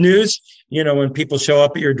heard the good news? When people show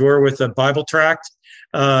up at your door with a Bible tract,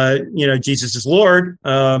 Jesus is Lord,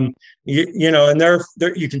 and there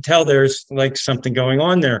you can tell there's like something going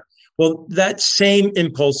on there. Well, that same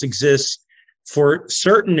impulse exists for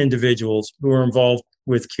certain individuals who are involved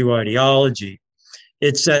with Q ideology.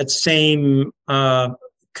 It's that same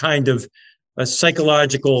kind of a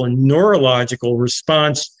psychological and neurological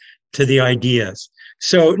response to the ideas.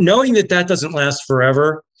 So knowing that doesn't last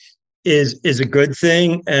forever is a good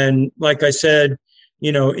thing. And like I said,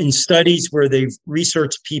 in studies where they've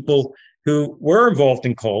researched people who were involved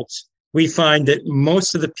in cults, we find that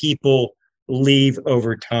most of the people leave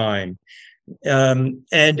over time.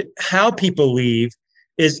 And how people leave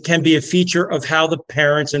can be a feature of how the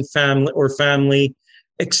parents and family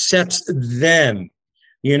accepts them.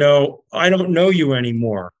 I don't know you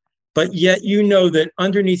anymore, but yet that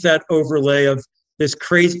underneath that overlay of these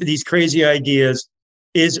crazy ideas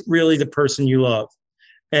is really the person you love,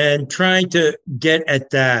 and trying to get at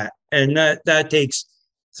that. And that takes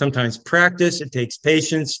sometimes practice. It takes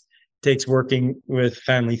patience. It takes working with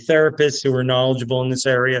family therapists who are knowledgeable in this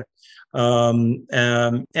area,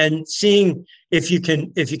 and seeing if you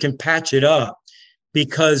can patch it up,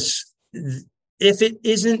 because if it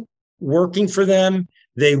isn't working for them,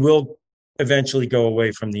 they will eventually go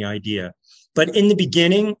away from the idea. But in the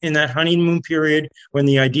beginning, in that honeymoon period, when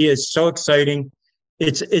the idea is so exciting,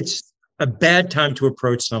 it's a bad time to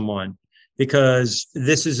approach someone, because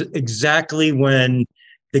this is exactly when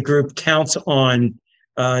the group counts on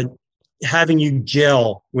having you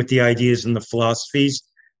gel with the ideas and the philosophies,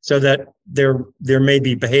 so that there may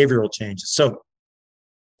be behavioral changes. So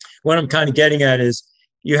what I'm kind of getting at is,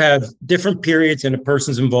 you have different periods in a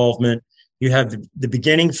person's involvement. You have the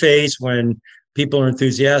beginning phase when people are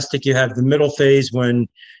enthusiastic. You have the middle phase when,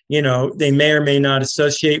 They may or may not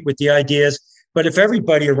associate with the ideas. But if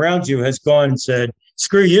everybody around you has gone and said,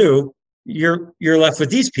 screw you, you're left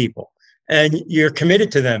with these people and you're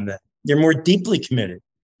committed to them then. You're more deeply committed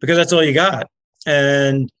because that's all you got.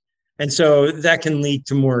 And so that can lead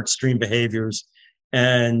to more extreme behaviors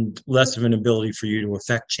and less of an ability for you to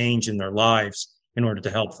affect change in their lives in order to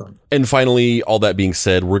help them. And finally, all that being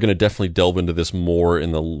said, we're going to definitely delve into this more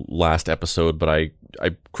in the last episode, but I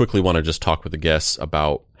quickly want to just talk with the guests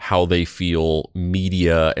about how they feel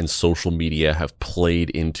media and social media have played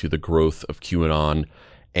into the growth of QAnon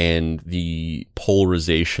and the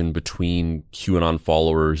polarization between QAnon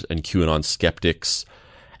followers and QAnon skeptics,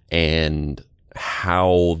 and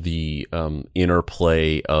how the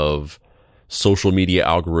interplay of social media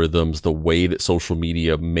algorithms, the way that social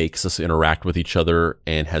media makes us interact with each other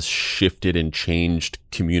and has shifted and changed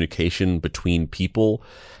communication between people,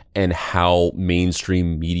 and how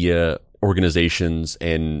mainstream media organizations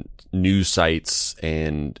and news sites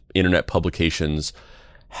and internet publications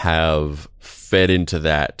have fed into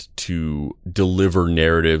that to deliver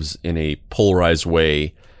narratives in a polarized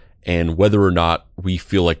way, and whether or not we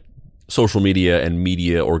feel like social media and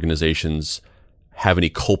media organizations have any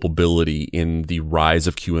culpability in the rise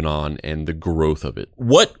of QAnon and the growth of it.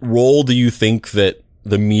 What role do you think that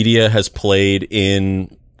the media has played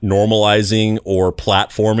in normalizing or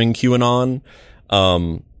platforming QAnon?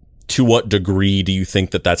 To what degree do you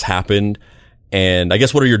think that that's happened? And I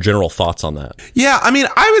guess, what are your general thoughts on that? Yeah, I mean,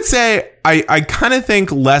 I would say I kind of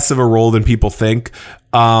think less of a role than people think,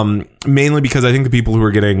 mainly because I think the people who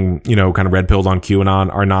are getting, kind of red pilled on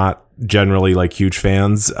QAnon are not generally like huge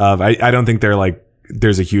fans of, I don't think they're like,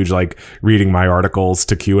 there's a huge like reading my articles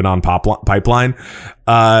to QAnon pipeline.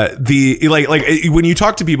 When you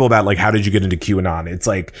talk to people about like, how did you get into QAnon? It's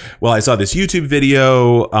like, well, I saw this YouTube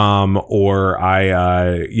video, or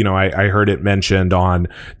I heard it mentioned on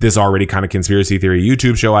this already kind of conspiracy theory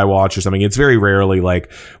YouTube show I watch or something. It's very rarely like,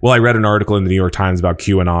 well, I read an article in the New York Times about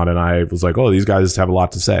QAnon and I was like, oh, these guys have a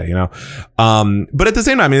lot to say, but at the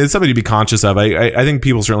same time, I mean, it's something to be conscious of. I think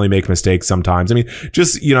people certainly make mistakes sometimes. I mean,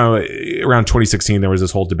 just, around 2016, there was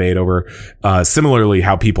this whole debate over, similarly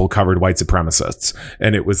how people covered white supremacists.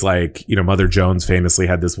 And it was like, Mother Jones famously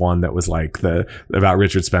had this one that was like about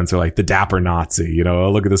Richard Spencer, like the dapper Nazi,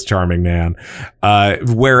 oh, look at this charming man.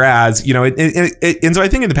 Whereas, and so I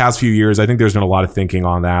think in the past few years, I think there's been a lot of thinking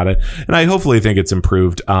on that, and I hopefully think it's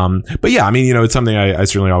improved. But yeah, I mean, it's something I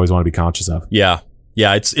certainly always want to be conscious of. Yeah.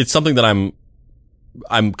 It's something that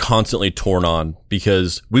I'm constantly torn on,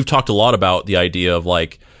 because we've talked a lot about the idea of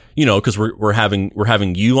like, because we're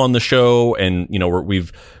having you on the show, and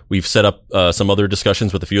we've set up some other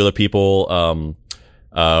discussions with a few other people.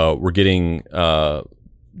 We're doing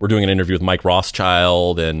an interview with Mike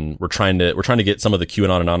Rothschild, and we're trying to get some of the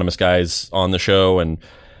QAnon Anonymous guys on the show, and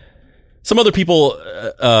some other people,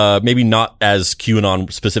 maybe not as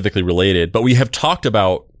QAnon specifically related, but we have talked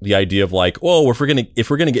about the idea of like, oh, if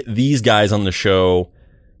we're gonna get these guys on the show,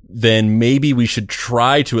 then maybe we should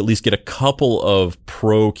try to at least get a couple of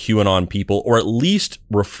pro QAnon people, or at least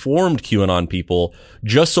reformed QAnon people,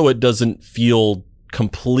 just so it doesn't feel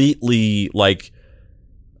completely like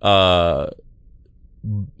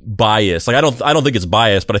biased. Like I don't think it's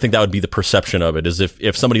biased, but I think that would be the perception of it, is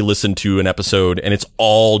if somebody listened to an episode and it's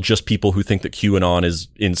all just people who think that QAnon is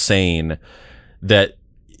insane, that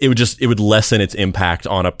it would lessen its impact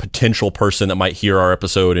on a potential person that might hear our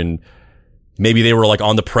episode, and maybe they were like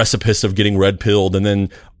on the precipice of getting red pilled, and then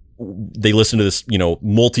they listen to this,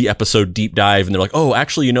 multi-episode deep dive, and they're like, oh,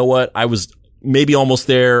 actually, you know what? I was maybe almost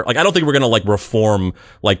there. Like, I don't think we're going to like reform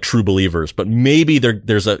like true believers, but maybe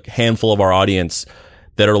there's a handful of our audience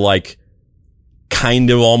that are like kind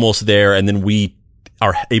of almost there, and then we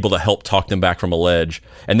are able to help talk them back from a ledge,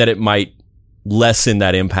 and that it might lessen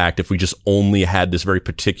that impact if we just only had this very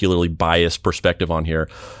particularly biased perspective on here.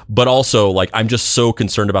 But also, like, I'm just so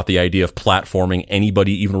concerned about the idea of platforming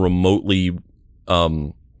anybody even remotely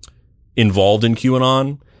involved in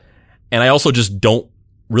QAnon. And I also just don't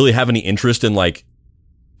really have any interest in like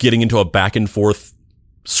getting into a back and forth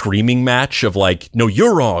screaming match of like, no,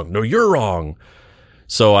 you're wrong. No, you're wrong.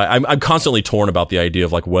 So I'm constantly torn about the idea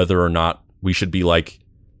of like whether or not we should be like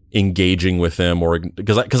engaging with them, or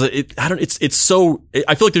because it's so,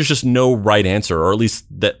 I feel like there's just no right answer, or at least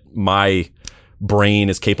that my brain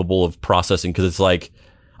is capable of processing. Cause it's like,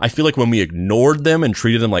 I feel like when we ignored them and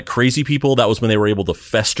treated them like crazy people, that was when they were able to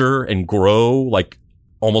fester and grow, like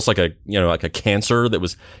almost like like a cancer that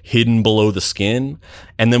was hidden below the skin.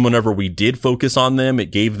 And then whenever we did focus on them,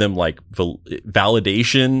 it gave them like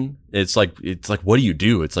validation. It's like, what do you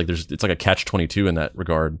do? It's like it's like a catch-22 in that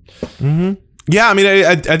regard. Mm-hmm. Yeah, I mean,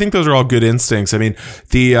 I think those are all good instincts. I mean,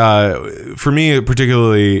 for me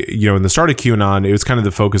particularly, in the start of QAnon, it was kind of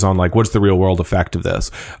the focus on like, what's the real world effect of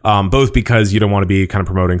this? Both because you don't want to be kind of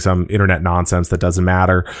promoting some internet nonsense that doesn't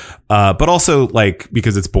matter, but also like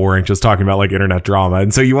because it's boring just talking about like internet drama,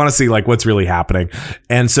 and so you want to see like what's really happening.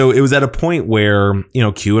 And so it was at a point where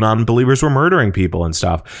QAnon believers were murdering people and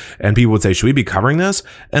stuff, and people would say, "Should we be covering this?"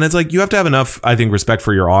 And it's like you have to have enough, I think, respect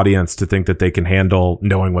for your audience to think that they can handle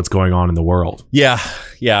knowing what's going on in the world. Yeah.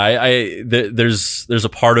 There's a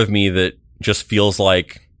part of me that just feels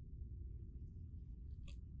like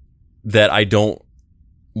that I don't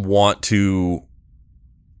want to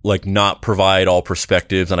like not provide all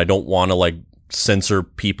perspectives, and I don't want to like censor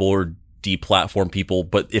people or deplatform people.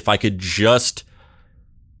 But if I could just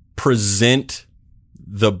present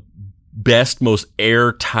the best, most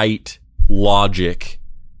airtight logic,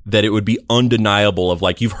 that it would be undeniable of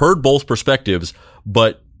like, you've heard both perspectives,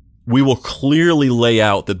 but we will clearly lay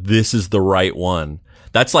out that this is the right one.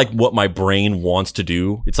 That's like what my brain wants to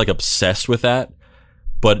do. It's like obsessed with that.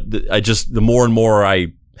 But the more and more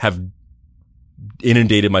I have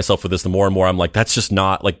inundated myself with this, the more and more I'm like, that's just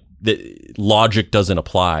not like, the logic doesn't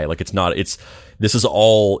apply. Like this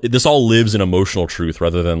all lives in emotional truth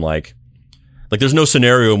rather than like there's no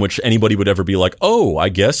scenario in which anybody would ever be like, oh, I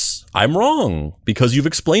guess I'm wrong because you've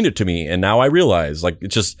explained it to me and now I realize. Like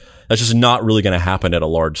that's just not really going to happen at a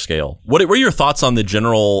large scale. What are your thoughts on the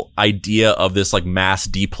general idea of this like mass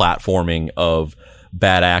deplatforming of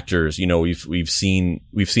bad actors? We've seen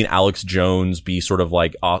Alex Jones be sort of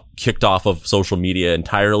like kicked off of social media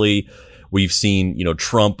entirely. We've seen,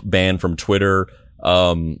 Trump banned from Twitter.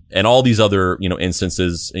 And all these other,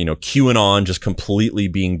 instances, QAnon just completely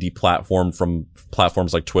being deplatformed from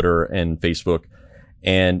platforms like Twitter and Facebook.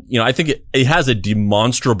 And, I think it has a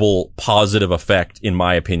demonstrable positive effect, in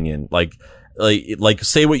my opinion. Like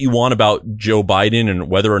say what you want about Joe Biden and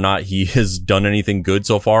whether or not he has done anything good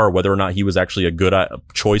so far, or whether or not he was actually a good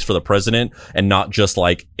choice for the president and not just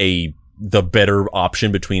like the better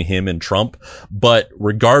option between him and Trump. But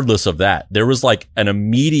regardless of that, there was like an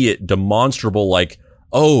immediate demonstrable like,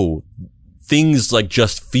 oh, things like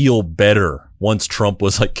just feel better once Trump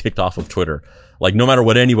was like kicked off of Twitter. Like no matter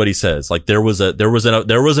what anybody says, like there was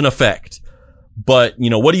an effect. But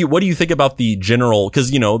what do you think about the general,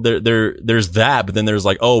 cause there's that, but then there's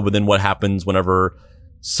like, oh, but then what happens whenever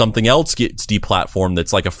something else gets deplatformed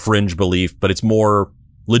that's like a fringe belief, but it's more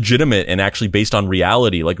legitimate and actually based on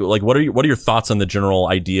reality? Like what are your thoughts on the general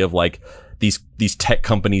idea of like these tech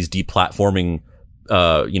companies deplatforming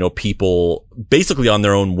people basically on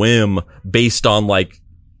their own whim based on like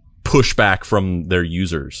pushback from their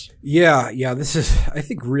users? Yeah, this is, I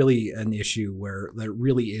think, really an issue where there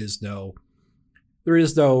really is no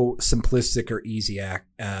simplistic or easy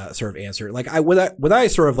sort of answer. Like when I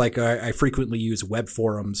sort of like I frequently use web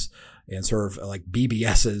forums and sort of like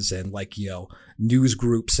BBSs and like news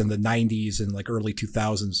groups in the 90s and like early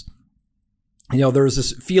 2000s. There was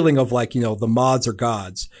this feeling of like the mods are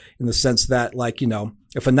gods, in the sense that like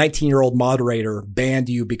if a 19-year-old moderator banned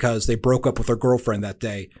you because they broke up with their girlfriend that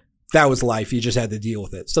day, that was life. You just had to deal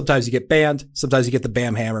with it. Sometimes you get banned, sometimes you get the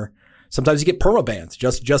bam hammer. Sometimes you get perma-banned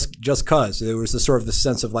just cause. There was the sort of the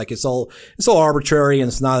sense of like, it's all arbitrary and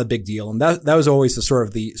it's not a big deal. And that was always the sort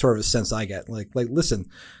of the sense I get. Like, listen,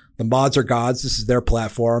 the mods are gods. This is their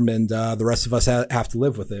platform, and, the rest of us have to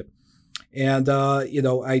live with it. And, of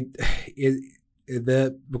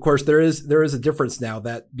course there is a difference now,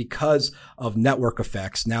 that because of network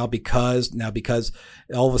effects, because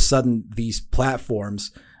all of a sudden these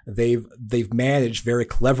platforms, they've managed very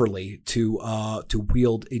cleverly to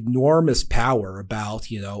wield enormous power about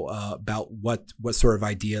what sort of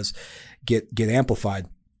ideas get amplified.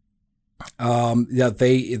 There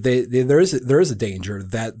is a danger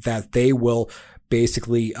that they will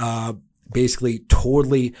basically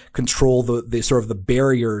totally control the sort of the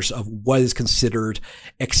barriers of what is considered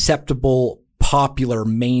acceptable, popular,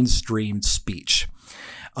 mainstream speech.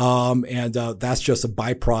 That's just a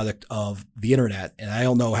byproduct of the internet. And I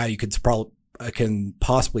don't know how you can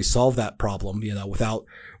possibly solve that problem,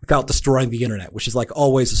 without destroying the internet, which is like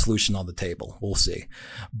always a solution on the table. We'll see.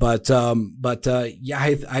 But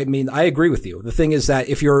yeah, I mean, I agree with you. The thing is that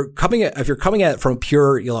if you're coming at it from a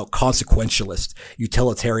pure, consequentialist,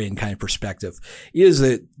 utilitarian kind of perspective, it is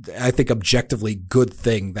I think, objectively good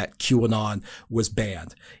thing that QAnon was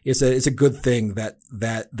banned. It's a good thing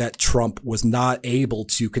that Trump was not able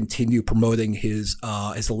to continue promoting his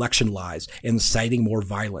election lies and inciting more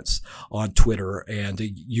violence on Twitter and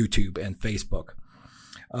YouTube and Facebook.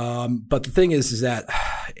 But the thing is that,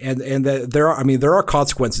 there are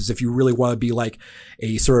consequences if you really want to be like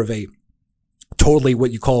a sort of a totally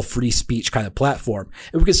what you call free speech kind of platform.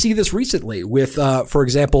 And we can see this recently with, for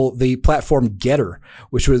example, the platform Getter,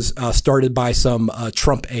 which was started by some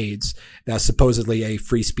Trump aides. That's supposedly a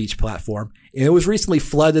free speech platform. And it was recently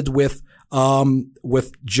flooded with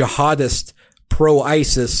jihadist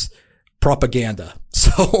pro-ISIS propaganda.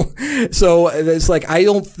 So it's like, I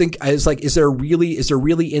don't think, it's like, is there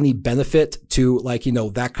really any benefit to, like, you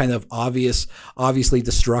know, that kind of obviously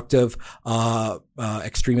destructive,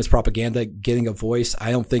 extremist propaganda getting a voice?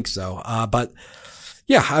 I don't think so. But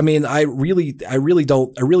yeah, I mean, I really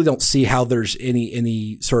don't see how there's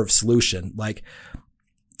any sort of solution. Like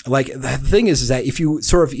the thing is that if you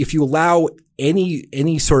allow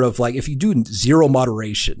any sort of, like, if you do zero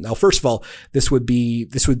moderation. Now, first of all, this would be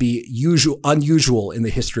unusual in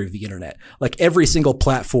the history of the internet. Like, every single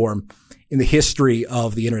platform in the history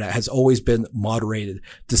of the internet has always been moderated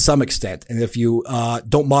to some extent. And if you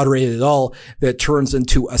don't moderate it at all, that turns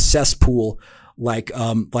into a cesspool like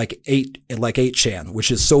 8chan,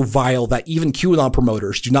 which is so vile that even QAnon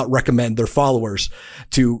promoters do not recommend their followers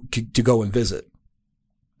to go and visit.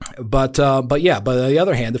 But on the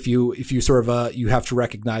other hand, if you sort of, you have to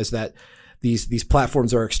recognize that these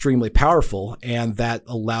platforms are extremely powerful, and that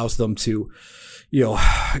allows them to, you know,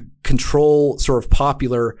 control sort of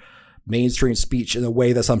popular mainstream speech in a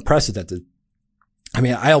way that's unprecedented. I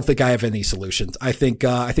mean, I don't think I have any solutions. I think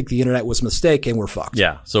the internet was a mistake and we're fucked.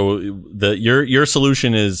 Yeah. So your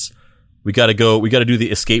solution is, we got to do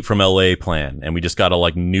the escape from LA plan, and we just got to,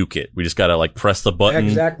 like, nuke it. We just got to, like, press the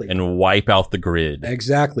button and wipe out the grid.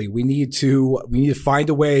 Exactly. We need to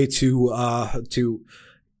find a way to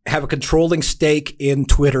have a controlling stake in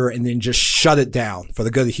Twitter and then just shut it down for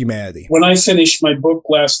the good of humanity. When I finished my book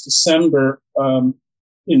last December,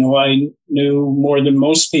 you know, I knew more than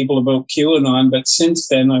most people about QAnon, but since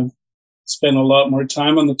then I've spent a lot more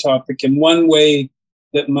time on the topic. And one way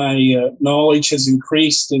that my knowledge has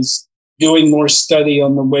increased is doing more study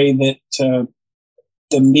on the way that the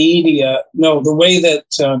way that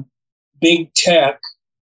big tech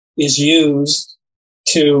is used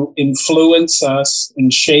to influence us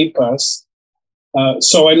and shape us.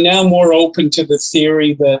 So I'm now more open to the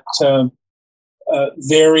theory that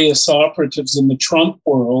various operatives in the Trump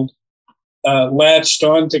world latched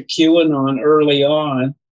onto QAnon early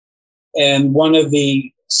on, and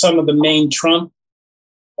some of the main Trump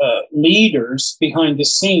leaders behind the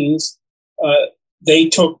scenes, they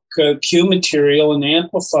took Q material and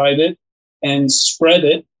amplified it and spread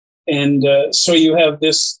it. And so you have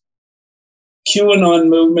this QAnon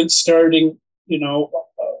movement starting, you know,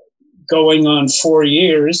 going on 4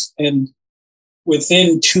 years. And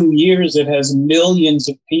within 2 years, it has millions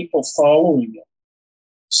of people following it.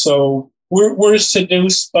 So we're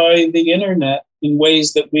seduced by the internet in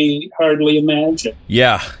ways that we hardly imagine.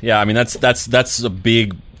 Yeah. I mean, that's a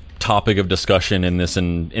big topic of discussion in this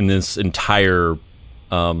entire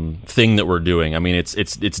thing that we're doing. I mean,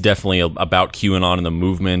 it's definitely about QAnon and the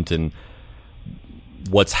movement and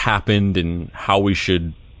what's happened and how we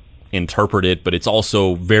should interpret it, but it's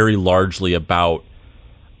also very largely about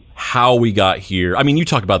how we got here. I mean, you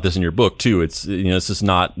talk about this in your book too. It's, you know, this is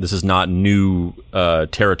not new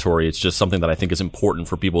territory. It's just something that I think is important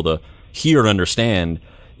for people to hear and understand,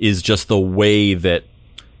 is just the way that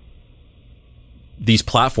these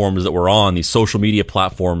platforms that we're on, these social media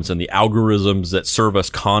platforms, and the algorithms that serve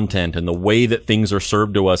us content, and the way that things are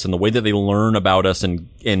served to us, and the way that they learn about us and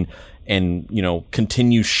you know,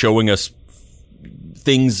 continue showing us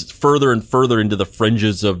things further and further into the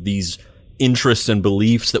fringes of these interests and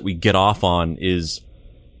beliefs that we get off on, it's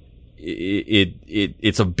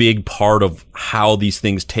a big part of how these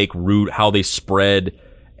things take root, how they spread,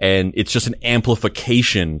 and it's just an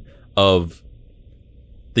amplification of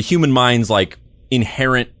the human mind's, like,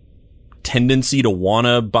 inherent tendency to want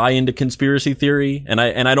to buy into conspiracy theory. And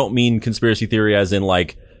I don't mean conspiracy theory as in,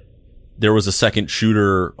 like, there was a second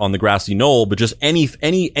shooter on the grassy knoll, but just any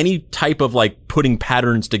type of, like, putting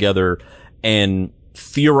patterns together and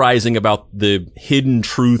theorizing about the hidden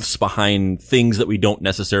truths behind things that we don't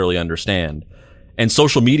necessarily understand. And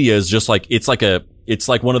social media is just like, it's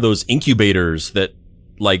like one of those incubators that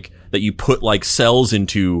you put, like, cells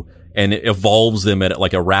into, and it evolves them at,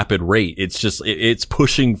 like, a rapid rate. It's just, it's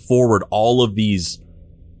pushing forward all of these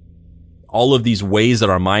ways that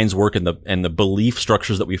our minds work, and the belief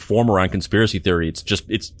structures that we form around conspiracy theory.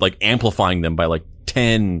 It's like amplifying them by, like,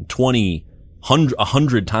 10, 20,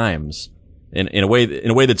 100 times in a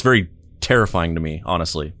way that's very terrifying to me,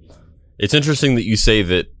 honestly. It's interesting that you say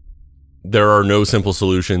that there are no simple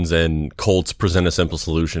solutions and cults present a simple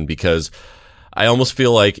solution, because I almost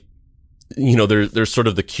feel like, you know, there's sort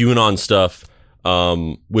of the QAnon stuff,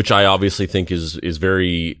 which I obviously think is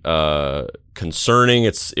very concerning.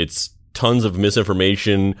 It's tons of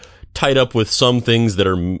misinformation tied up with some things that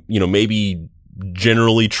are, maybe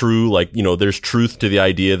generally true. Like, there's truth to the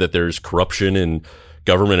idea that there's corruption in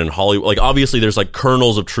government and Hollywood. Like, obviously there's like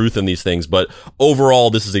kernels of truth in these things, but overall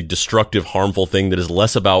this is a destructive, harmful thing that is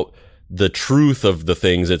less about the truth of the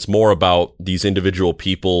things. It's more about these individual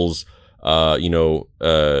people's, trying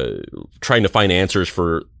to find answers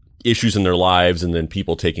for issues in their lives, and then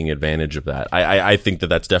people taking advantage of that. I think that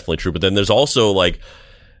that's definitely true. But then there's also like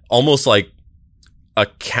almost like a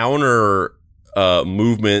counter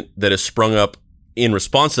movement that has sprung up in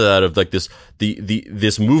response to that, of like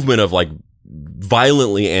this movement of like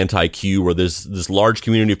violently anti-Q, where there's this large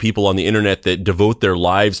community of people on the internet that devote their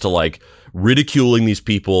lives to like ridiculing these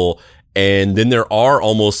people. And then there are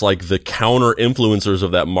almost like the counter influencers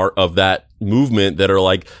of that movement that are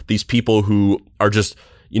like these people who are just,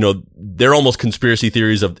 they're almost conspiracy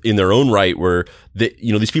theories in their own right, where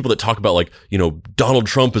these people that talk about like, Donald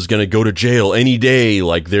Trump is going to go to jail any day.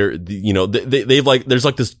 Like they've like, there's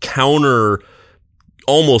like this counter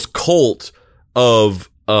almost cult of,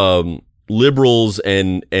 liberals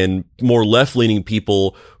and more left-leaning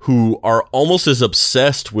people who are almost as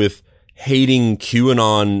obsessed with hating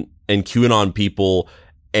QAnon and QAnon people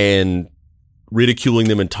and ridiculing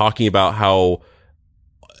them and talking about how,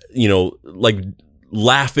 like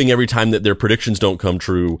laughing every time that their predictions don't come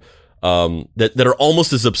true, that are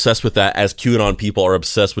almost as obsessed with that as QAnon people are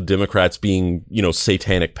obsessed with Democrats being,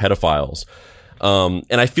 satanic pedophiles.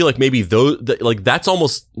 And I feel like maybe that's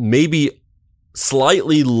almost maybe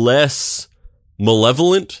slightly less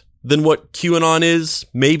malevolent than what QAnon is,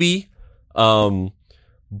 maybe.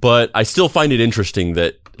 But I still find it interesting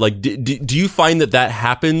that, like, do you find that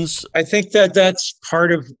happens? I think that's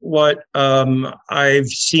part of what I've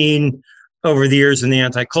seen over the years in the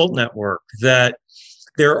anti-cult network, that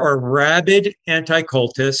there are rabid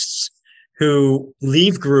anti-cultists who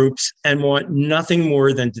leave groups and want nothing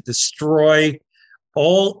more than to destroy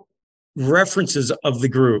all references of the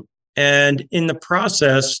group. And in the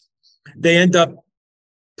process, they end up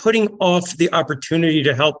putting off the opportunity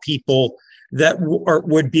to help people that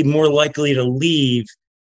would be more likely to leave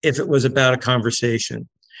if it was about a conversation,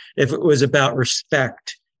 if it was about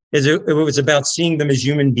respect, if it was about seeing them as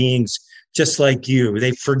human beings just like you.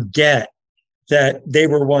 They forget that they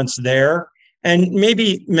were once there. And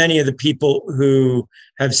maybe many of the people who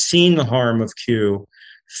have seen the harm of Q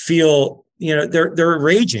feel, they're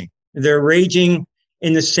raging. They're raging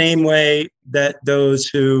in the same way that those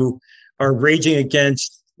who are raging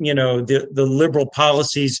against, the liberal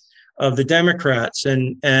policies of the Democrats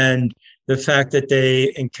and the fact that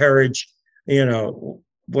they encourage,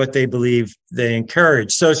 what they believe they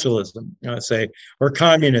encourage, socialism, or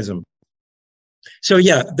communism. So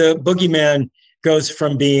yeah, the boogeyman goes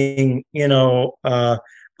from being,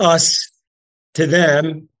 us to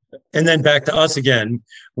them, and then back to us again.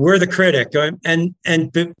 We're the critic, and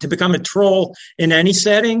to become a troll in any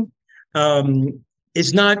setting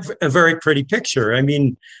is not a very pretty picture. I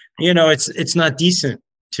mean, it's not decent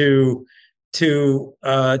to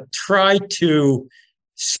try to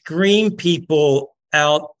scream people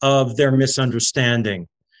out of their misunderstanding.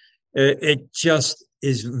 It just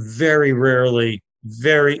is very rarely,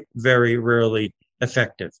 very, very rarely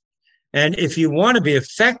effective. And if you want to be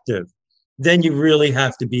effective, then you really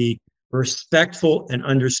have to be respectful and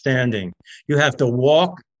understanding. You have to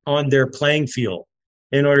walk on their playing field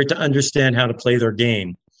in order to understand how to play their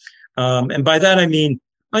game. And by that, I mean,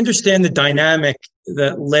 understand the dynamic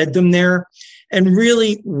that led them there and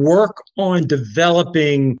really work on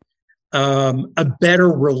developing a better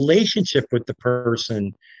relationship with the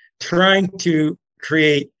person, trying to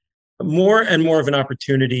create more and more of an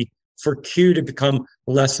opportunity for Q to become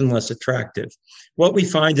less and less attractive. What we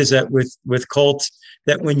find is that with cults,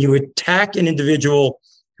 that when you attack an individual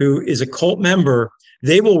who is a cult member,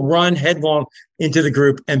 they will run headlong into the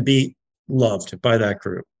group and be loved by that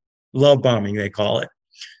group. Love bombing, they call it.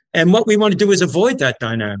 And what we want to do is avoid that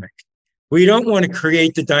dynamic. We don't want to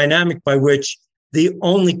create the dynamic by which the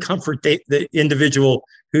only comfort the individual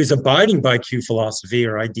who's abiding by Q philosophy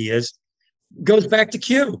or ideas goes back to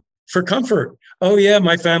Q for comfort. Oh yeah,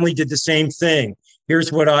 my family did the same thing.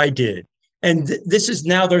 Here's what I did. And this is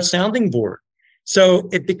now their sounding board. So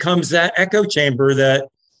it becomes that echo chamber that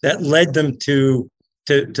led them to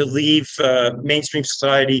leave mainstream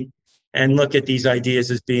society and look at these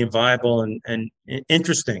ideas as being viable and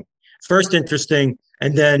interesting. First interesting,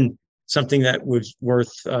 and then something that was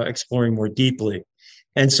worth exploring more deeply.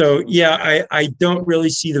 And so, yeah, I don't really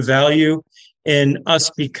see the value in us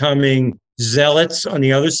becoming zealots on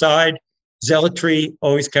the other side. Zealotry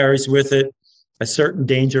always carries with it a certain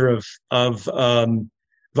danger of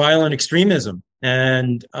violent extremism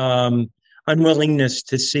and unwillingness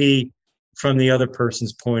to see from the other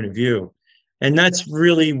person's point of view. And that's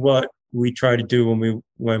really what we try to do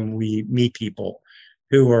when we meet people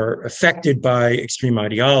who are affected by extreme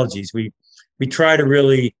ideologies. We try to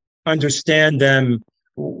really understand them,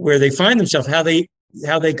 where they find themselves, how they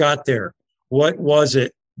got there, what was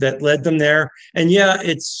it that led them there. And yeah,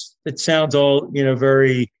 it sounds all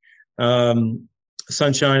very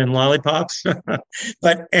sunshine and lollipops,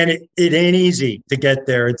 but it ain't easy to get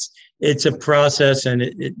there. It's a process,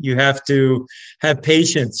 and you have to have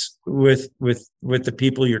patience with the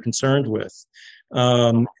people you're concerned with,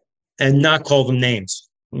 and not call them names.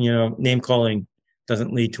 Name calling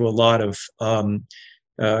doesn't lead to a lot of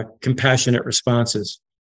compassionate responses.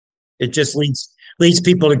 It just leads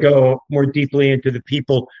people to go more deeply into the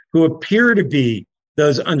people who appear to be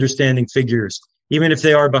those understanding figures, even if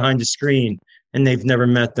they are behind a screen and they've never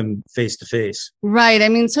met them face to face. Right. I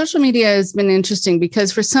mean, social media has been interesting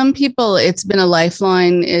because for some people, it's been a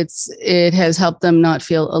lifeline. It has helped them not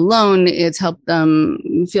feel alone. It's helped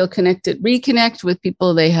them feel connected, reconnect with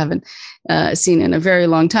people they haven't seen in a very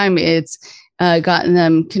long time. It's gotten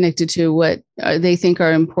them connected to what they think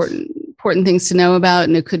are important things to know about.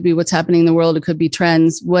 And it could be what's happening in the world. It could be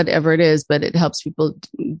trends, whatever it is, but it helps people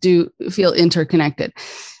do feel interconnected.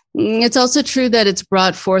 It's also true that it's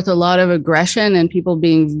brought forth a lot of aggression and people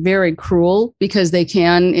being very cruel because they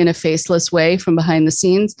can in a faceless way from behind the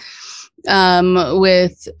scenes,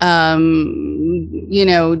 with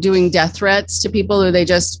doing death threats to people who they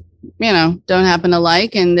just, don't happen to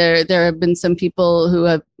like. And there have been some people who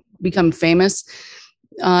have become famous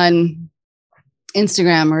on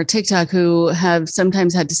Instagram or TikTok who have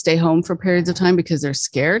sometimes had to stay home for periods of time because they're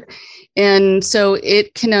scared. And so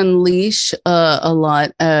it can unleash a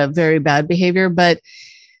lot of very bad behavior. But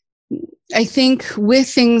I think with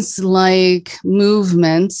things like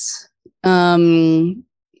movements,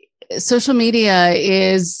 social media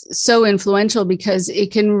is so influential because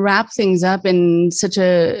it can wrap things up in such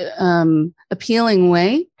a appealing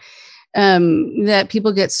way that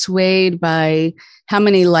people get swayed by how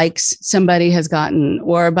many likes somebody has gotten,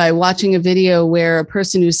 or by watching a video where a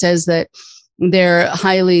person who says that they're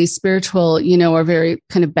highly spiritual, are very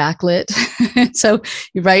kind of backlit. So,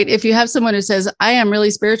 right, if you have someone who says, I am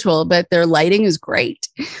really spiritual, but their lighting is great,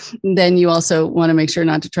 then you also want to make sure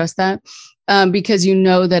not to trust that, because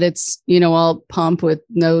that it's, all pomp with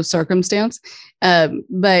no circumstance.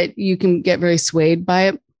 But you can get very swayed by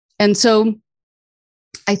it. And so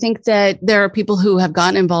I think that there are people who have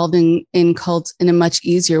gotten involved in cults in a much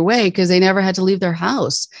easier way because they never had to leave their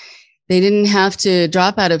house. They didn't have to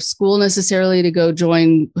drop out of school necessarily to go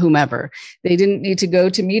join whomever. They didn't need to go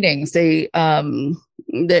to meetings. There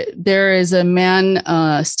is a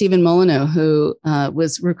man, Stephen Molyneux, who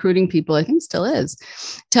was recruiting people, I think still is,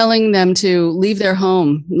 telling them to leave their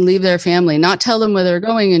home, leave their family, not tell them where they're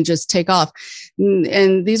going and just take off.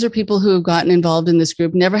 And these are people who have gotten involved in this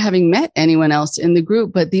group, never having met anyone else in the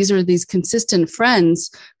group. But these are these consistent friends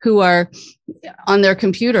who are on their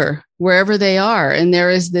computer, wherever they are. And there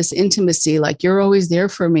is this intimacy, like you're always there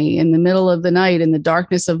for me in the middle of the night, in the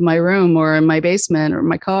darkness of my room or in my basement or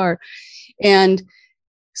my car. And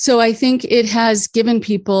so I think it has given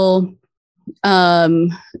people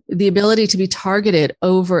the ability to be targeted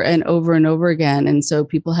over and over and over again. And so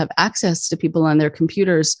people have access to people on their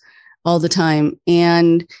computers all the time.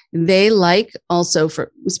 And they also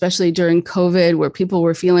especially during COVID, where people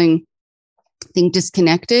were feeling, I think,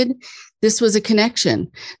 disconnected. This was a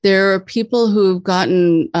connection. There are people who've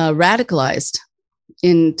gotten radicalized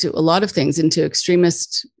into a lot of things, into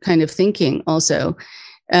extremist kind of thinking also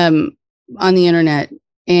on the internet,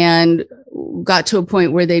 and got to a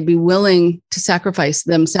point where they'd be willing to sacrifice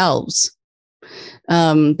themselves,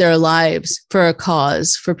 their lives, for a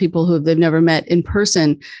cause, for people who they've never met in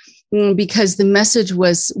person, because the message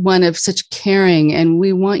was one of such caring, and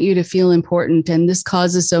we want you to feel important, and this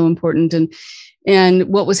cause is so important. And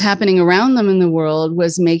what was happening around them in the world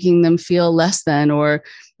was making them feel less than, or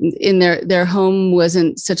in their home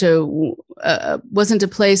wasn't a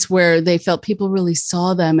place where they felt people really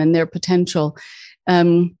saw them and their potential.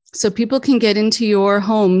 So people can get into your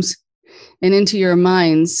homes and into your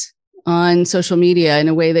minds on social media in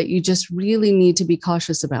a way that you just really need to be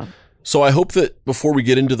cautious about. So I hope that before we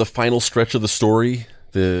get into the final stretch of the story,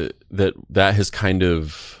 that has kind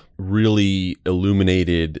of really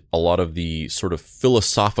illuminated a lot of the sort of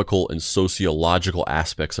philosophical and sociological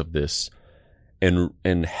aspects of this,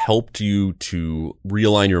 and helped you to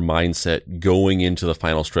realign your mindset going into the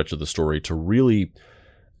final stretch of the story to really,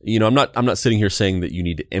 I'm not sitting here saying that you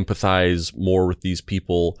need to empathize more with these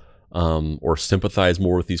people or sympathize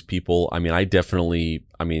more with these people. I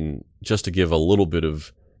mean, just to give a little bit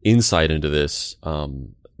of insight into this,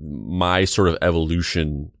 my sort of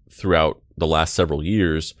evolution throughout the last several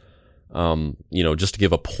years, just to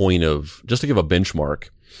give a benchmark.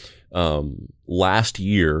 Last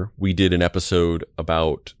year we did an episode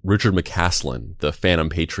about Richard McCaslin, the Phantom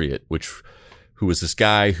Patriot, who was this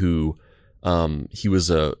guy who, he was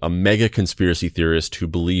a mega conspiracy theorist who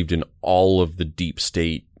believed in all of the deep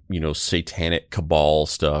state, satanic cabal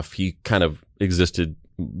stuff. He kind of existed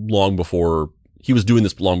he was doing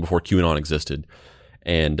this long before QAnon existed.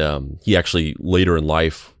 And, he actually later in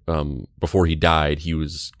life, before he died, he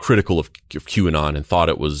was critical of QAnon and thought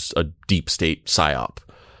it was a deep state psyop.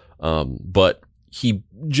 But he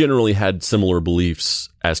generally had similar beliefs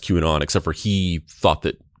as QAnon, except for he thought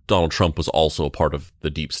that Donald Trump was also a part of the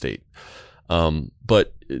deep state.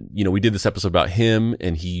 But we did this episode about him,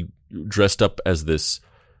 and he dressed up as this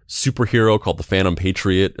superhero called the Phantom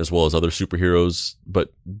Patriot, as well as other superheroes,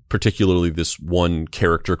 but particularly this one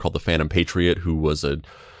character called the Phantom Patriot, who was a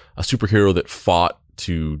superhero that fought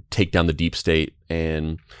to take down the deep state.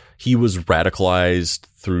 And he was radicalized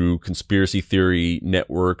through conspiracy theory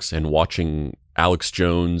networks and watching Alex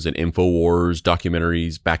Jones and InfoWars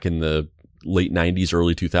documentaries back in the late 90s,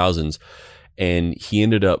 early 2000s. And he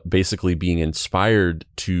ended up basically being inspired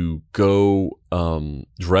to go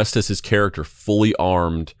dressed as his character, fully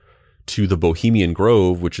armed, to the Bohemian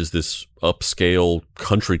Grove, which is this upscale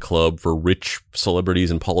country club for rich celebrities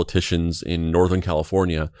and politicians in Northern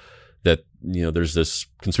California. That, there's this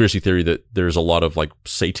conspiracy theory that there's a lot of like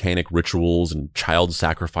satanic rituals and child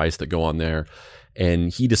sacrifice that go on there.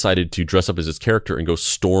 And he decided to dress up as his character and go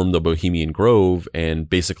storm the Bohemian Grove and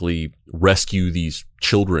basically rescue these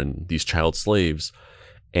children, these child slaves.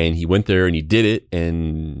 And he went there and he did it,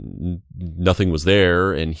 and nothing was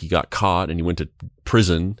there, and he got caught, and he went to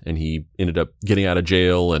prison, and he ended up getting out of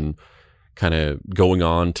jail and kind of going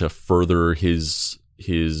on to further his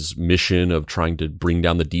mission of trying to bring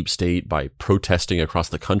down the deep state by protesting across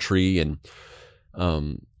the country. And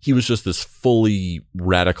he was just this fully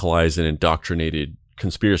radicalized and indoctrinated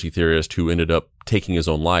conspiracy theorist who ended up taking his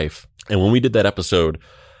own life. And when we did that episode,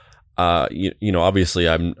 obviously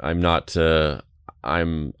I'm not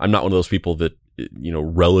one of those people that,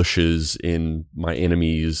 relishes in my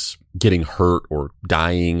enemies getting hurt or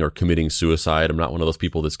dying or committing suicide. I'm not one of those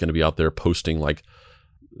people that's going to be out there posting like,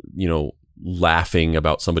 laughing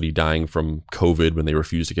about somebody dying from COVID when they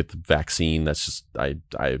refuse to get the vaccine. That's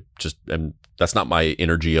just, that's not my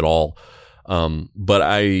energy at all. But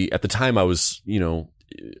at the time I was,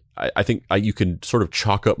 I think you can sort of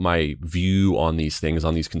chalk up my view on these things,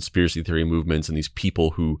 on these conspiracy theory movements and these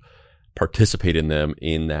people who participate in them,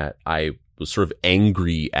 in that I was sort of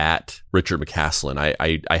angry at Richard McCaslin.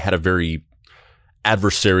 I had a very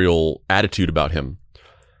adversarial attitude about him.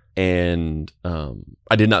 And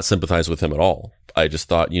I did not sympathize with him at all. I just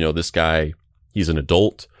thought, this guy, he's an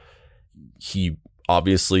adult. He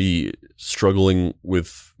obviously struggling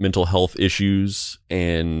with mental health issues,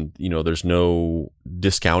 and, there's no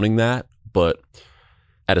discounting that. But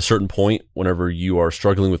at a certain point, whenever you are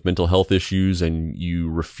struggling with mental health issues and you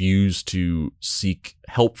refuse to seek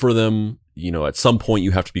help for them, at some point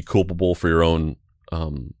you have to be culpable for your own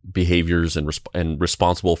behaviors and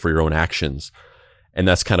responsible for your own actions. And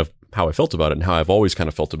that's kind of how I felt about it, and how I've always kind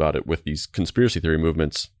of felt about it with these conspiracy theory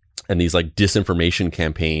movements and these like disinformation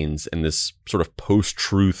campaigns and this sort of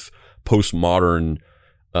post-truth, postmodern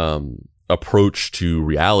approach to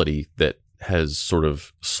reality that has sort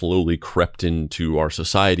of slowly crept into our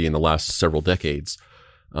society in the last several decades.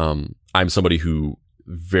 I'm somebody who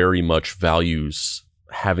very much values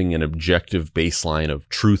having an objective baseline of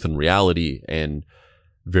truth and reality, and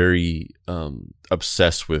very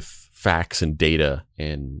obsessed with facts and data,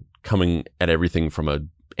 and coming at everything from a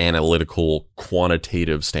analytical,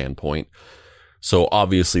 quantitative standpoint. So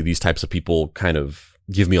obviously these types of people kind of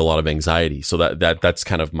give me a lot of anxiety. So that's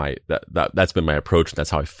kind of that's been my approach. And that's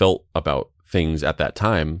how I felt about things at that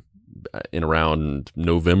time, in around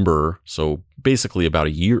November. So basically about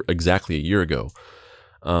exactly a year ago.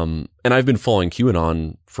 And I've been following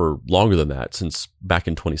QAnon for longer than that, since back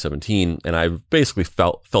in 2017. And I've basically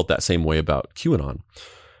felt that same way about QAnon.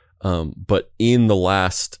 But in the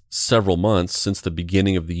last several months, since the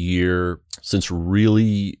beginning of the year, since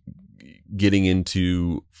really getting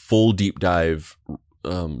into full deep dive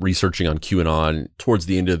researching on QAnon towards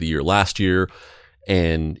the end of the year last year,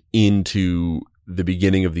 and into the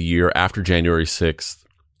beginning of the year after January 6th,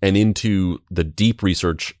 and into the deep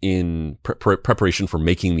research in preparation for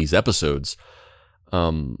making these episodes,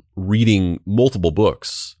 reading multiple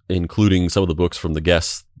books, including some of the books from the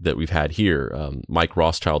guests that we've had here. Mike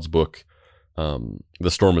Rothschild's book, The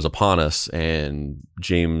Storm is Upon Us, and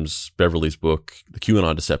James Beverly's book, The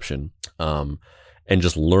QAnon Deception. And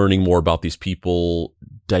just learning more about these people,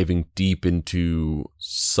 diving deep into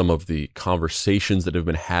some of the conversations that have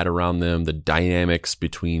been had around them, the dynamics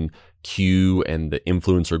between Q and the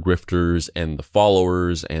influencer grifters and the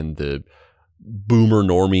followers and the boomer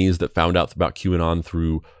normies that found out about QAnon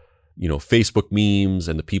through, Facebook memes,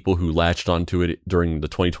 and the people who latched onto it during the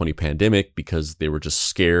 2020 pandemic because they were just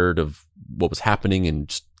scared of what was happening and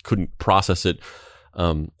just couldn't process it.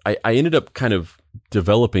 I ended up kind of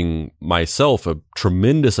developing myself a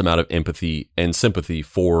tremendous amount of empathy and sympathy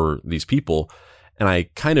for these people. And I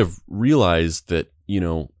kind of realized that,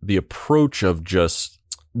 the approach of just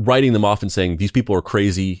writing them off and saying these people are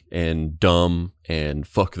crazy and dumb and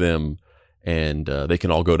fuck them and they can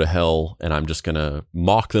all go to hell, and I'm just going to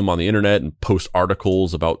mock them on the internet and post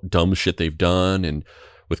articles about dumb shit they've done and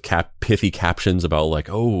with pithy captions about like,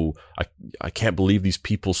 oh, I can't believe these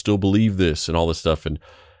people still believe this and all this stuff. And,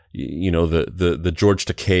 the George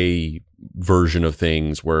Takei version of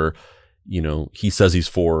things where, he says he's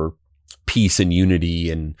for peace and unity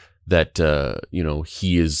and that,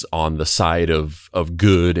 he is on the side of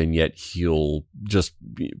good, and yet he'll just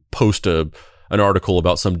post an article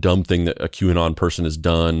about some dumb thing that a QAnon person has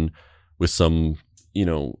done with some,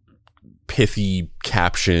 pithy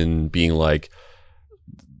caption being like,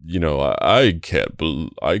 I can't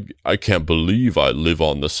believe I live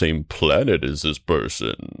on the same planet as this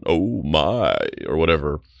person. Oh my, or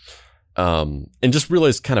whatever. And just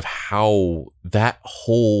realized kind of how that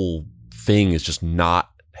whole thing is just not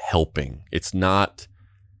helping. It's not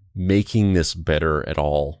making this better at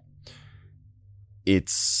all.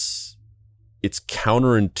 It's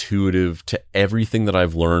counterintuitive to everything that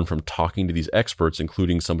I've learned from talking to these experts,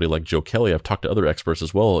 including somebody like Joe Kelly. I've talked to other experts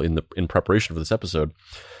as well in preparation for this episode.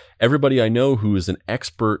 Everybody I know who is an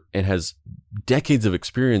expert and has decades of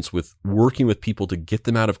experience with working with people to get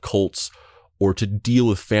them out of cults or to deal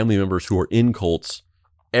with family members who are in cults,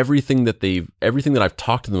 everything that I've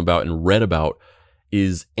talked to them about and read about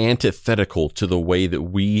is antithetical to the way that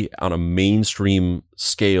we on a mainstream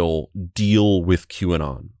scale deal with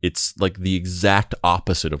QAnon. It's like the exact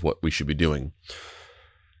opposite of what we should be doing.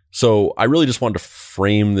 So I really just wanted to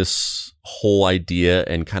frame this whole idea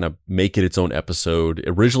and kind of make it its own episode.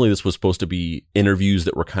 Originally, this was supposed to be interviews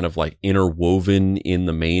that were kind of like interwoven in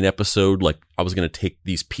the main episode. Like I was going to take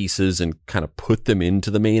these pieces and kind of put them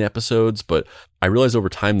into the main episodes, but I realized over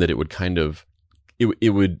time that it would kind of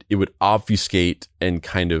it would obfuscate and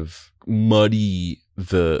kind of muddy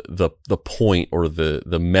the point or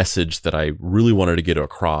the message that I really wanted to get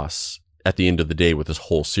across at the end of the day with this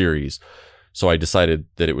whole series. So I decided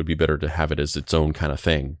that it would be better to have it as its own kind of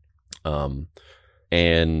thing.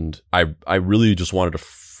 And I really just wanted to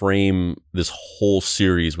frame this whole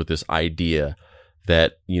series with this idea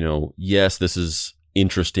that, yes, this is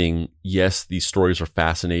interesting. Yes, these stories are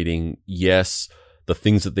fascinating. Yes, the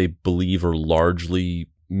things that they believe are largely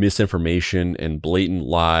misinformation and blatant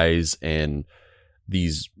lies, and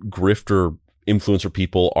these grifter influencer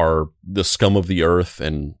people are the scum of the earth,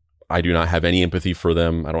 and I do not have any empathy for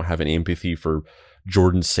them. I don't have any empathy for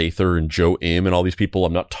Jordan Sather and Joe M and all these people.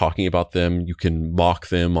 I'm not talking about them. You can mock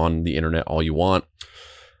them on the internet all you want.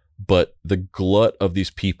 But the glut of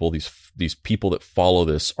these people, these people that follow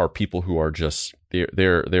this, are people who are just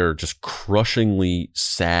they're just crushingly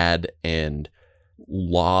sad and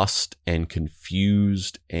lost and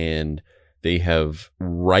confused, and they have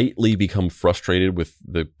rightly become frustrated with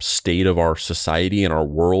the state of our society and our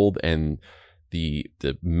world and the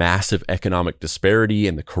massive economic disparity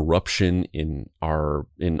and the corruption in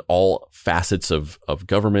all facets of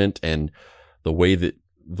government, and the way that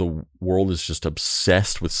the world is just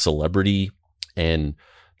obsessed with celebrity, and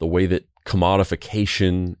the way that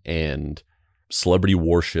commodification and celebrity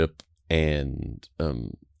worship and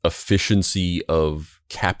efficiency of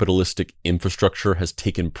capitalistic infrastructure has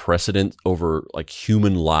taken precedent over like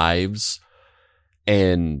human lives.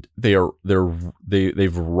 And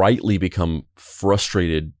they've rightly become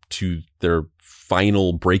frustrated to their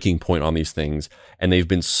final breaking point on these things. And they've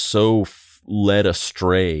been so led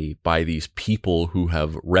astray by these people who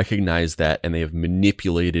have recognized that, and they have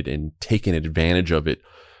manipulated and taken advantage of it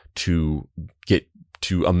to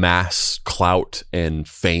amass clout and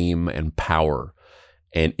fame and power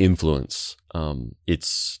and influence.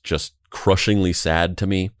 It's just crushingly sad to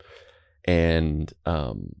me. And,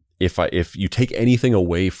 if you take anything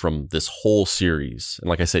away from this whole series, and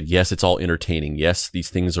like I said, yes, it's all entertaining. Yes,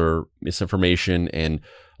 these things are misinformation, and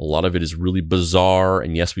A lot of it is really bizarre.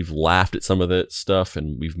 And yes, we've laughed at some of that stuff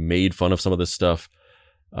and we've made fun of some of this stuff.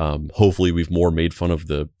 Hopefully we've more made fun of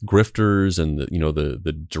the grifters and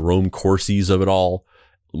the Jerome Corsis of it all,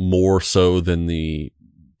 more so than the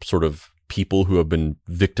sort of people who have been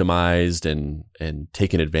victimized and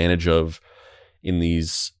taken advantage of in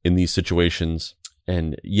these situations.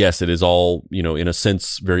 And yes, it is all, in a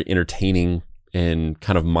sense, very entertaining and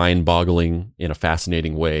kind of mind-boggling in a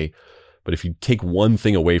fascinating way. But if you take one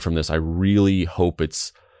thing away from this, I really hope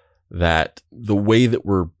it's that the way that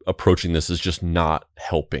we're approaching this is just not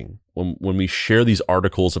helping. When we share these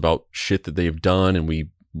articles about shit that they've done and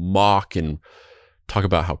we mock and talk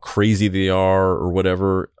about how crazy they are or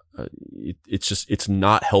whatever, it's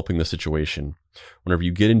not helping the situation. Whenever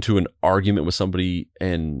you get into an argument with somebody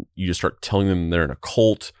and you just start telling them they're in a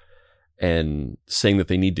cult and saying that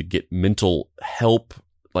they need to get mental help,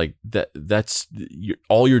 like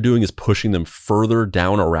all you're doing is pushing them further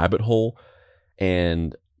down a rabbit hole.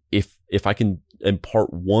 And if I can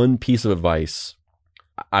impart one piece of advice,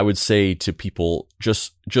 I would say to people,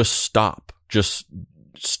 just stop. Just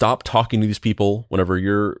stop talking to these people whenever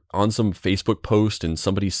you're on some Facebook post and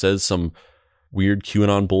somebody says some weird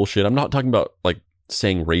QAnon bullshit. I'm not talking about like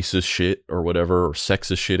saying racist shit or whatever, or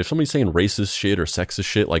sexist shit. If somebody's saying racist shit or sexist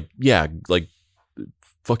shit, like, yeah, like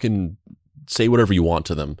fucking say whatever you want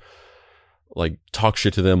to them. Like talk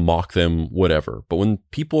shit to them, mock them, whatever. But when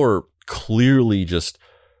people are clearly just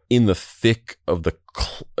in the thick of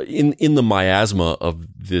in the miasma of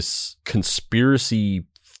this conspiracy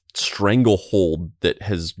stranglehold that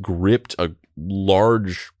has gripped a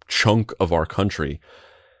large chunk of our country,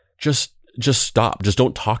 just stop. Just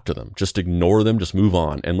don't talk to them. Just ignore them. Just move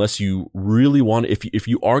on. Unless you really want, if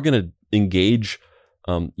you are going to engage,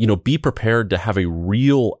 be prepared to have a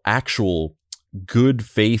real, actual good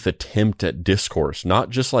faith attempt at discourse, not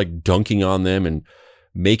just like dunking on them and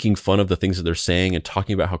making fun of the things that they're saying and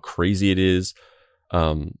talking about how crazy it is.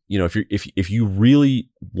 If you really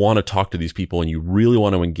want to talk to these people and you really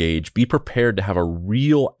want to engage, be prepared to have a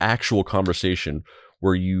real, actual conversation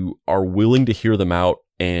where you are willing to hear them out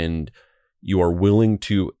and you are willing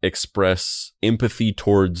to express empathy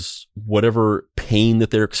towards whatever pain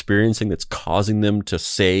that they're experiencing that's causing them to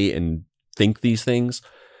say and think these things,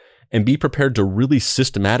 and be prepared to really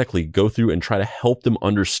systematically go through and try to help them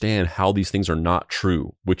understand how these things are not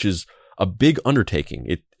true, which is a big undertaking.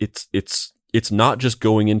 It's not just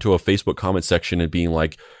going into a Facebook comment section and being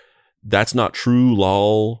like, that's not true,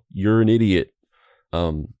 lol, you're an idiot.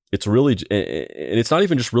 It's really, and it's not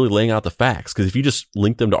even just really laying out the facts, because if you just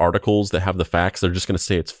link them to articles that have the facts, they're just going to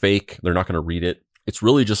say it's fake. They're not going to read it. It's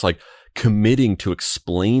really just like committing to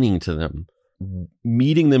explaining to them,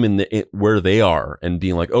 meeting them where they are and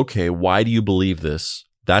being like, okay, why do you believe this?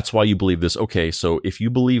 That's why you believe this. Okay, so if you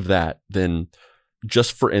believe that, then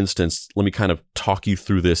just for instance, let me kind of talk you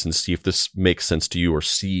through this and see if this makes sense to you, or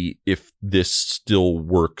see if this still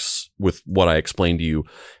works with what I explained to you.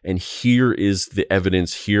 And here is the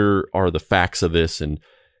evidence. Here are the facts of this. And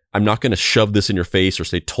I'm not going to shove this in your face or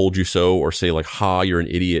say, told you so, or say like, ha, you're an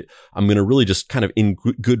idiot. I'm going to really just kind of in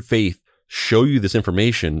good faith show you this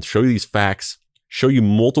information, show you these facts, show you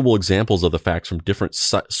multiple examples of the facts from different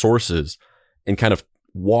sources, and kind of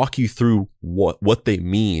walk you through what they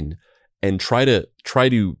mean, and try to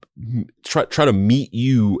meet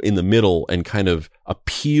you in the middle and kind of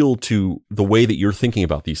appeal to the way that you're thinking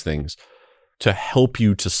about these things to help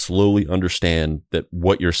you to slowly understand that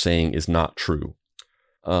what you're saying is not true.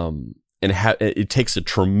 It takes a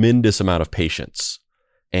tremendous amount of patience,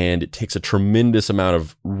 and it takes a tremendous amount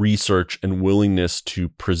of research and willingness to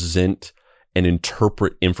present and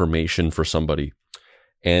interpret information for somebody.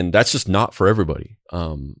 And that's just not for everybody.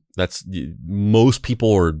 Most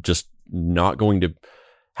people are just not going to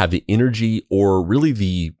have the energy or really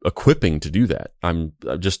the equipping to do that. I'm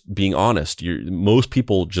just being honest. Most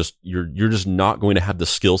people you're just not going to have the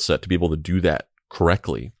skill set to be able to do that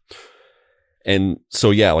correctly. And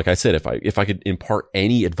so, yeah, like I said, if I could impart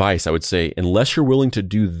any advice, I would say, unless you're willing to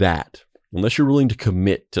do that, unless you're willing to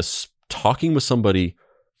commit to talking with somebody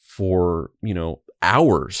for,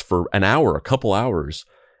 hours, for an hour, a couple hours,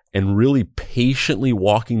 and really patiently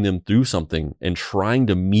walking them through something and trying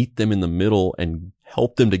to meet them in the middle and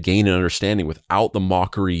help them to gain an understanding without the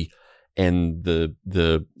mockery and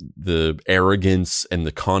the arrogance and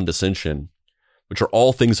the condescension, which are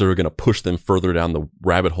all things that are going to push them further down the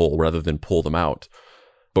rabbit hole rather than pull them out,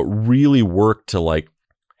 but really work to like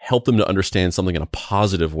help them to understand something in a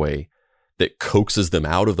positive way that coaxes them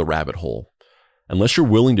out of the rabbit hole. Unless you're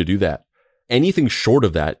willing to do that, anything short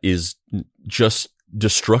of that is just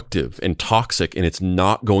destructive and toxic, and it's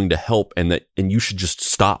not going to help, and you should just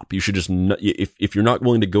stop. You should just if you're not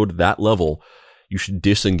willing to go to that level, you should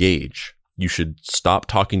disengage. You should stop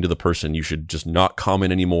talking to the person. You should just not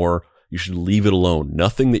comment anymore. You should leave it alone.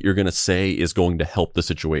 Nothing that you're going to say is going to help the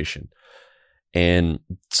situation. And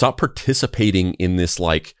stop participating in this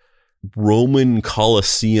like Roman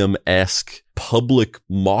Colosseum-esque public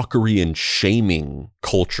mockery and shaming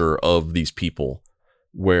culture of these people,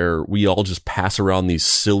 where we all just pass around these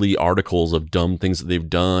silly articles of dumb things that they've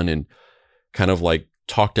done and kind of like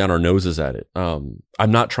talk down our noses at it. I'm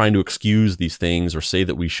not trying to excuse these things or say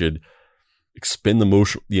that we should expend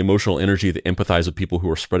the emotional energy to empathize with people who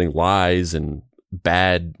are spreading lies and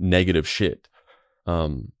bad, negative shit.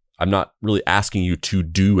 I'm not really asking you to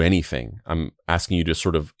do anything. I'm asking you to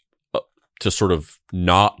sort of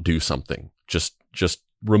not do something. Just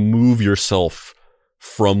remove yourself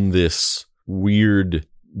from this weird,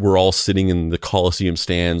 we're all sitting in the Colosseum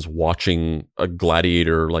stands watching a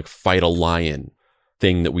gladiator like fight a lion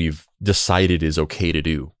thing that we've decided is okay to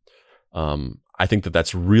do. I think that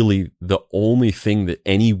that's really the only thing that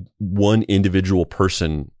any one individual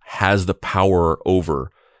person has the power over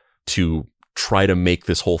to try to make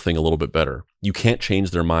this whole thing a little bit better. You can't change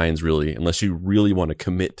their minds really unless you really want to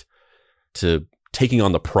commit to taking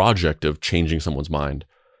on the project of changing someone's mind.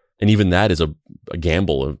 And even that is a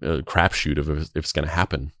gamble, a crapshoot of if it's going to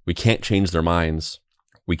happen. We can't change their minds.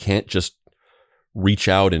 We can't just reach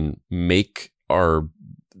out and make our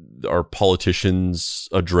politicians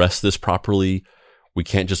address this properly. We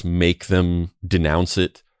can't just make them denounce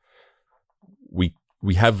it. We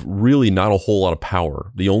have really not a whole lot of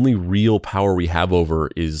power. The only real power we have over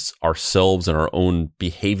is ourselves and our own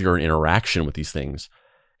behavior and interaction with these things.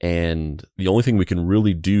 And the only thing we can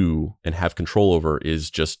really do and have control over is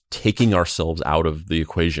just taking ourselves out of the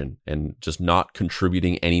equation and just not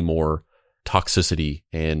contributing any more toxicity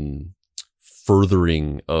and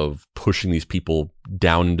furthering of pushing these people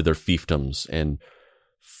down into their fiefdoms and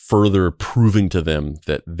further proving to them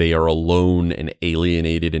that they are alone and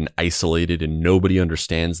alienated and isolated and nobody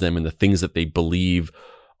understands them, and the things that they believe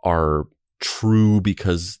are true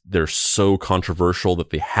because they're so controversial that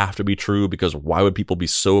they have to be true, because why would people be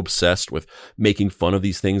so obsessed with making fun of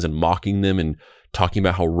these things and mocking them and talking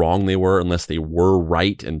about how wrong they were unless they were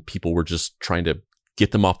right and people were just trying to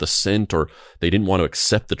get them off the scent, or they didn't want to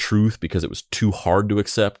accept the truth because it was too hard to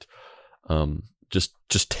accept.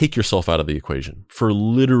 Just take yourself out of the equation for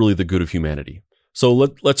literally the good of humanity. So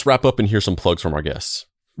let's wrap up and hear some plugs from our guests.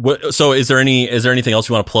 So is there anything else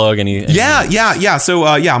you want to plug? Yeah. So,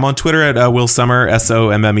 I'm on Twitter at Will Sommer,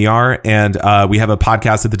 SOMMER. And, we have a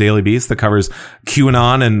podcast at the Daily Beast that covers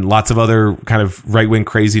QAnon and lots of other kind of right wing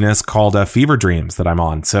craziness called Fever Dreams that I'm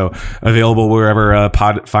on. So available wherever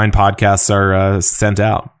fine podcasts are sent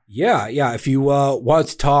out. Yeah. If you want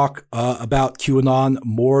to talk about QAnon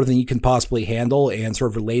more than you can possibly handle and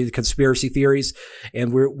sort of related conspiracy theories,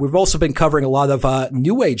 and we've also been covering a lot of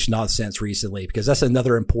New Age nonsense recently, because that's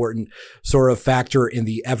another important sort of factor in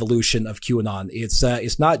the evolution of QAnon.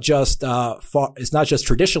 It's not just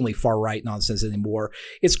traditionally far right nonsense anymore.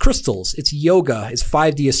 It's crystals, it's yoga, it's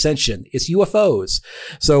 5D ascension, it's UFOs.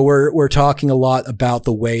 So we're talking a lot about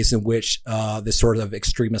the ways in which this sort of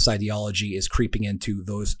extremist ideology is creeping into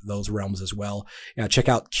those realms as well. Check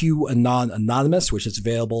out QAnon Anonymous, which is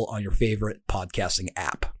available on your favorite podcasting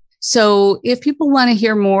app. So if people want to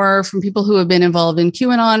hear more from people who have been involved in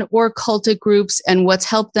QAnon or cultic groups and what's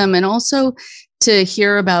helped them, and also to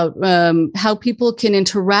hear about how people can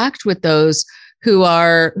interact with those who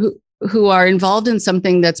are involved in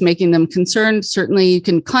something that's making them concerned, certainly you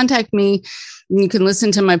can contact me. You can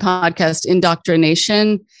listen to my podcast,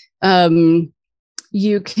 Indoctrination.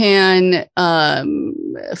 You can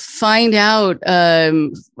find out a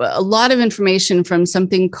lot of information from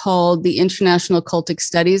something called the International Cultic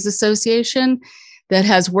Studies Association that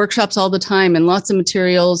has workshops all the time and lots of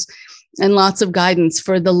materials and lots of guidance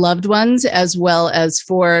for the loved ones, as well as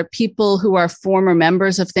for people who are former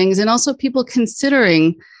members of things and also people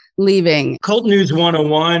considering leaving. Cult News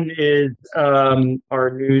 101 is our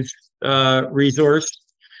news resource,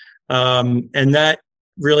 and that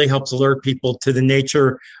really helps alert people to the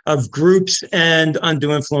nature of groups and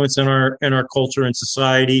undue influence in our culture and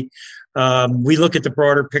society. We look at the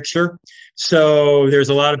broader picture, so there's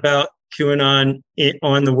a lot about QAnon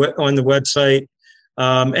on the website,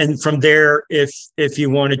 and from there, if you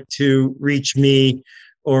wanted to reach me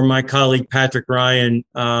or my colleague Patrick Ryan,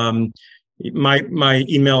 my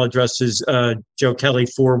email address is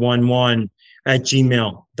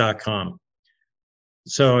joekelly411@gmail.com.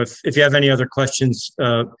 So if you have any other questions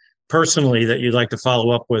personally that you'd like to follow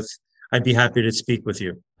up with, I'd be happy to speak with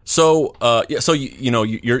you. So,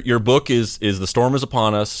 your book is The Storm is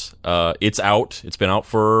Upon Us. It's out. It's been out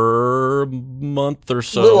for a month or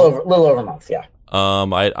so. Little over a month, yeah.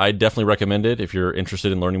 I definitely recommend it if you're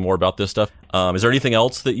interested in learning more about this stuff. Is there anything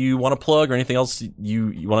else that you want to plug or anything else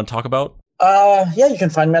you want to talk about? Yeah, you can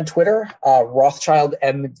find me on Twitter, Rothschild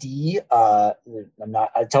MD.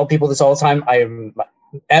 I tell people this all the time.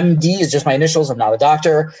 MD is just my initials. I'm not a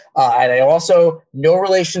doctor. And I also no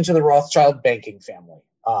relation to the Rothschild banking family.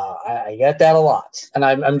 I get that a lot. And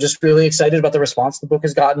I'm just really excited about the response the book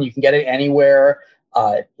has gotten. You can get it anywhere.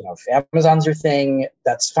 If Amazon's your thing,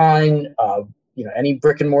 that's fine. Any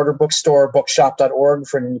brick and mortar bookstore, bookshop.org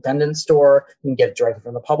for an independent store. You can get it directly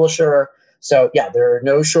from the publisher. So yeah, there are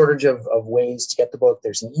no shortage of ways to get the book.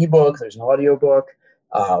 There's an ebook, there's an audiobook.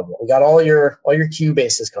 We got all your Q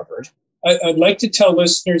bases covered. I'd like to tell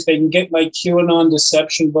listeners they can get my QAnon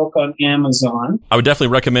Deception book on Amazon. I would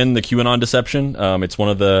definitely recommend the QAnon Deception. It's one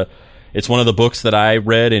of the books that I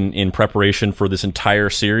read in preparation for this entire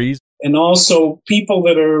series. And also, people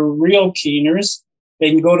that are real keeners, they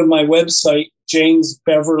can go to my website,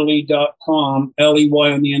 jamesbeverly.com, Ley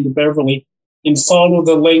on the end of Beverly, and follow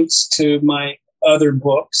the links to my other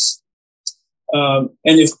books. And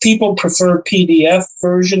if people prefer PDF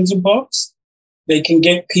versions of books, they can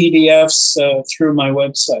get PDFs through my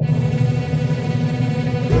website.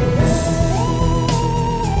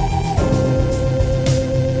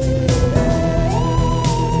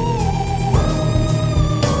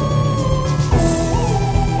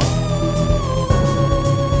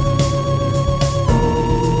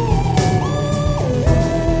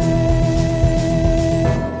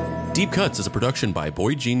 Deep Cuts is a production by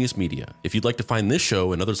Boy Genius Media. If you'd like to find this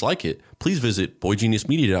show and others like it, please visit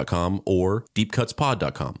boygeniusmedia.com or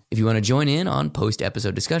deepcutspod.com. If you want to join in on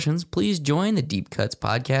post-episode discussions, please join the Deep Cuts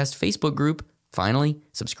Podcast Facebook group. Finally,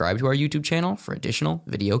 subscribe to our YouTube channel for additional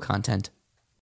video content.